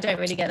 you know, I don't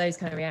really get those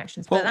kind of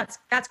reactions, but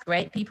that's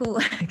great.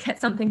 People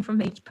get something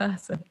from each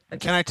person.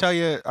 Can I tell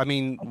you, I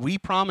mean, we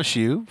promise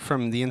you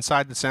from the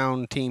Inside the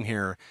Sound team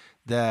here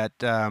that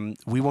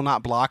we will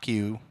not block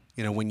you.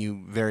 You know, when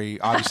you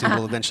very obviously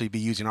will eventually be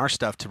using our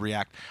stuff to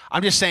react.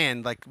 I'm just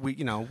saying, like,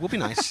 we'll be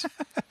nice.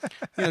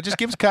 You know, just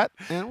give us a cut.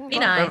 And we'll be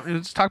nice.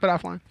 Let's talk about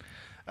offline.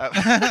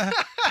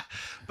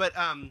 But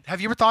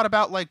have you ever thought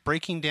about, like,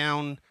 breaking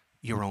down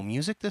your own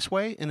music this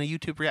way in a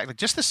YouTube react? Like,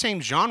 just the same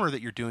genre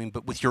that you're doing,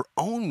 but with your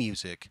own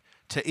music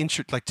to teach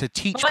people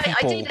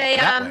I did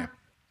that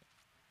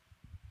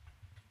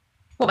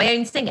way. My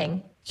own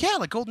singing? Yeah,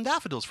 like Golden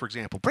Daffodils, for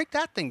example. Break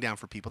that thing down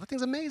for people. That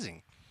thing's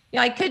amazing.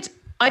 Yeah, I could.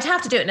 I'd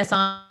have to do it in a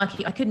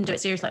sarky. I couldn't do it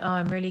seriously. Like, oh,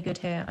 I'm really good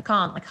here. I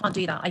can't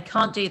do that. I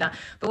can't do that.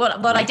 But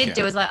what I did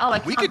do is like, oh, I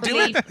can't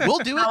believe We'll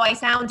do how I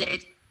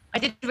sounded. I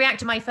did react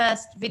to my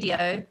first video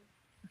a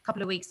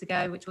couple of weeks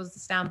ago, which was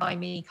the Stand By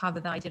Me cover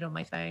that I did on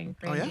my phone.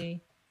 Oh, yeah?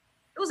 It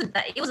wasn't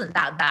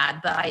that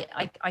bad, but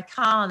I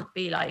can't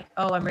be like,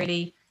 oh, I'm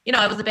really, you know,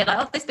 I was a bit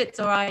like, oh, this bit's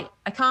all right.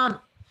 I can't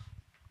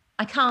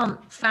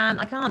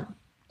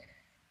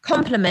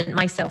compliment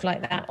myself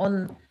like that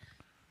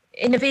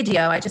in a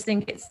video. I just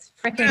think it's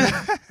freaking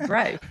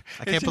gross.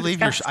 I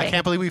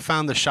can't believe we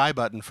found the shy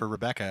button for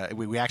Rebecca.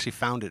 We actually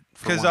found it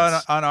because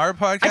on our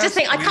podcast. I just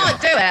think I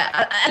can't do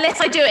it unless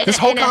I do it. This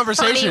whole in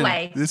conversation, a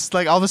funny way. It's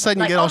like all of a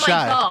sudden you get all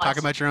shy God.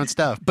 talking about your own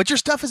stuff. But your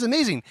stuff is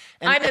amazing.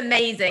 And I'm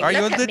amazing. Are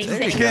you a Look at little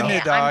me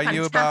timid? Are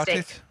you about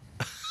fantastic.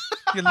 it?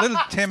 You're a little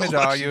timid.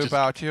 Are you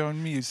about your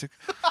own music?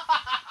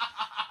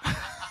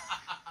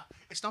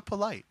 It's not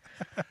polite,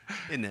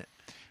 isn't it?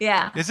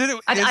 Yeah. Is it?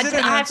 I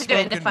have to do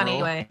it in a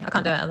funny way. I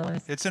can't do it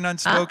otherwise. It's an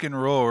unspoken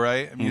rule,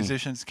 right?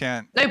 Musicians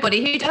can't.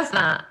 Nobody. Who does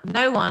that?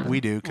 No one. We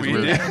do because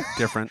we're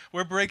different.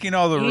 We're breaking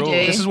all the You rules.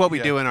 do. This is what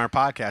we do in our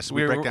podcast.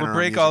 We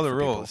break all the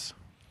rules.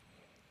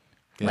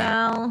 Yeah.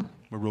 Well,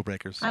 We're rule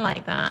breakers. I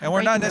like that. And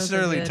we're not Breaking rules is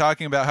necessarily good.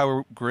 talking about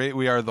how great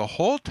we are the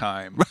whole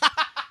time.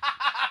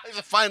 There's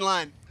a fine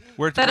line.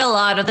 We're But a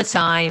lot of the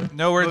time.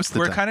 no, we're Most of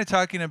the time. kind of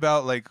talking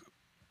about like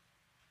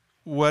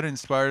what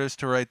inspired us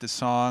to write the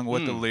song,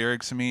 what the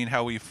lyrics mean,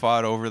 how we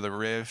fought over the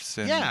riffs,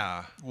 and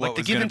like what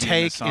the was give gonna and be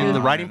take song in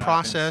the writing and not in the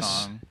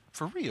process song.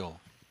 for real.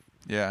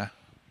 Yeah.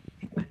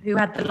 Who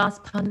had the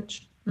last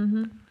punch?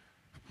 Mm-hmm.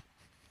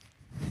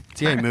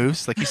 See how he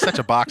moves? Like he's such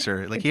a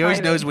boxer. Like he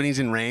always knows when he's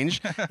in range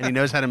and he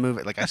knows how to move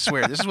it. Like I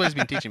swear, this is what he's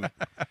been teaching me.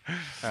 All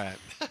right.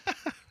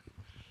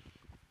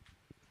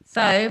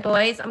 So,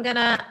 boys, I'm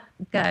gonna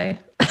go.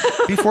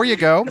 Before you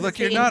go, Look,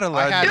 you're not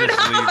allowed to Two and a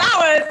just leave. half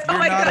hours. Oh You're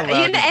my not god! Are you allowed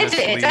gonna to edit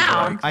just it leave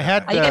down? like I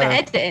had. Are you gonna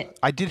edit it?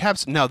 I did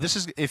have no. This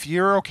is if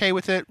you're okay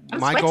with it.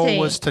 I'm My goal sweaty.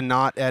 was to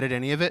not edit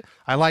any of it.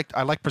 I like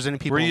presenting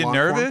people. Were in you long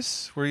form.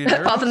 nervous? Were you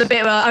nervous? Apart from the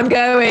bit where I'm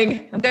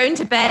going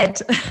to bed.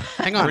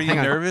 Hang on, Were you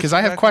nervous, because I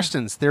have Rebecca?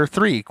 questions. There are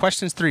 3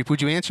 questions. 3.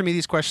 Would you answer me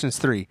these questions?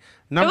 3. Do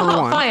Number a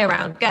hot 1. fire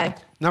round. Go.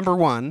 Number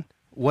 1.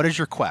 What is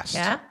your quest?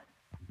 Yeah.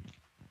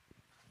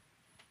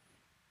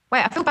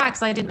 Wait, I feel bad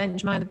because I didn't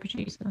mention my other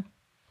producer,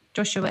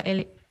 Joshua.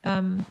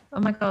 Oh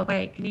my god!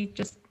 Wait, can you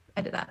just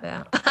edit that bit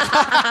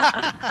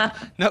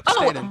out? Nope.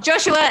 Oh, stay in.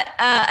 Joshua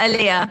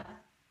Elia.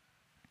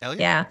 Elliot?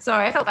 Yeah,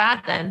 sorry, I felt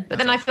bad then. But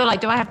then I feel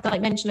like, do I have to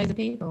like mention loads of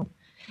people?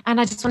 And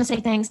I just want to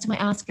say thanks to my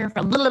ass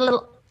girlfriend.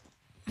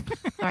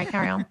 Sorry,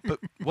 carry on. But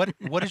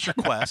what is your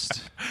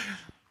quest?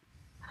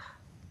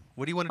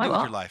 What do you want to My do with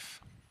what? your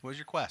life? What is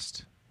your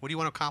quest? What do you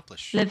want to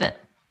accomplish? Live it.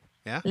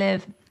 Yeah.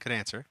 Live. Good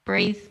answer.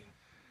 Breathe.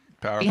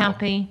 Powerful. Be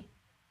happy.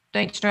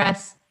 Don't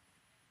stress.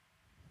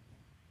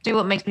 Do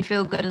what makes me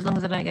feel good as long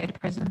as I don't go to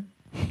prison.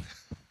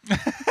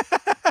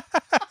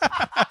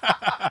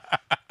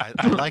 I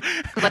like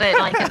Because I don't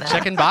like it there.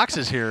 checking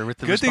boxes here with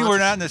the Good thing we're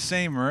not in responses. the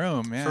same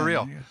room, man. For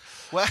real.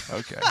 What,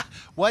 Okay.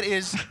 what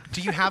is?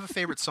 Do you have a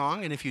favorite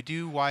song? And if you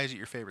do, why is it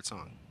your favorite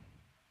song?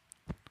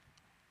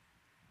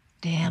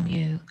 Damn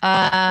you.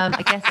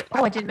 I guess.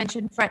 I didn't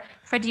mention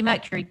Freddie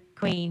Mercury,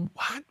 Queen.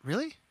 What?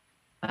 Really?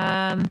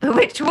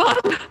 Which one?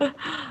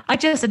 I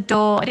just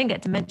adore. I didn't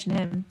get to mention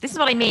him. This is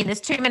what I mean.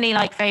 There's too many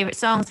like favorite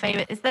songs.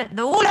 Is that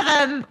all of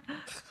them?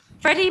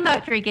 Freddie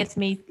Mercury gives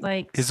me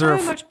like Is there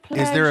so much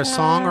pleasure. is there a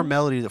song or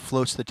melody that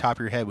floats to the top of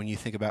your head when you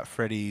think about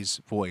Freddie's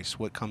voice?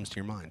 What comes to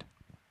your mind?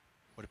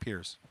 What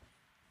appears?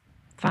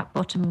 Fat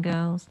Bottom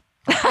Girls?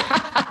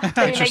 Don't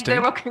make Interesting.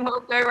 the rock and roll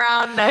go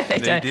round. No, they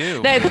don't.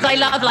 do. No, because I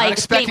love like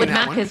expecting Fleetwood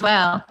that Mac one. as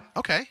well.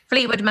 Okay,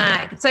 Fleetwood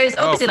Mac. So it's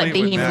obviously like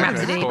Fleetwood Bohemian Mac, of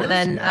Rhapsody, course, but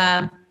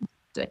then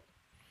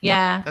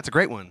yeah, that's a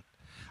great one.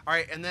 All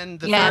right, and then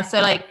the yeah. third,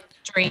 So like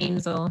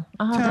Dreams or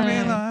I Tell don't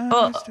me know.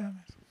 lies, Or- tell me-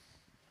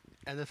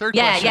 and the third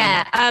yeah, question.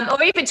 yeah.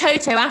 Or even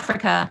Toto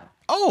Africa.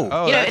 Oh,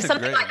 Oh, You know, that's if a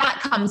something great like one. that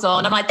comes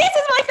on, I'm like, this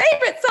is my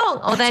favorite song.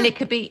 Or then it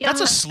could be.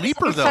 that's a it's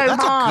sleeper so though.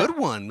 That's hard. a good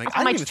one. Like, That's I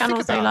why my didn't even think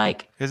channel's so about.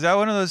 like. Is that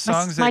one of those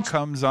songs my- that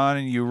comes on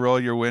and you roll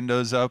your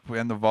windows up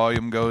and the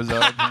volume goes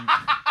up and-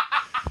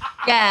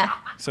 Yeah,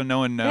 so no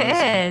one knows?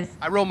 it is.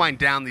 I roll mine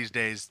down these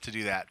days to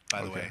do that.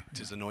 By the way, to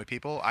just annoy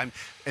people. And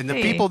the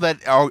Hey. people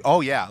that are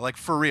yeah, like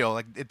for real.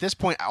 Like at this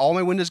point, all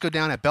my windows go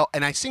down at belt,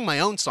 and I sing my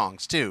own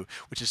songs too,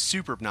 which is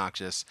super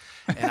obnoxious.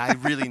 And I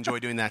really enjoy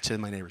doing that to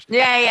my neighbors.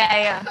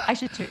 Yeah. I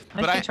should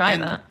try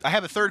and that. I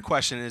have a third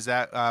question: is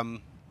that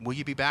will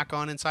you be back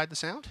on Inside the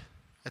Sound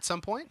at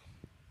some point?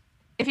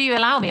 If you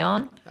allow me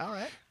on, All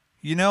right.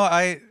 You know,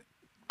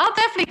 I'll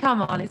definitely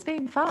come on. It's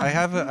been fun. I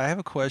have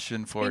a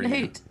question for Been a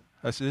you. hoot.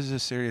 This is a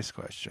serious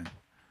question.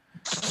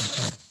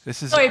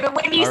 This is Sorry, but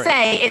when you all right.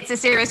 say it's a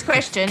serious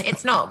question,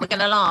 it's not. We're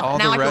gonna laugh. all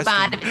Now the I feel rest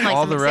bad of, if it's like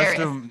all the something rest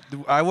serious. of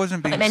them, I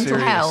wasn't being Like mental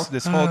serious health.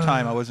 this whole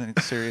time. I wasn't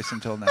serious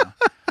until now.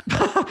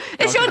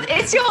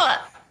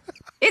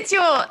 It's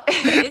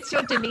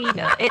your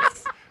demeanor.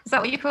 Is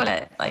that what you call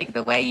it? Like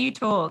the way you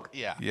talk.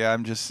 Yeah. Yeah,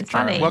 I'm just It's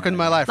charming. funny. Welcome to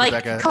my life, Like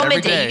Rebecca. Every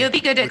comedy. day You'll be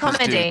good at with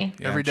this dude. comedy.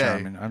 Yeah, Every I'm day.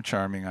 charming. I'm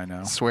charming, I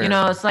know. Swear. You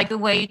know, it's like the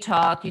way you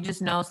talk. You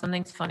just know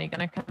something's funny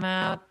gonna come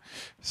out.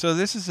 So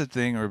this is the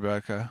thing,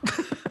 Rebecca.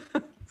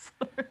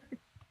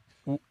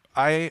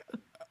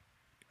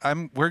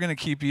 We're gonna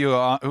keep you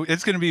on.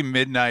 It's gonna be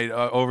midnight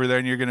over there,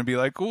 and you're gonna be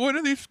like, "When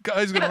are these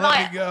guys gonna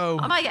let me go?"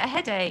 I might get a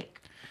headache.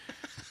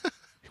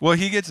 Well,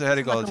 he gets a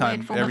headache all like the a weird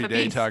time, form of every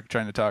day, abuse.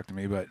 trying to talk to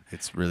me. But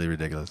It's really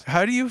ridiculous.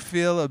 how do you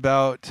feel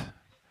about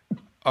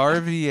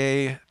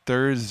RVA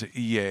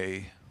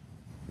Thursday?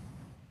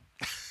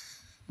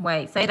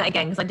 Wait, say that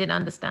again because I didn't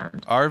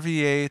understand.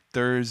 RVA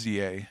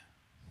Thursday.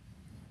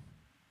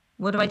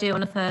 What do I do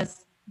on a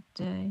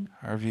Thursday?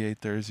 RVA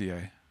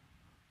Thursday.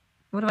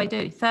 What do I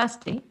do?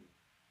 Thirsty?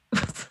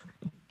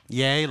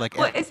 Yay, like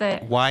What is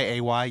it?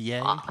 YAY,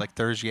 yay, like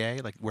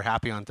Thursday, like we're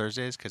happy on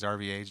Thursdays because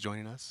RVA is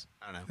joining us.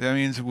 I don't know. That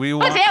means we Oh,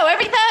 want dear,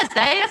 every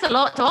Thursday. That's a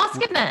lot to ask,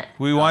 isn't it?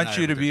 we want not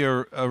you to every be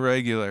a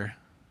regular.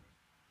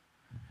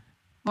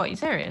 What, are you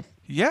serious?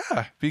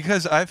 Yeah,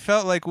 because I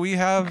felt like we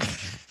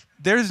have.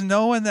 There's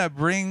no one that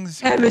brings.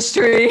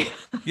 Chemistry.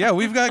 Yeah,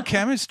 we've got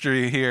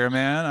chemistry here,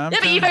 man. Yeah,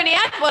 but you've only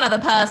had one other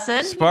person.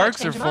 You might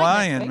Sparks are change your mind next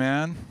flying, week.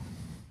 man.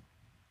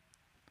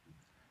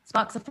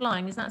 Sparks are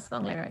flying. Is that a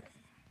song lyric?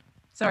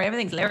 Sorry,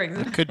 everything's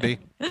lyrics. Could be.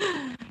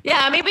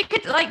 Yeah, I mean, we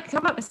could like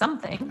come up with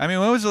something. I mean,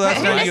 when was the last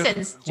Who time you?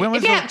 listens? When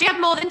was do the, you have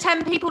more than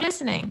 10 people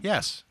listening?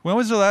 Yes. when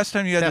was the last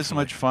time you had this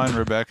Definitely. much fun,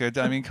 Rebecca?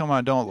 I mean, come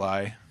on, don't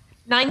lie.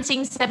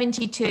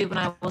 1972 when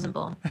I wasn't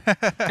born.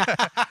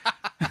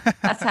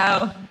 That's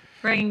how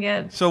freaking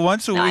good. So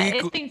once a No,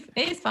 week,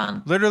 it is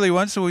fun. literally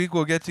once a week,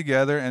 we'll get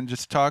together and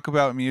just talk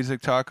about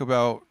music, talk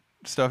about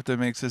stuff that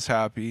makes us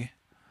happy,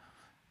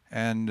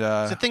 and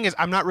The thing is,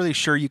 I'm not really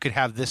sure you could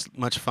have this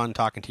much fun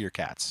talking to your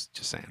cats.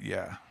 Just saying.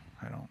 yeah,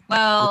 I don't.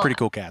 Well, We're pretty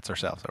cool cats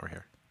ourselves over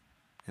here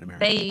in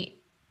America.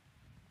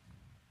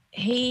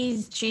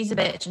 she's a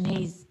bitch and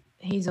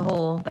he's a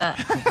whore.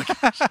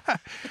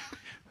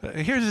 But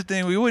Here's the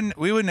thing: we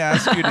wouldn't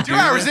ask you to do 2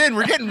 hours this. in,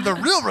 we're getting the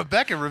real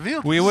Rebecca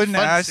reveal. We wouldn't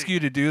Fun to ask see. you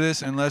to do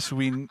this unless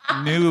we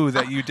knew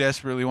that you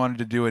desperately wanted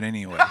to do it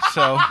anyway.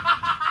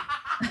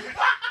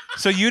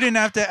 So you didn't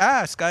have to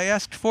ask. I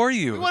asked for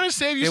you. We want to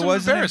save you It some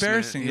wasn't embarrassment.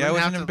 embarrassing. You Yeah, it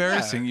wouldn't wasn't have to-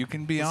 embarrassing. yeah. You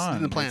can be This on.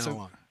 isn't the plan It's all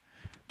along.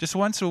 just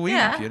once a week,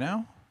 Yeah. you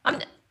know? I'm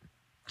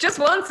just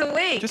once a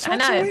week. Just I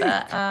once a know, week.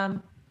 but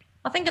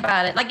I'll think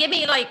about it. Like, give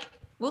me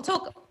we'll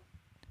talk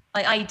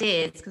like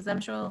ideas because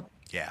I'm sure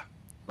Yeah.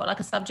 got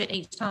like a subject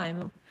each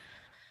time.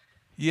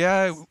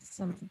 Yeah,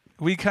 Something.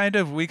 we kind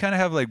of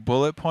have like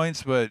bullet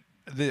points, but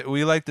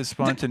we like the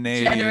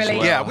spontaneity as Generally.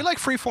 well. Yeah, we like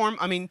free form.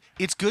 I mean,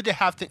 it's good to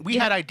have. We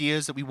Yeah. had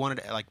ideas that we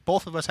wanted to, like,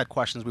 both of us had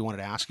questions we wanted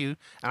to ask you,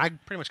 and I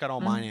pretty much got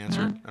all mine answered.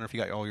 I don't know if you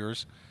got all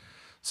yours.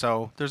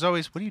 So there's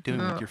always, what are you doing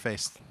with your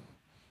face?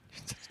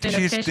 Doing a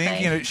She's fish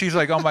thinking. face. She's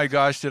like, "Oh my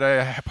gosh, did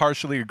I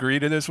partially agree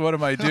to this? What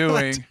am I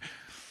doing?"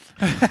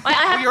 I have We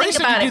to already think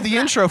said about you it. do the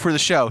intro for the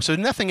show, so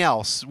nothing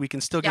else. We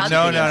can still Yeah, get.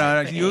 I'll No, do no, the no.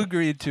 intro. You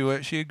agreed to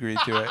it. She agreed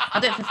to it. I'll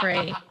do it for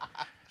free.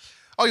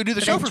 Oh, you do the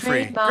But show then for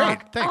free. Great,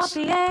 trademark thanks.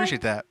 RPA.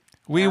 Appreciate that.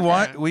 We Okay.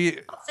 want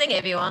I'll sing it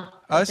if you want.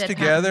 us Dead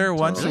together Hand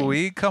once a Tour.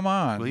 week. Come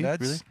on, Will you?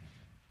 that's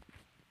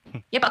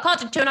Really? Yeah, but I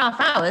can't do 2.5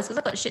 hours because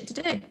I've got shit to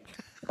do.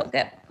 I've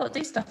got to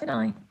do stuff, don't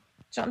I? Do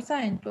you know what I'm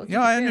saying? Got to keep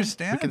yeah. I it going.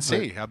 understand. We can but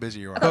see how busy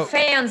you I've are. got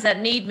fans that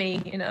need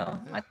me, you know.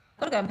 I've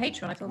got to go on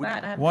Patreon. I feel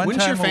bad. I haven't- One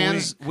Wouldn't your time a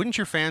fans? week. Wouldn't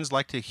your fans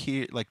like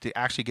to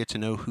actually get to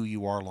know who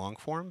you are long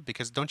form?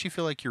 Because don't you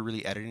feel like you're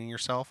really editing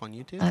yourself on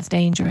YouTube? That's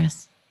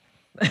dangerous.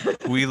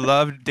 We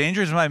love.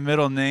 Danger's my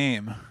middle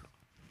name.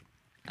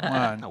 Come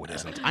on. No, it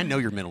isn't. I know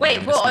your middle Wait,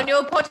 name. what, It's on not-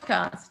 your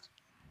podcast?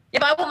 Yeah,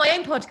 but I want my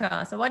own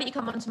podcast. So why don't you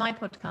come onto my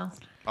podcast?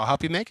 I'll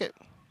help you make it.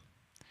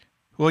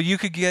 Well, you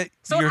could get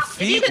your if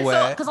you feet can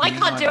wet. because I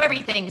being can't do on-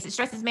 everything because it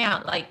stresses me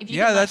out. Like if you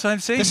Yeah, can, that's what I'm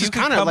saying. This you is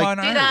could kinda come like- on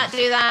do ours. that,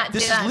 do that,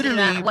 This do is that, literally-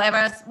 do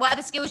that.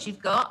 Whatever skills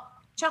you've got,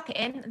 chuck it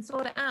in and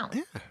sort it out.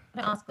 Yeah.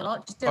 Don't ask a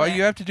lot. Just do All it.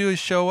 you have to do is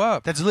show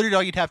up. That's literally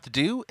all you'd have to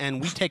do,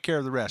 and we take care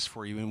of the rest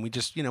for you. And we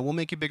just, we'll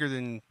make you bigger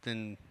than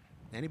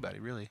anybody,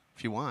 really,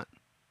 if you want.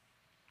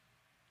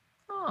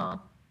 Oh,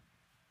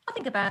 I'll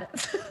think about it.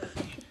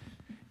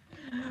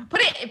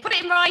 Put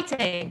it in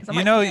writing. 'cause I You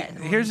might know,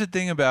 forget. here's the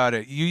thing about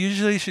it. You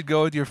usually should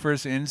go with your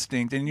first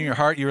instinct. In your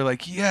heart, you're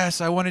like, yes,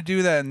 I want to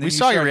do that. And then We you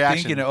saw your start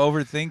reaction. thinking and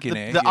overthinking The,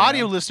 it. the you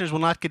audio know? listeners will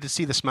not get to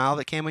see the smile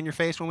that came on your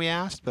face when we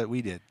asked, but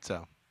we did.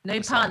 So No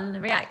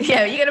pun. React.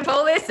 Yeah, you're gonna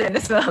pull this in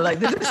as well, like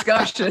the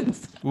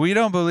discussions. We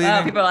don't believe Oh,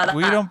 in, people are like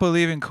we that. don't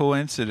believe in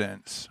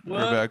coincidence,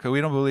 What? Rebecca.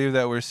 We don't believe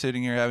that we're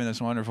sitting here having this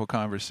wonderful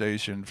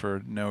conversation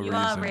for no You reason.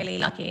 are really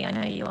lucky. I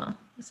know you are.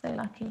 You're so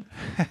lucky.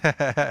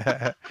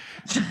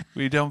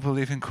 We don't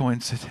believe in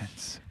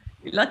coincidence.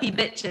 You lucky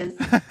bitches.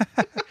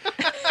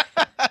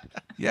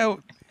 Yeah.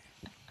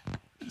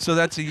 So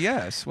that's a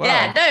yes. Wow.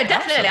 Yeah, no,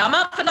 definitely. I'm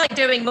up for like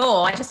doing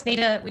more. I just we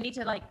need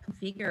to like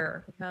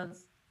configure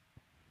because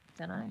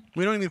I don't know.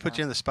 we don't even put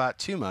you in the spot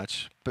too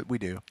much, but we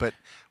do. But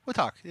we'll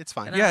talk. It's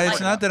fine. Yeah, I it's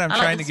like not that I'm I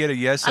like trying the to get a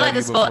yes I like out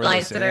of the you before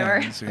spotlights this that are-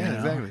 ends, you Yeah, know?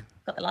 exactly.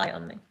 Got the light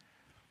on me.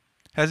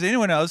 Has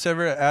anyone else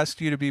ever asked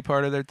you to be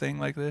part of their thing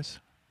like this?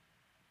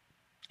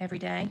 Every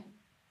day.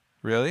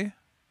 Really?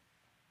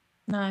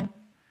 No.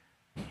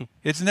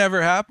 It's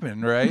never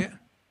happened, right?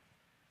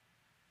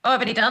 Oh, I've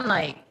already done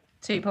like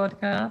 2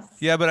 podcasts.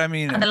 Yeah, but I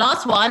mean, And the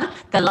last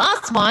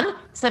one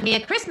sent me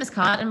a Christmas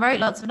card and wrote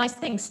lots of nice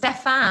things.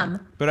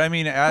 Stefan.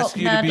 ask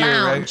you to be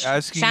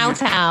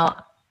Shout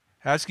out.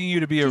 asking you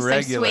to be a She's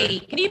regular. so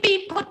sweet. Can you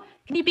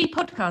be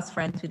podcast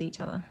friends with each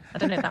other? I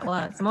don't know if that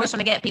works. I'm always trying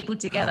to get people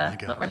together,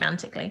 not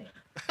romantically.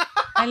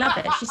 I love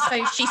it.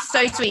 She's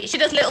so sweet. She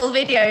does little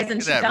videos and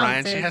Look she at that, Ryan.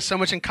 dances. She has so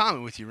much in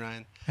common with you,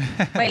 Ryan.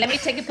 Wait, let me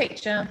take a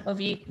picture of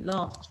you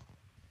lot.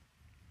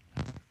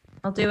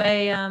 I'll do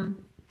a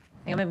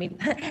hang on, let me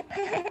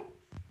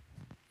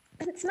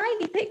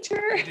smiley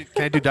picture.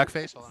 Can I do duck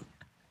face? Hold on.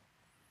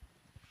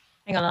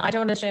 Hang on, I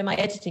don't want to show my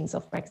editing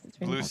software because it's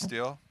really Blue bad.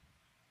 steel.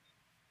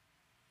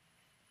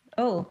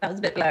 Oh, that was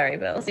a bit blurry,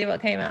 but we'll see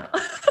what came out.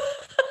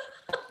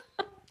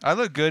 I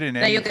look good in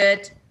No, it. you're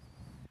good.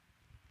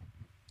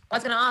 I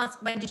was going to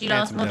ask, when did you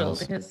last Handsome model? devils.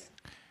 Because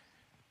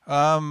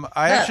I look,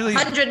 actually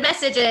 100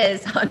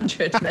 messages,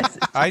 100 messages.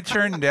 I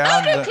turned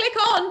down Click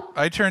on.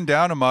 I turned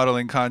down a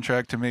modeling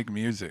contract to make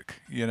music,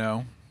 you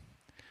know.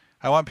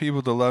 I want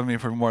people to love me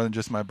for more than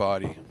just my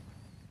body.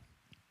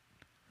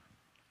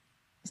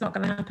 It's not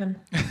going to happen.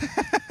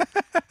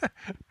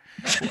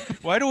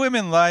 Why do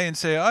women lie and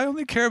say, I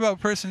only care about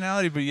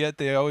personality, but yet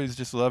they always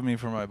just love me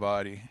for my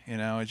body? You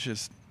know, it's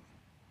just,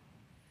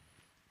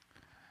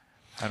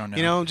 I don't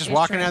know. Just It's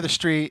walking true. down the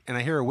street and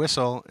I hear a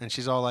whistle and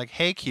she's all like,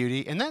 "Hey,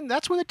 cutie," and then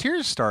that's when the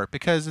tears start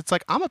because it's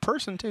like I'm a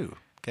person too.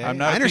 Okay, I'm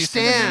not I a piece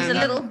of understand. There's a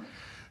little,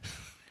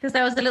 because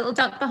there was a little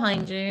duck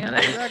behind you.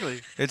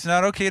 Exactly. It's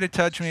not okay to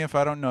touch me if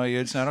I don't know you.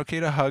 It's not okay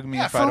to hug me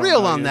Yeah, if for I don't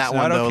real know on you. that It's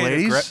one, not though, okay to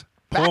ladies.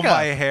 pull Back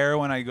my up. hair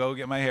when I go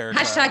get my hair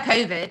cut. Hashtag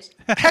COVID.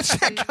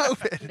 Hashtag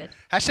COVID.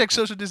 Hashtag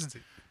social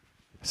distancing.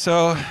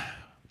 So,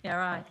 Yeah,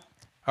 right.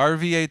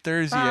 RVA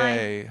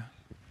Thursday.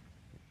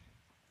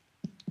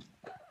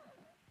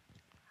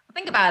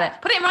 Think about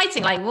it. Put it in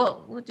writing. Like,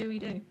 what do we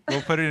do?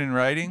 We'll put it in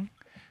writing.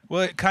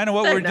 Well, kind of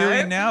what Don't we're know.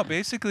 doing now.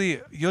 Basically,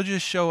 you'll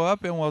just show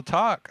up and we'll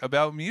talk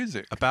about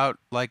music. About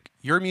like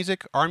your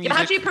music, our Yeah, music.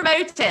 how do you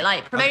promote it?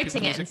 Like promoting it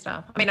music? and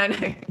stuff. I mean, I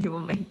know you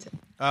want me to.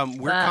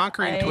 We're But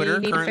conquering I Twitter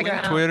need to currently. figure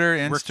it out. Twitter,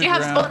 We're- Do you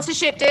have Instagram.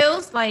 sponsorship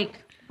deals?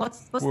 Like,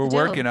 what's We're the deal,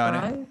 working on it.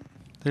 bro?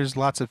 There's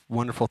lots of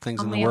wonderful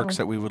things in the Unreal. works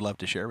that we would love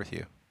to share with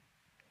you.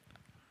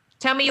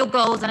 Tell me your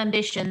goals and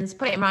ambitions.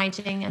 Put it in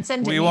writing and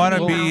send it. We me an wanna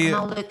email, be and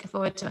I'll look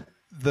forward to it.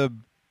 The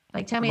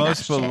Like, tell me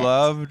most that shit.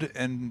 beloved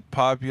and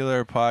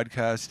popular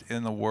podcast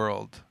in the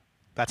world.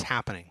 That's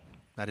happening.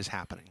 That is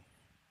happening.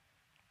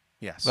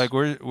 Yes. Like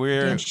we're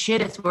Damn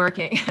shit, it's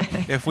working.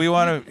 if you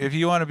want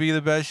to be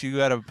the best, you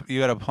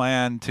gotta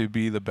plan to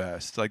be the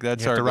best. Like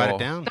that's you have our to write goal.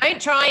 it down.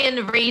 Don't try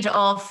and read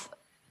off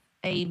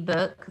a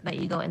book that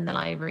you got in the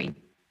library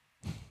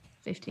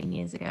 15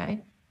 years ago.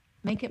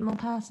 Make it more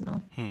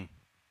personal.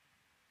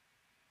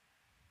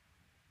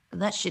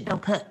 That shit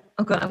don't cut.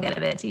 Oh god, I'm getting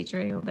a bit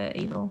teachery or a bit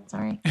evil.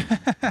 Sorry. You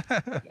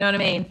know what I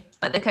mean?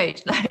 Like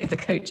the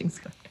coaching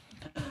school.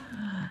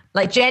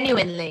 Like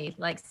genuinely,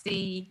 like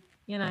see,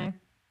 you know,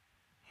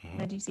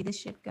 where do you see this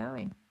shit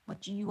going?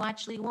 What do you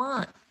actually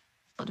want?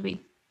 What to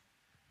be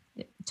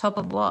top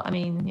of what? I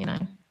mean, you know,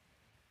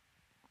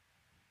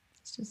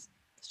 it's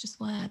just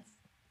words.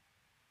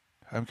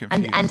 I'm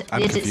confused. And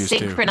I'm is it confused too.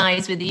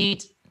 synchronized with you?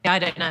 I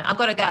don't know. I've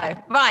got to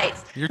go. Right.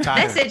 You're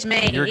tired. Message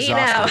me. You're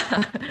email.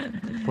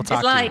 We'll talk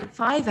It's like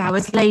 5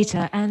 hours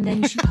later, and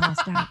then she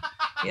passed out.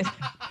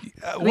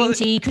 Green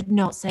tea could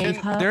not save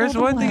her. There's or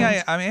the one thing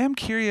world. I am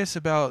curious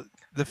about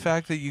the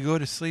fact that you go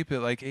to sleep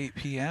at like 8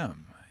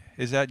 p.m.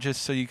 Is that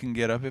just so you can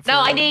get up at 4?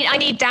 No, I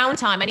need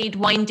downtime. I need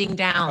winding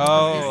down.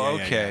 Oh,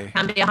 Yeah, okay.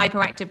 Can be a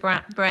hyperactive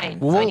brain.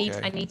 So Well,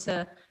 I need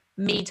to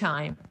me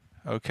time,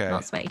 Okay.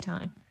 not sweaty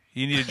time.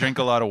 You need to drink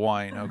a lot of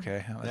wine.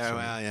 Okay. Let's Yeah, see.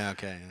 well, yeah,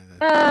 okay.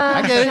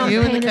 I get it.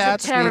 You and the is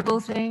cats a need- terrible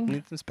thing.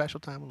 Need some special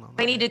time alone.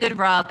 They need a good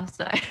rub.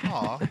 So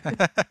Aw.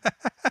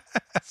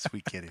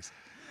 Sweet kitties.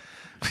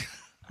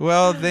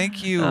 Well,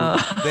 thank you. Oh.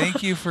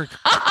 Thank you for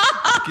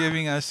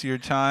giving us your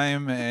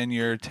time and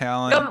your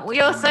talent.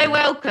 you're so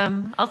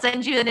welcome. I'll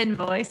send you an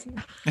invoice.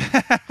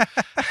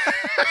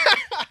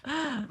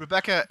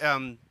 Rebecca,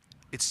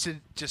 it's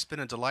just been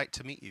a delight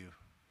to meet you.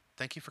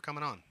 Thank you for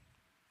coming on.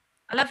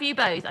 I love you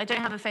both. I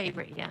don't have a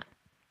favorite yet.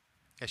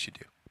 Yes, you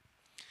do.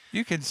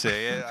 You can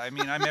say it. I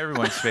mean, I'm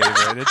everyone's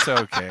favorite. It's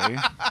okay.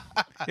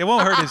 It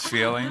won't hurt his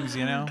feelings,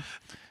 you know?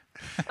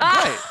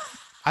 Right.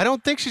 I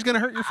don't think she's going to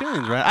hurt your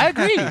feelings, right? I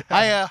agree.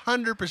 I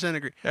 100%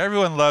 agree.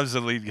 Everyone loves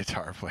the lead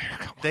guitar player.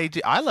 Come on. They do.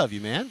 I love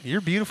you, man. You're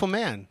a beautiful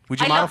man. Would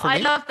you model for me? I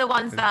love the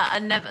ones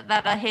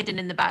that are hidden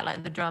in the back,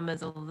 like the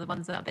drummers, or the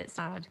ones that are a bit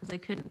sad because they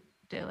couldn't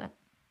do it.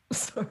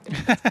 Sorry.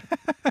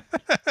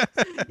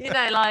 You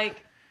know,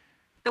 like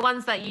the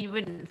ones that you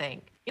wouldn't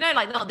think. You know,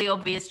 like not the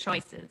obvious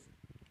choices.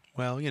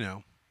 Well, you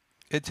know.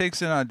 It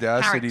takes an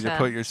audacity to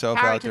Character. put yourself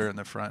out there Characters. in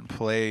the front,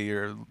 play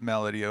your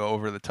melody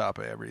over the top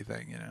of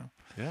everything, you know?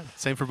 Yeah.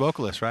 Same for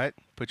vocalists, right?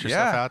 Put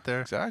yourself out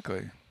there.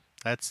 Exactly.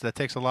 That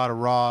takes a lot of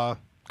raw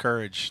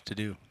courage to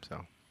do.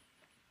 So.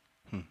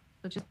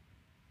 So just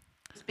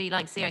be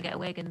like Sarah, get a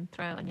wig and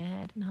throw it on your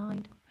head and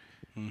hide.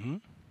 Mm-hmm.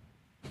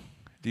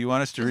 Do you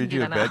want us to Doesn't read do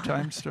you a that now.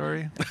 bedtime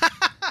story?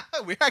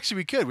 we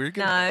could. We're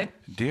good. No.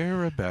 Dear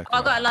Rebecca.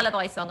 I've got a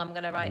lullaby song I'm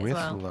going to write With as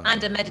well. love.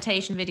 And a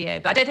meditation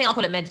video. But I don't think I'll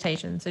call it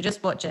meditation. So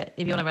just watch it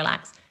if you want to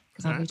relax.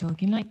 Because I'll be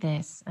talking like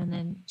this and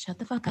then shut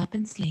the fuck up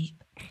and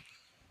sleep.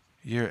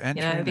 You're it'd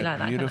entering be a like that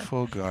kind of-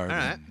 beautiful garden. All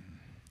right.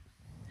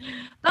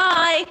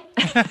 Bye.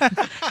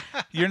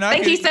 You're not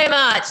Thank you gonna- so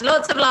much.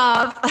 Lots of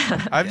love.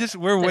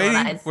 we're what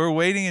that waiting. is. We're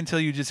waiting until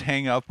you just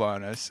hang up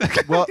on us.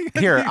 Well,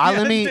 here,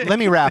 let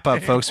me wrap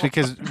up, folks,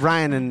 because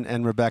Ryan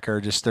and Rebecca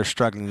are they're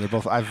struggling. They're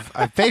both. I've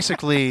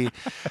basically,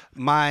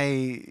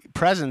 my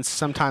presence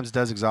sometimes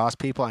does exhaust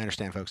people. I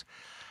understand, folks.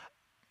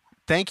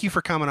 Thank you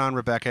for coming on,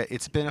 Rebecca.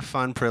 It's been a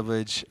fun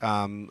privilege.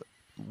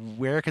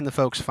 Where can the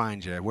folks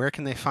find you? Where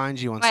can they find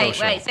you on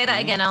social? Wait, say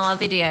that again. I'll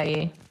video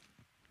you.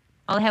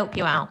 I'll help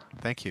you out.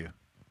 Thank you.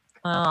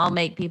 I'll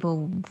make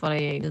people follow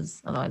you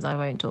because otherwise I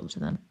won't talk to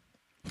them.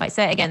 Wait,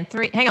 say it again.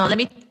 3. Hang on. Let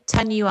me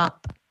turn you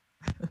up.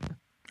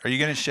 Are you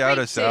going to shout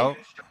 3, us 2. out?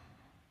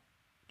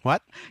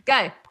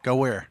 Go. Go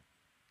where?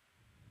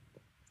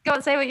 Go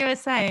on. Say what you were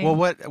saying. Well,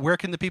 where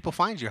can the people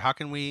find you? How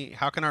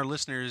can our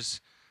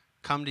listeners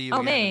come to you?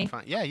 Oh, again me? and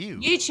find, yeah, you.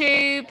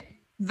 YouTube,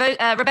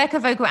 Rebecca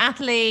Vocal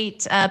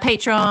Athlete,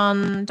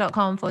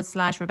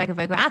 patreon.com/Rebecca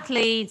Vocal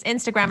Athlete,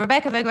 Instagram,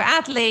 Rebecca Vocal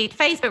Athlete,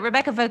 Facebook,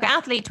 Rebecca Vocal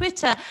Athlete,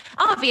 Twitter,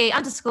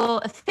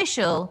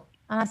 RVA_official.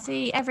 And I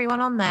see everyone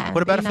on there.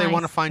 What about if Really they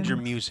want to nice. find your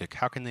music?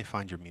 How can they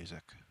find your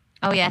music?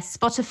 Oh, yes.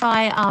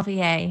 Spotify,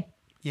 RVA.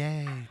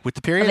 Yay. With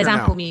the period There's or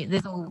Apple no? Music.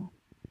 There's all.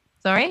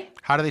 Sorry?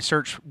 How do they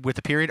search with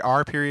the period?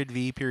 R period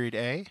V period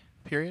A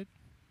period?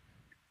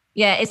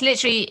 Yeah, it's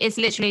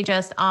literally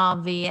just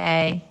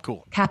RVA.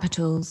 Cool.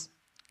 Capitals.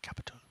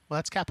 Capital. Well,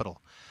 that's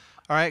capital.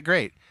 All right,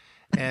 great.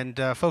 And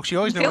folks, you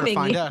always know where to Filming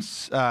find you.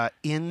 us.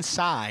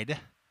 Inside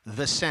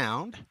the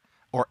Sound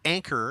or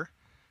Anchor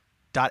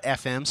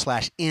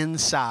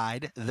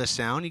anchor.fm/inside the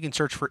sound. You can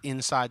search for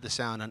Inside the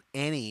Sound on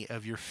any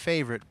of your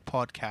favorite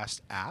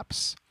podcast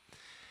apps.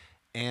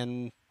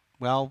 And,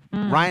 well,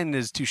 Ryan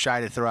is too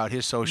shy to throw out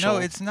his social. No,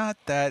 it's not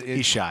that.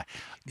 He's shy.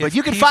 But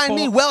you can find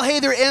me, Well Hey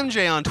There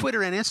MJ, on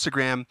Twitter and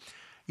Instagram.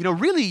 You know,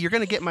 really, you're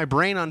going to get my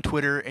brain on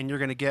Twitter, and you're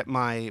going to get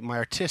my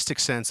artistic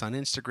sense on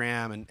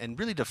Instagram, and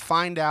really to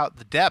find out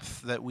the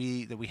depth that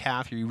we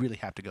have here, you really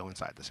have to go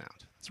inside the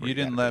sound. You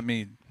didn't let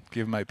me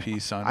give my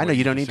piece on. I know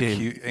you don't need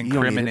to.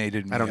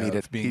 Incriminated me. I don't need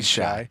it. Being He's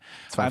shy.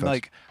 I'm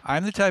like,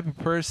 I'm the type of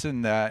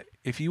person that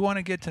if you want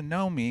to get to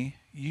know me,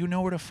 you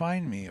know where to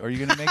find me, or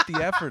you're going to make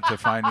the effort to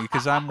find me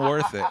because I'm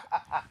worth it.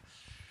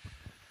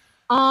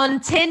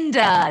 On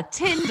Tinder.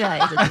 Tinder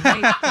is a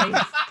great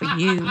place for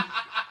you.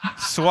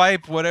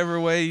 Swipe whatever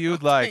way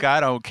you'd like. I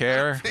don't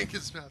care.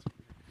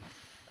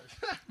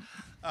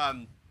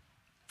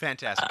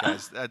 Fantastic,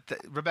 guys.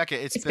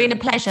 Rebecca, it's been a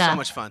pleasure. So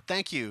much fun.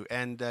 Thank you,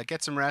 and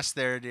get some rest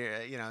there.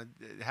 You know,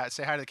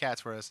 say hi to the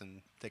cats for us,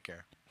 and take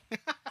care.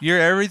 You're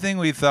everything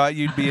we thought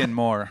you'd be and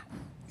more.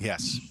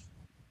 Yes,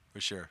 for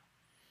sure.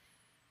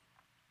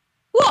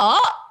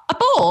 What? A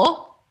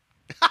bore?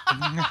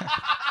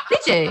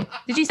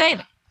 Did you say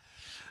that?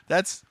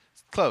 That's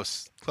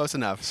close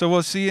enough. So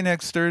we'll see you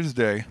next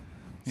Thursday.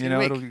 See you know,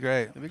 you it'll be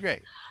great. It'll be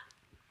great.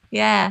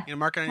 Yeah. You know,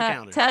 mark it on your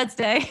calendar.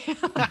 Thursday.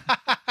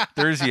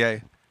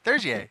 Thursday.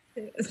 Thursday.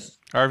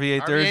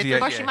 RVA Thursday.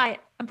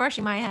 I'm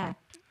brushing my hair.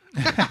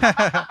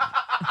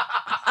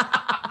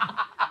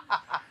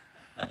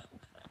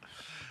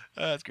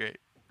 That's great.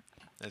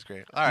 That's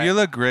great. All right. You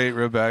look great,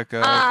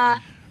 Rebecca.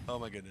 Oh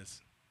my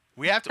goodness.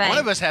 We have to. Thanks. One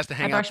of us has to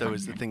hang I out brushed though. my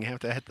Is the hair. thing you have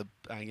to hit the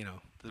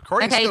the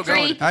recording's Okay, still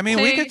going. I mean,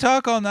 we 2, could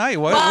talk all night.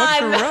 What's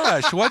the 1.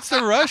 rush? What's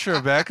the rush,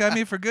 Rebecca? I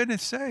mean, for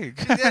goodness sake.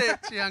 She did it.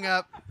 She hung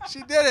up. She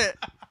did it.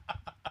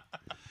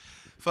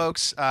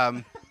 Folks,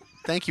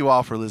 thank you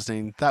all for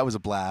listening. That was a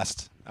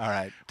blast. All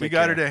right. We take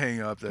got care. her to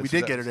hang up. We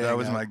did get her to hang That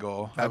was up. my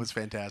goal. That was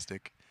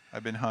fantastic.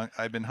 I've been hung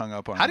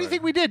up on. How do you by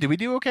think we did? Did we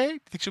do okay?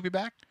 Think she'll be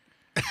back?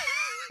 her.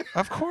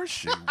 Of course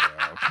she will.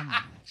 Come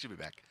on. She'll be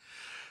back.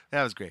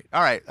 That was great.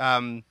 All right.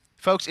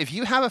 Folks, if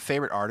you have a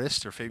favorite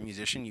artist or favorite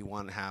musician you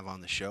want to have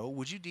on the show,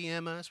 would you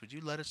DM us? Would you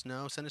let us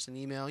know? Send us an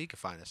email. You can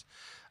find us.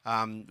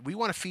 We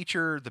want to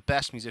feature the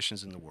best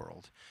musicians in the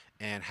world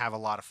and have a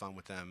lot of fun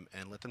with them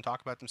and let them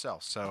talk about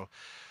themselves. So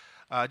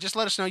just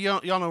let us know.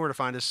 Y'all know where to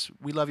find us.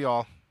 We love you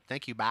all.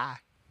 Thank you. Bye.